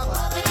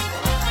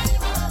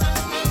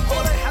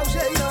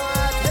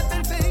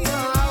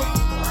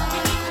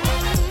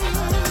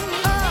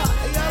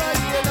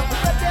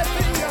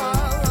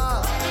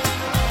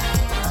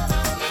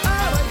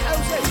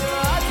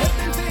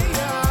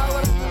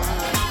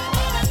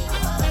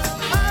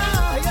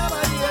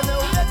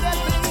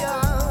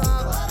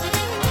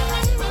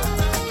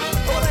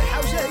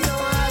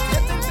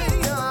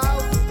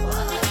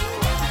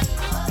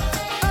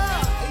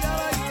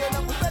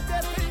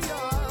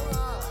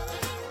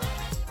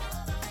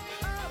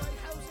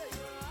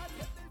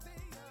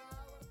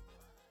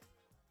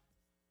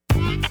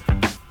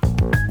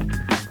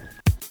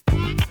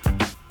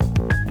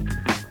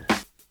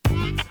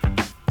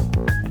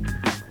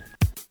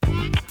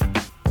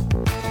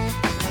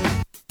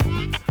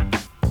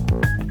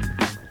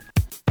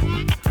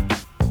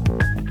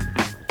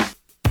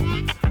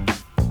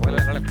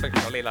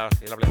la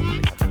hablemos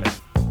explicándole.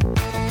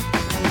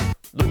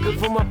 Looking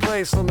for my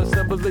place on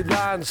assembly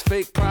lines.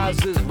 Fake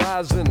prizes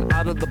rising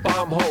out of the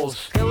bomb holes.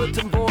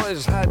 Skeleton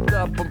boys hyped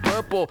up on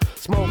purple.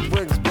 Smoke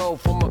rings blow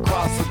from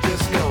across the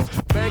disco.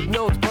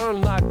 Banknotes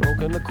burn like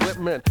broken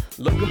equipment.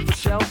 Looking for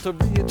shelter,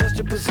 readjust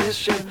your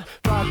position.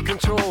 Thought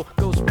control,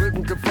 ghost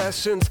written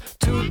confessions.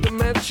 2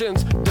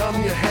 dimensions,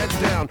 dumb your head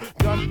down.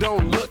 Duck,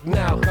 don't look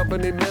now.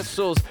 Company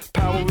missiles,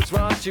 power is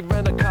raunchy.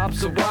 Rent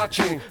cops are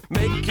watching.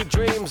 Make your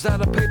dreams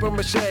out of paper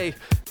mache.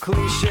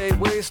 Cliche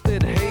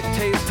wasted, hate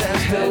taste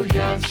tested. Hell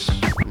yes,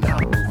 now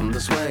I'm moving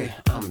this way.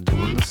 I'm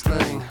doing this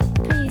thing.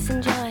 Please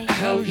enjoy.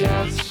 Hell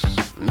yes,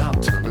 now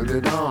I'm turning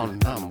it on.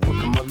 Now I'm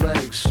working my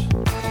legs.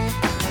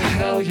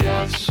 Hell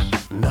yes,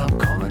 now I'm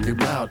calling you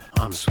out.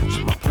 I'm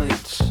switching my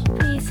plates.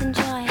 Please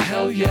enjoy.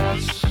 Hell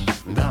yes,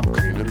 now I'm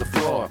cleaning the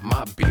floor.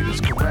 My beat is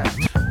correct.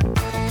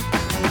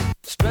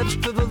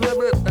 Stretch to the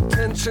limit,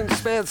 attention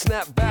span,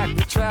 snap back,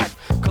 retract,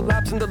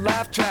 collapse into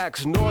laugh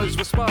tracks, noise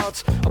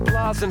response,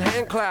 applause and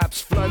hand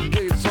claps,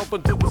 floodgates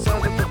open to the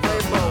sound of the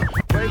rainbow,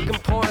 breaking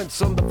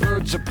points on the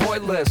verge of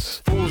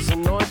pointless, fools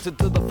anointed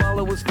to the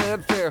followers'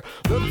 fanfare,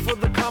 look for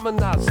the common,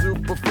 not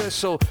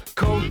superficial,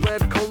 code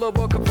red, cola,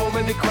 or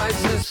conformity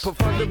crisis,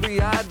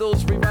 perfunctory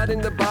idols, rewriting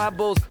the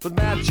Bibles, with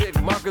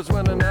magic, markers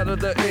running out of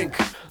the ink,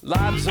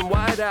 lives in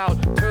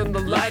whiteout, turn the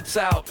lights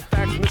out,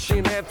 fax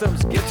machine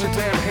anthems, get your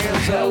damn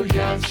hands out. Hell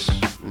yes,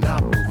 now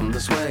I'm moving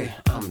this way,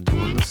 I'm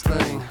doing this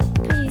thing.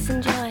 Please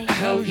enjoy.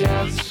 Hell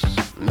yes,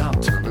 now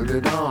I'm turning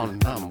it on,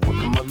 now I'm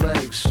working my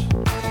legs.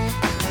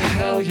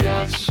 Hell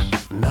yes,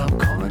 now I'm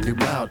calling you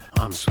out,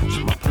 I'm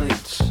switching my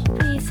plates.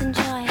 Please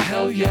enjoy.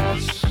 Hell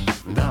yes,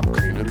 now I'm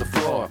cleaning the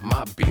floor,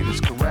 my beat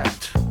is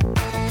correct.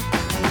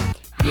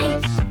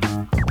 Yes.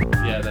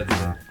 Yeah, that's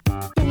it.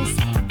 Let me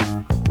see.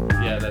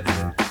 Yeah, that's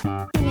it.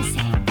 Let me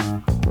see.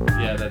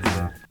 Yeah, that's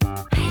it.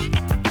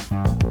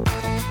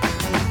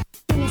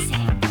 Let me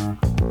see.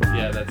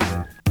 Yeah, that's it.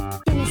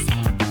 Let me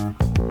see.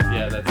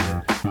 Yeah, that's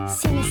it.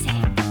 See me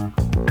see.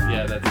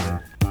 Yeah, that's it.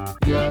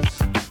 Yes.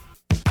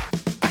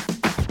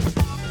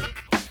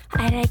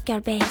 I like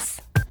your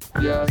bass.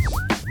 Yes.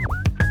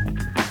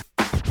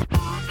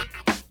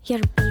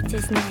 Your beat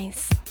is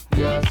nice.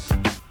 Yes.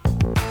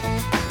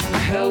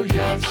 Hell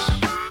yes.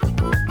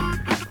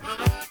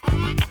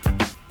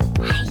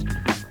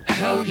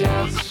 Hell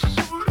yes.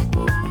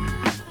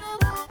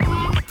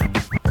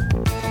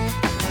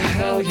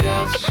 Hell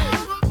yes.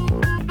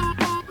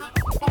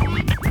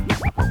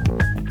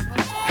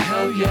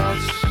 Hell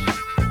yes.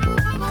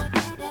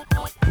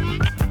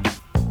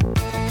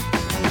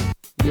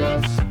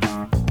 Yes.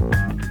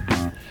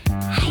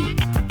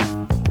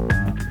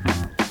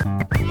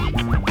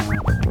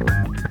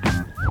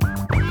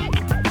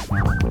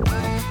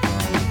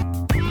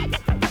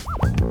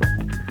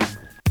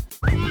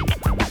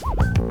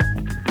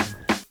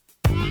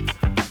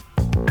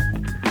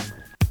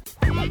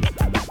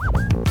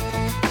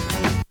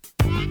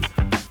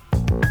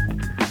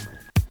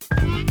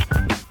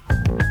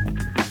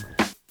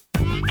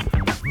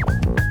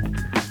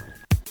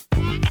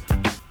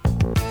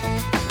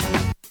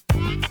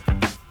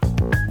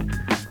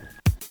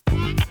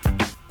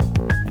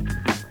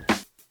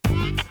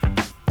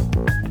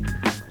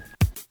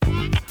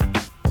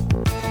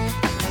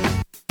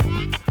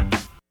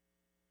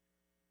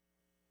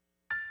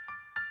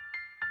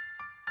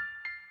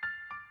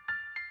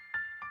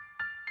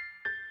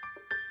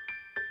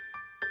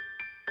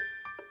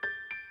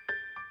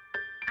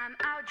 I'm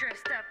all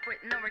dressed up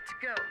with nowhere to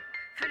go.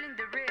 Feeling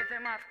the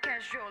rhythm of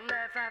casual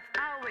love. I've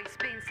always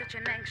been such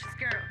an anxious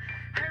girl.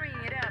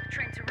 Hurrying it up,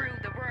 trying to rule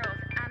the world.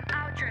 I'm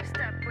all dressed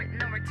up with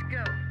nowhere to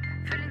go.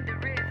 Feeling the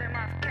rhythm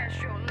of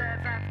casual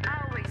love.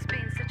 I've always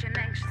been such an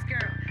anxious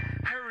girl.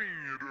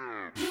 Hurrying it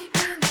up.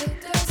 In the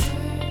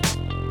desert,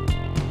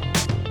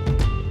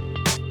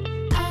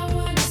 I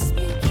wanna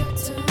speak your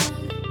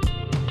tongue.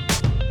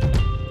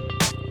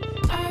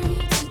 Are you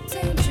too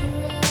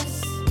dangerous?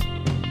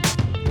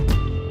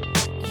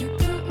 You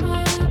put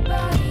my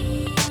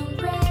body on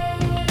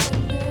red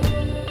alert.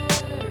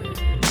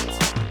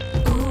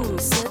 Ooh,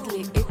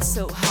 suddenly it's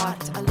so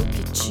hot. I look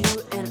at you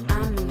and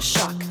I'm in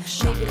shock.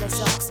 Maybe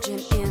less oxygen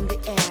in the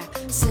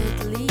air.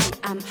 Suddenly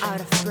I'm out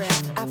of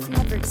breath. I've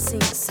never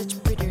seen such a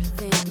prettier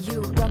thing.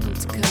 You're welcome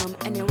to come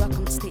and you're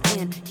welcome to stay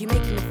in. You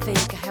make me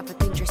think I have a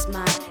dangerous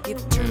mind. You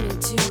turn me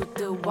into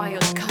the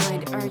wild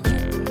kind. Are you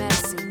the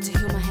medicine to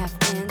whom I have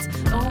ends?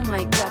 Oh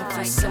my god,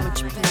 I feel so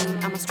much pain.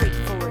 I'm a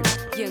straightforward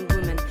young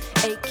woman,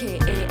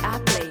 aka I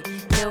play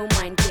no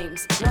mind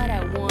games. What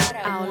I want,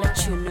 I'll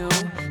let you know.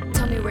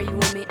 Tell me where you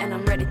want me and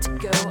I'm ready to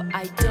go.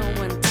 I don't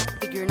want to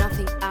figure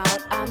nothing out.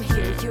 I'm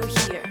here, you're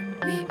here.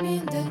 Meet me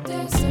in the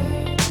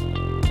desert.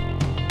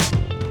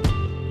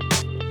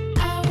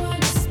 I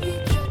wanna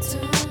speak your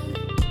tongue.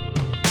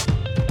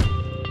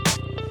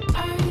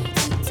 Are you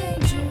too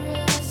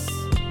dangerous?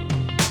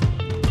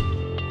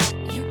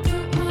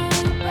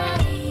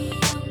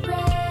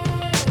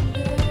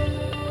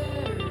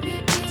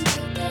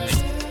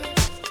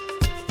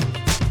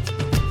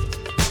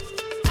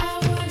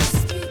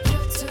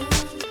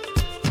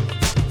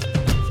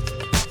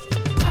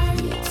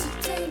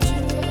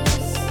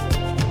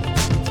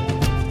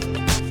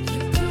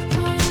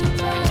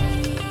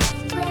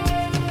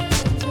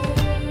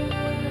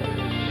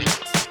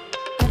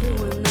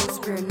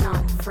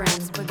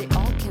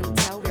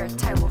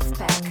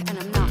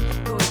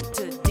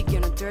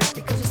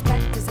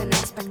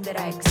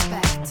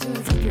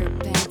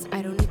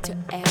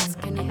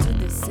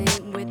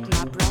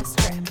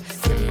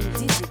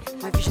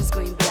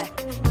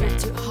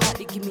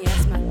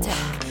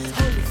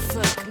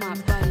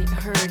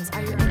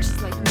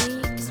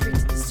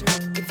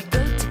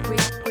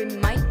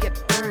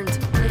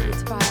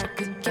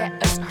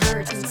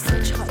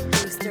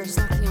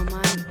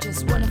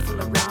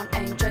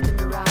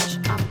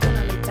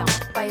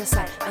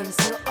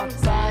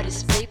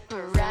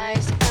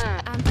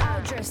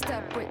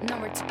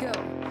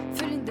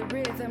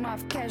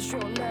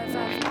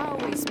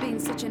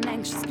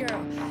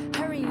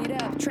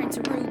 train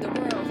to rule the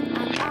world.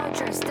 I'm all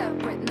dressed up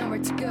with nowhere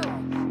to go.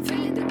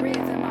 Feeling the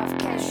rhythm of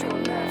casual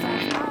love.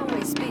 I've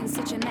always been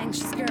such an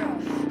anxious girl.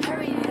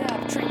 Hurrying it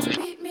up, train to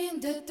meet me in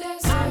the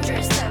desert. I'm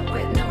dressed up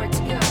with nowhere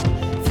to go.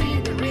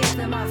 Feeling the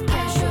rhythm of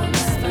casual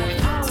love.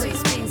 I've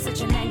always been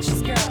such an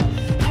anxious girl.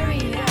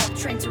 Hurrying it up,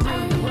 train to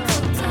rule the world.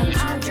 I'm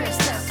all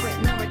dressed up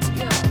with nowhere to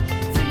go.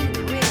 Feeling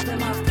the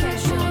rhythm of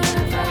casual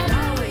love. I've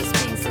always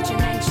been such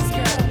an anxious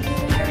girl.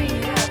 Hurrying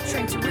it up,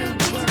 train to rule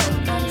the world.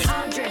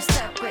 All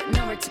dressed up with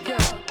nowhere to go.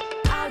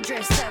 All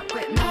dressed up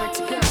with nowhere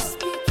to go.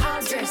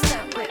 All dressed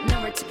up with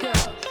nowhere to go.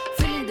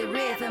 Feeling the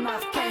rhythm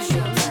of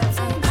casual love.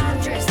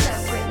 All dressed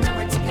up with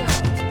nowhere to go.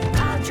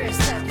 All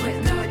dressed up with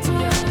nowhere to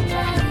go.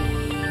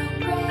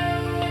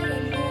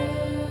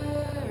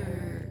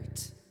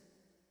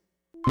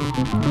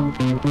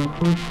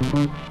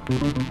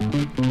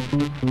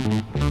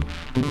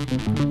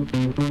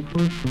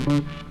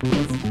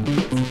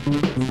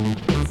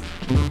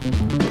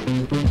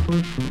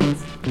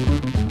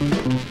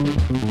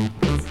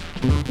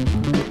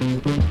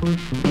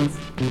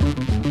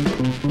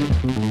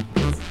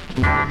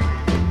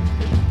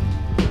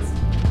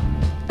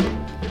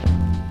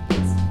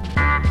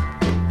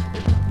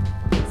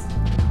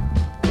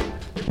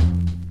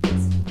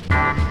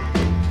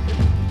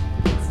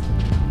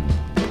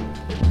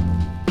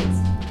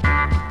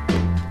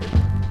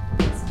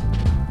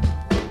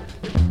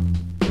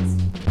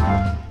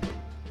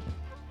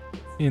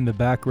 In the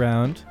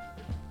background,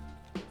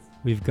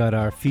 we've got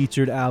our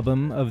featured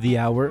album of the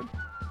hour.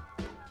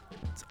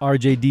 It's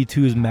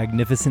RJD2's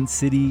Magnificent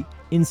City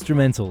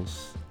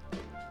Instrumentals.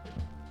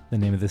 The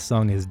name of this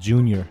song is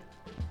Junior.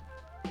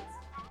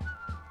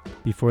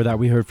 Before that,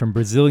 we heard from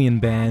Brazilian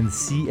band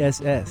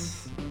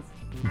CSS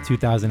from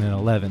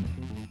 2011.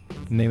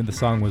 The name of the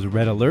song was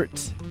Red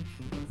Alert.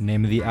 The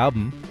name of the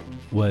album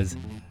was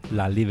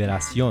La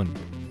Liberación.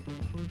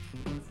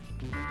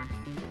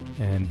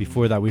 And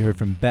before that, we heard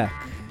from Beck,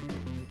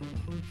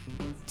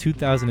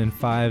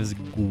 2005's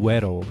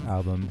Guero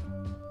album,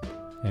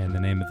 and the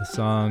name of the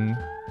song,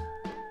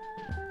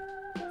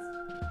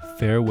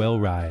 Farewell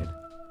Ride.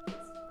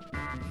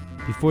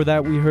 Before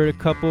that, we heard a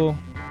couple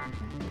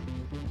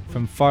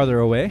from farther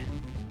away.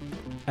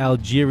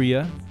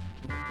 Algerian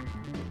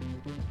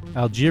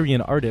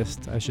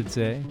artist, I should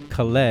say,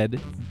 Khaled,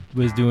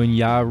 was doing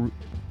Ya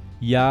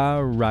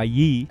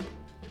Rayi.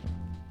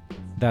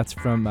 That's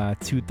from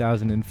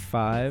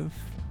 2005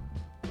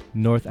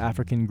 North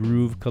African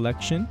Groove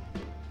collection.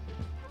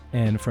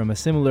 And from a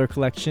similar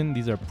collection,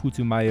 these are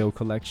Putumayo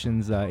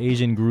collections,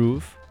 Asian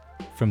Groove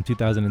from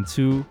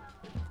 2002.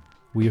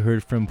 We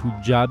heard from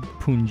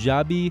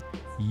Punjabi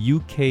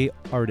UK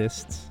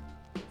artist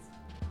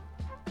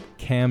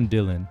Cam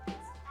Dillon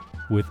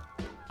with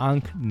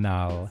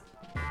Ankh-Nal.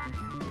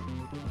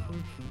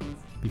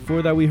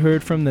 Before that, we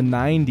heard from the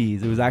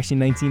 90s. It was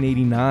actually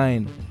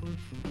 1989.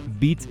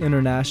 Beats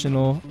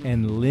International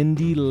and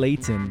Lindy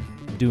Layton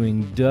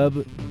doing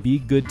Dub Be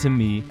Good to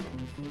Me.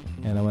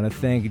 And I want to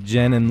thank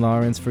Jen and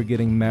Lawrence for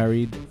getting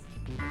married.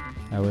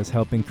 I was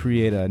helping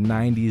create a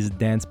 90s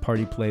dance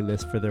party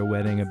playlist for their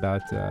wedding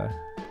about a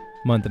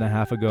month and a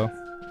half ago.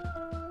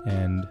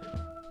 And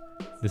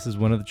this is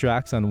one of the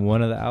tracks on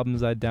one of the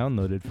albums I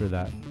downloaded for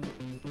that.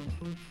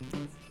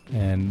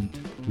 And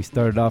we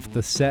started off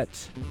the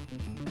set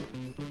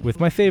with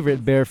my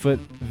favorite Barefoot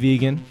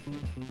Vegan.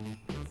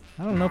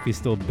 I don't know if he's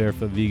still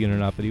Barefoot Vegan or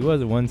not, but he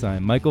was at one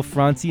time. Michael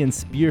Franti and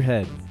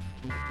Spearhead.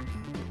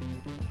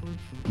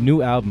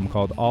 New album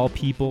called All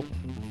People.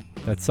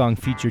 That song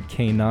featured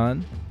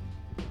Kanan.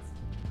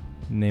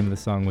 The name of the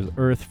song was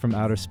Earth from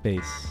Outer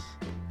Space.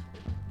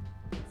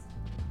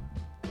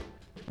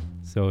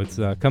 So it's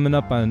coming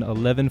up on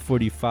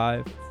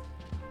 11:45.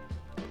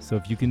 So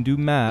if you can do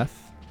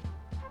math,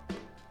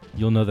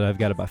 you'll know that I've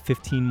got about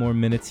 15 more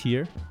minutes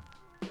here.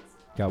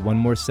 Got one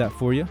more set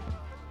for you.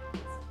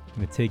 I'm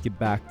going to take it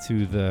back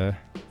to the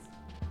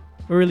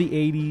early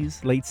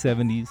 80s, late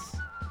 70s.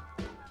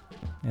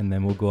 And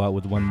then we'll go out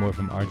with one more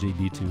from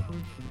RJD2.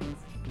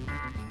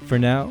 For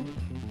now,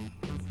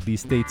 please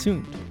stay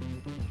tuned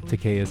to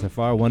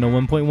KSFR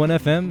 101.1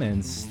 FM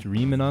and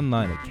streaming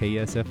online at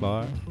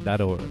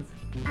ksfr.org.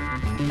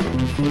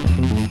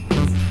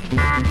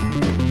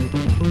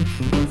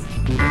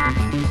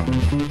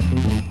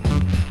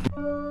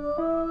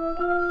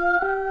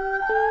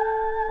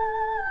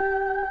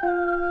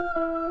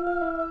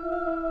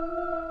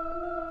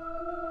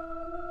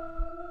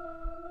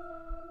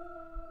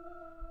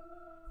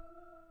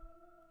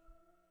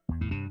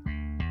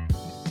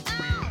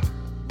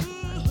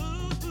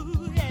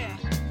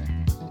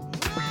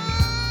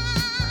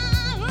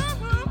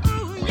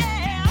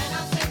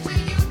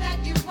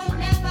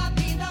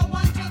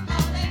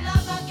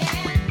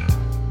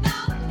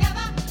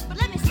 But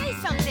let me say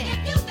something.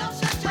 If you don't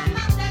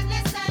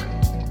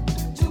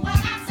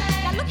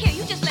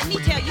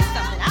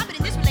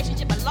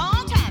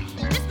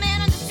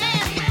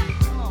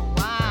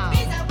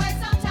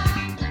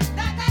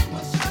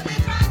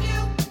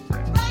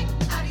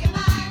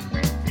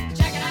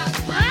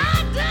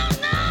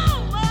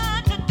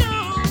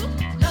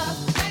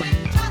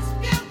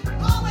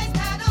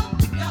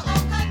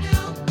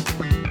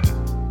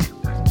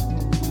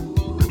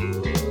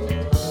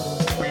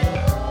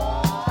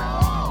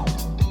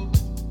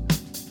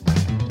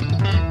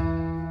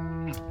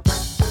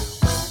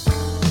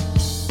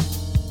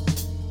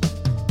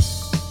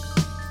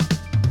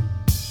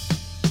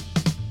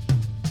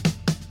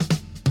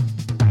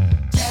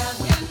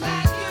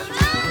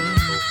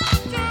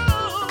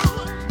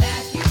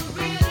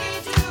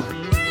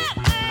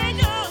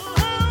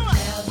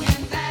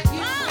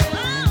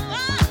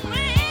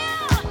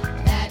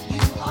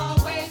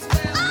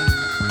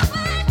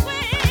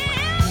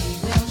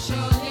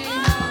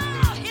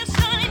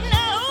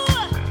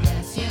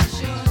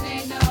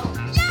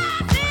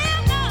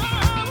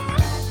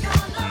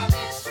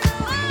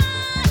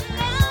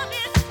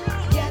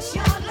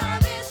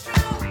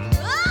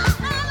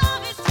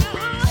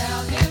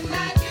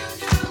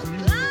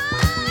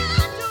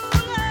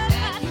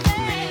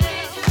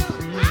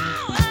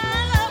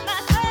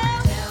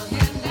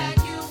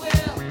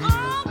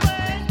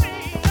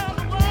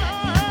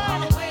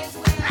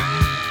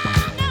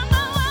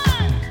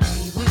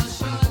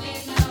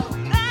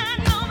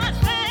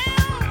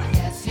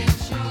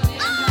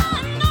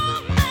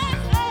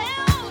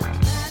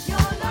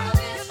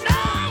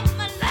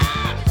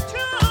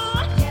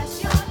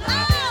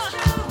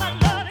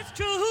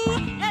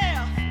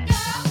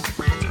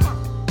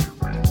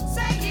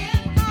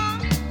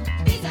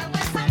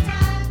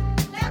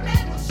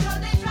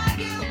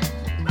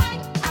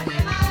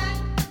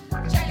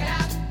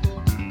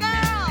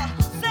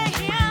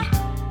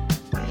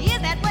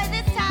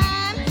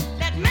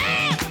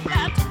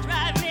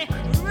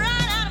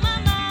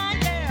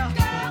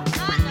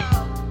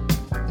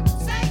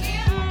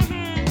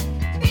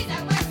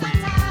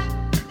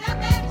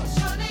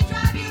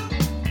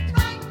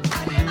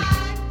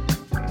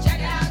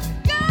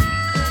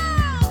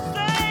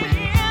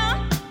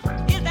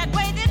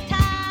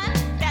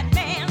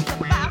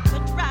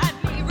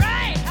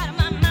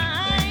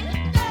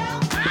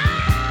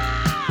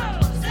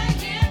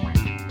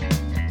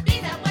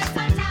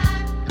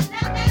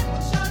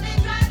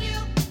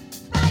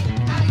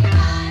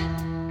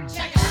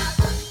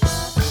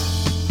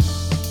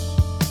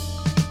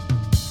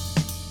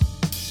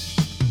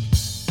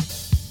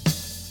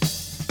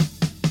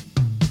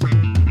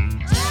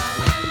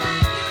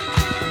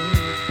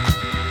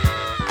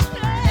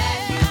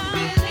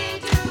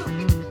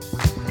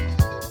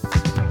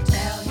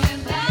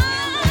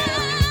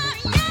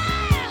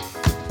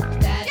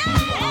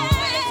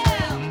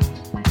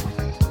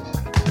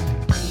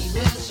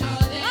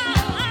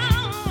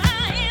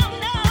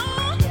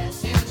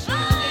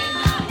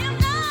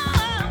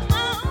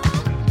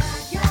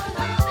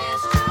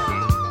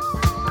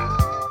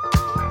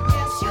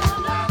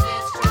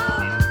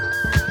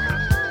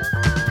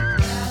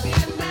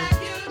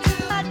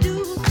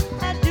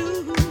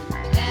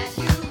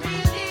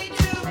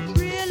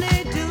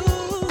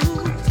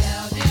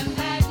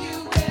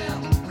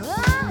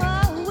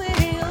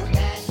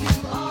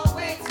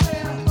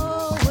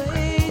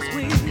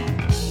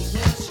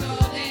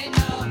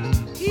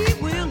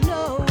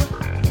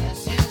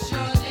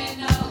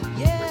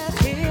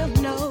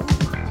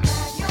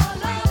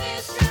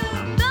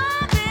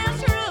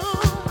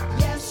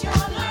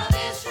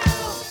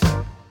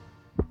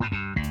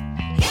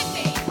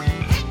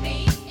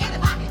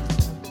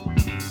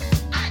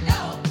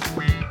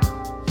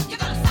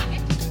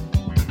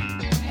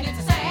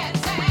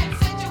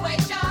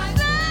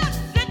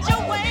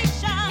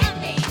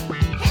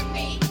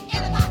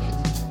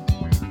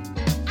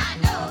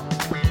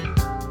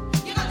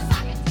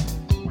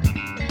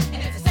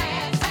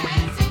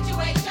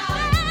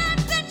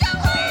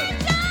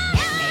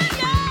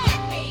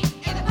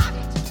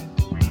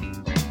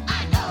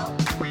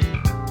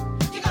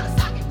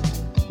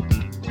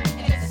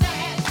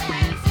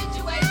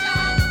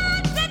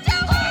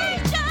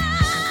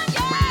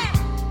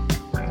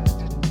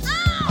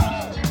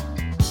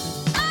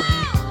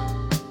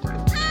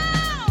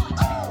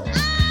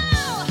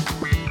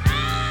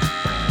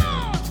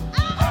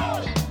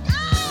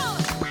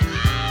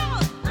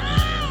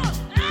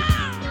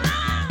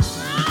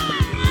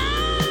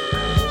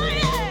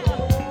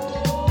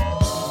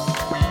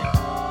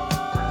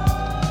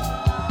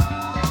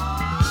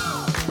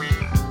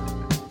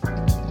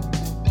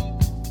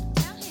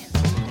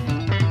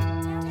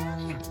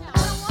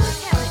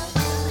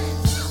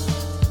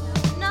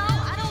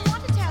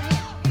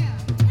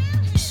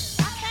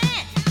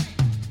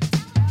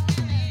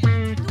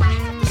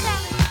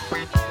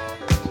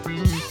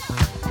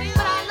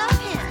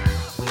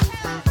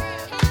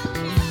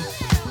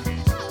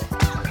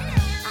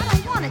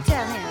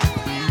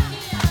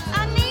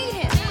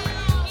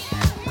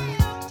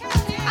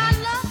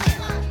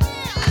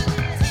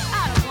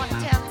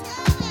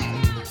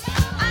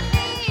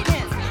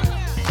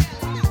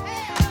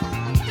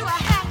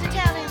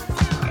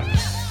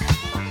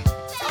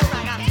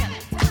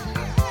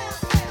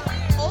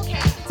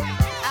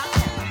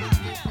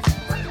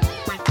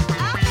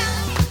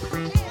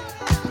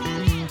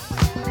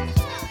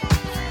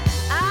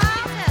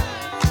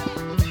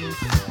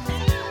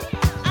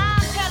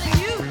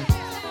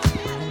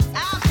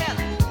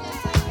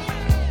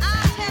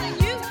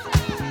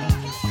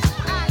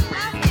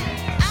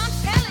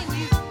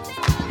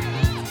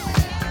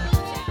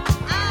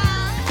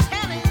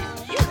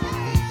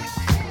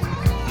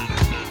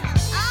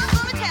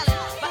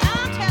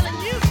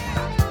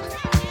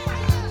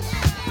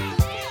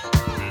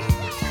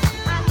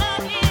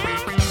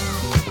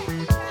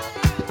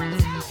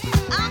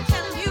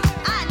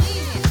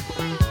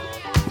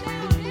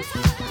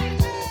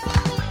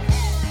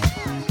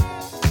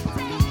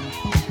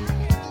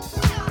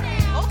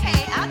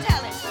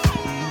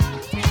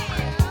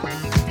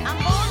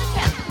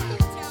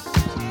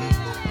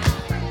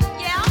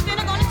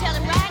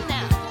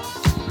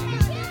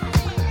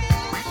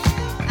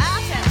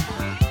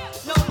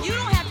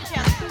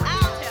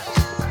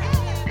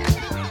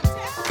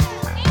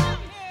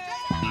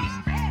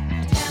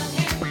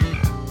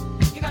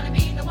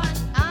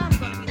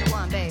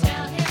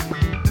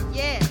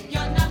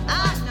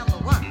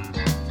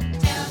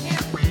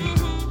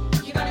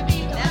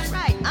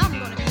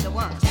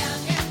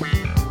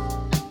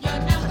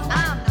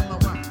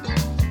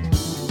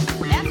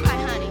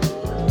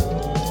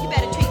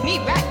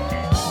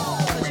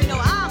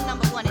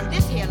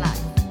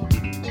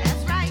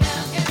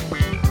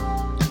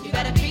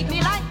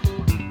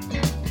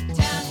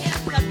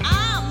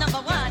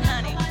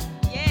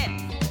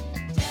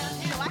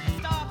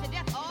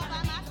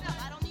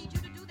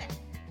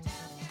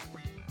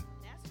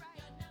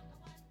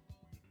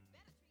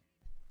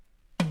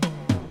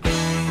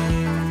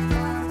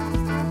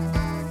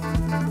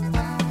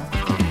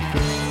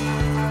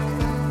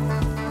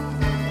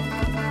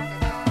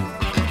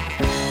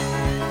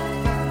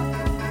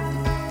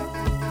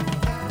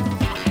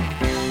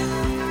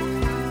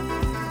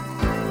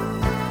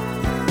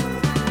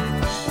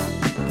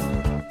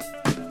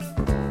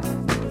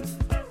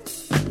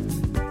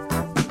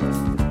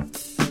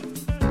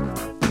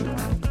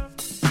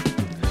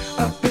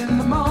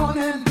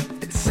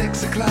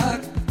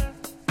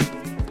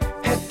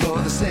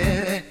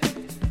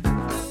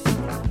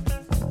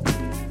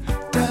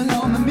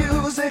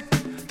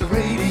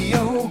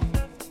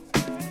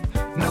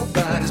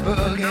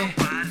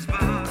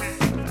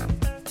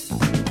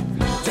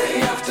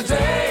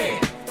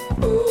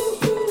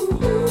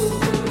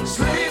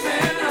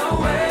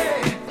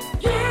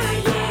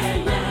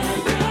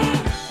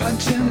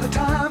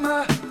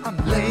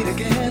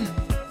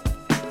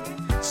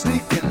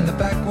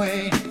back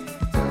way.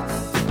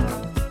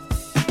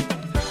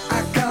 I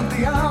count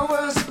the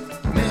hours,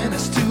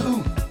 minutes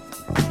too.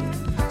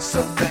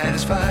 So bad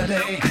it's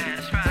Friday.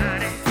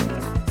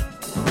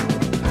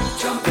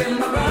 Jump in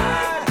my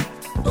ride.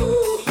 Ooh,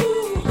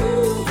 ooh,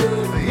 ooh,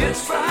 ooh.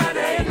 It's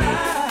Friday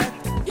night.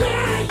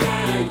 Yeah,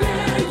 yeah,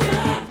 yeah,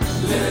 yeah.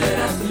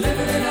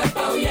 Living it up,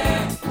 oh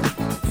yeah.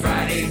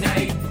 Friday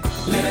night.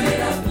 Living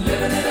it up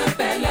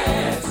at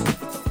last.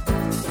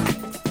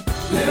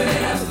 Living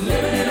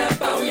it up,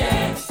 oh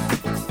yeah.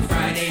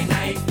 Friday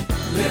night.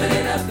 Living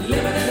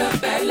it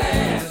up at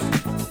last.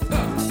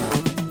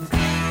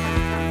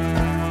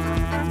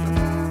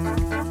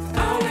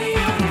 Only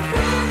on a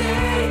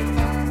Friday.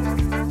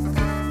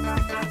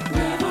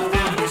 Never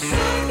on a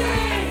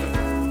Sunday.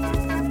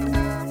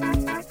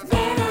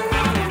 Never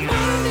on a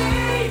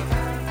Monday.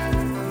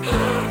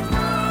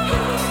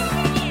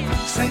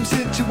 Same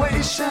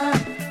situation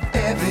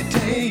every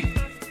day.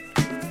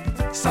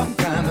 Some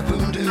kind of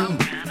voodoo.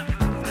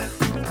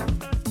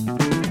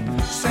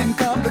 Same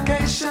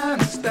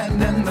complications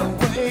stand in the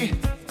way.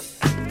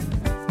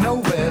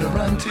 Nowhere to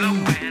run to.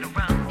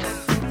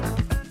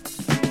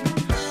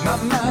 My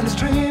mind is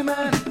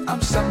dreaming,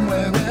 I'm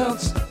somewhere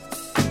else.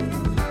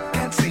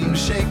 Can't seem to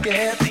shake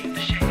it.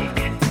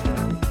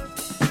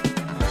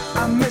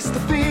 I miss the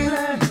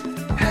feeling,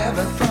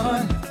 having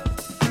fun.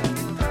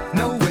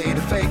 No way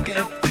to fake it.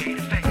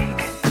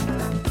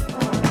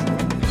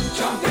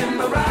 Jump in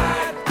my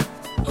ride.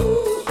 Ooh,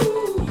 ooh,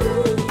 ooh,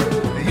 ooh.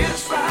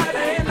 It's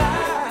Friday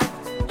night.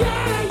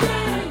 Yeah,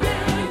 yeah,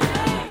 yeah,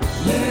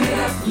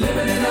 yeah.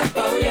 Living it up,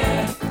 oh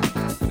yeah.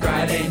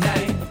 Friday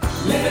night.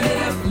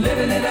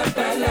 Living it up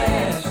at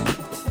last.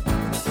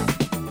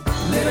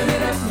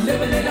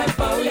 Living it up,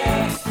 oh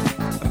yeah.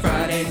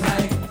 Friday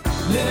night.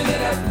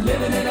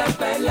 Living it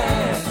up at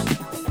last.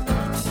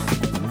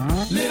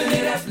 Living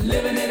it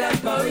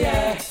up, oh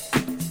yeah.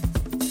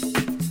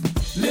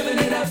 Living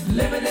it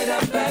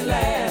up at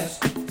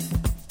last.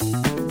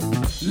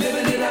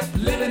 Living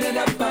it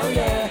up, oh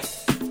yeah.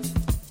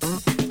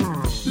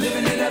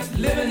 Living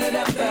it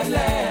up at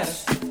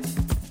last.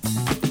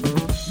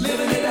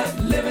 Living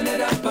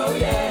it up, oh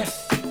yeah.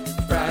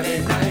 Friday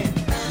night.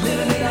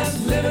 Living it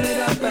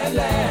up at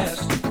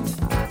last.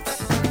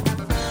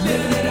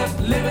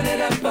 Living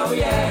it up, oh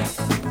yeah.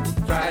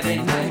 Friday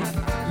night.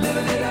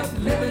 Living it up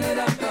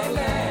at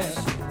last.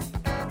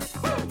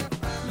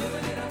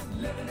 Living it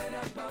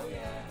up, oh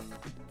yeah.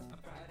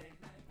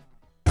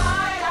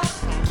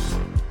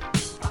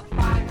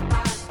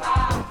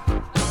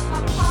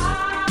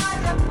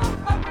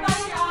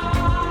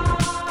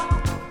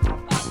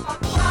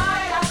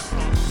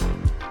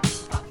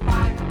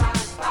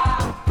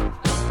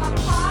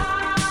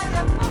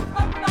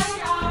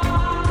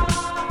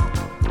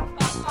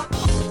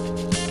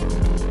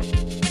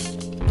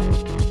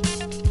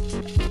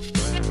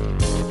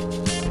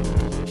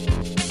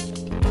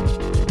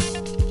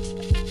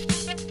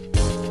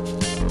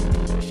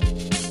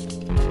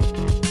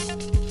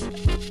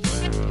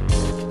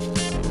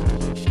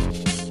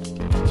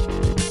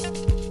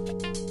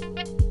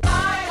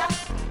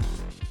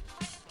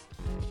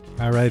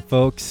 All right,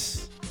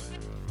 folks,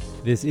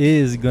 this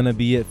is gonna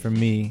be it for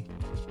me.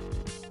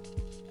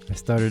 I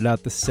started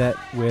out the set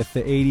with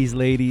the 80s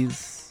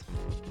Ladies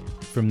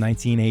from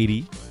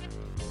 1980,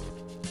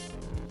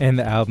 and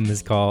the album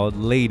is called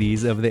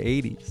Ladies of the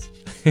 80s.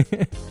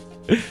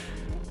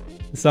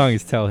 The song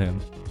is Tell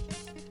Him.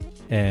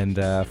 And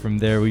from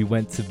there we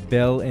went to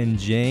Bell and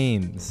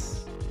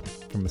James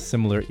from a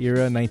similar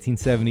era,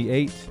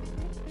 1978,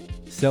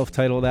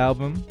 self-titled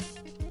album.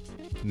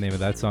 The name of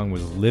that song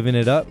was Living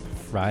It Up,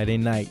 Friday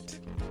Night.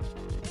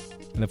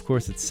 And of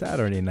course it's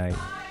Saturday night.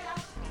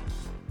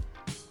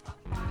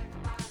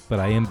 But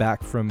I am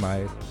back from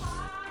my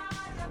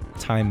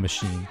time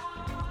machine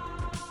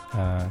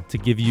to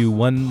give you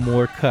one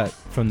more cut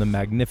from the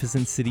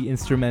Magnificent City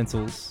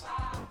Instrumentals.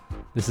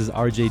 This is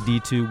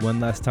RJD2 one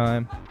last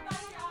time.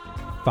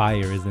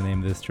 Fire is the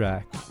name of this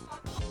track.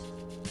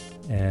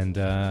 And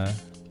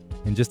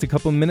in just a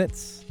couple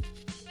minutes,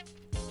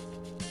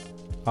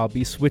 I'll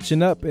be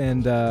switching up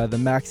and the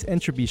Max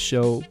Entropy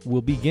show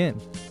will begin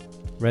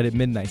right at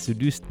midnight. So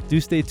do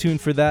stay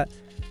tuned for that.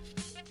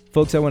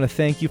 Folks, I want to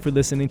thank you for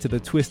listening to the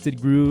Twisted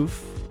Groove.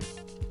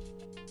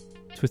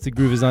 Twisted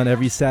Groove is on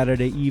every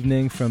Saturday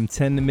evening from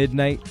 10 to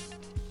midnight.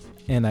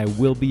 And I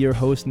will be your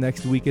host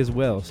next week as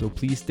well. So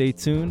please stay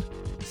tuned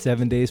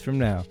 7 days from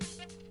now.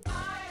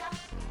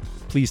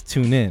 Please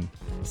tune in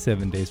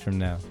 7 days from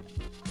now.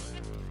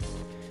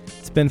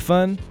 It's been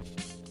fun.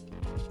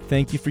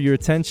 Thank you for your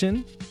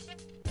attention.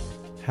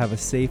 Have a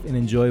safe and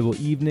enjoyable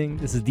evening.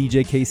 This is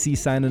DJ KC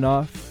signing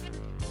off.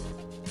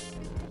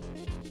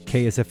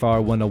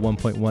 KSFR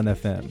 101.1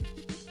 FM.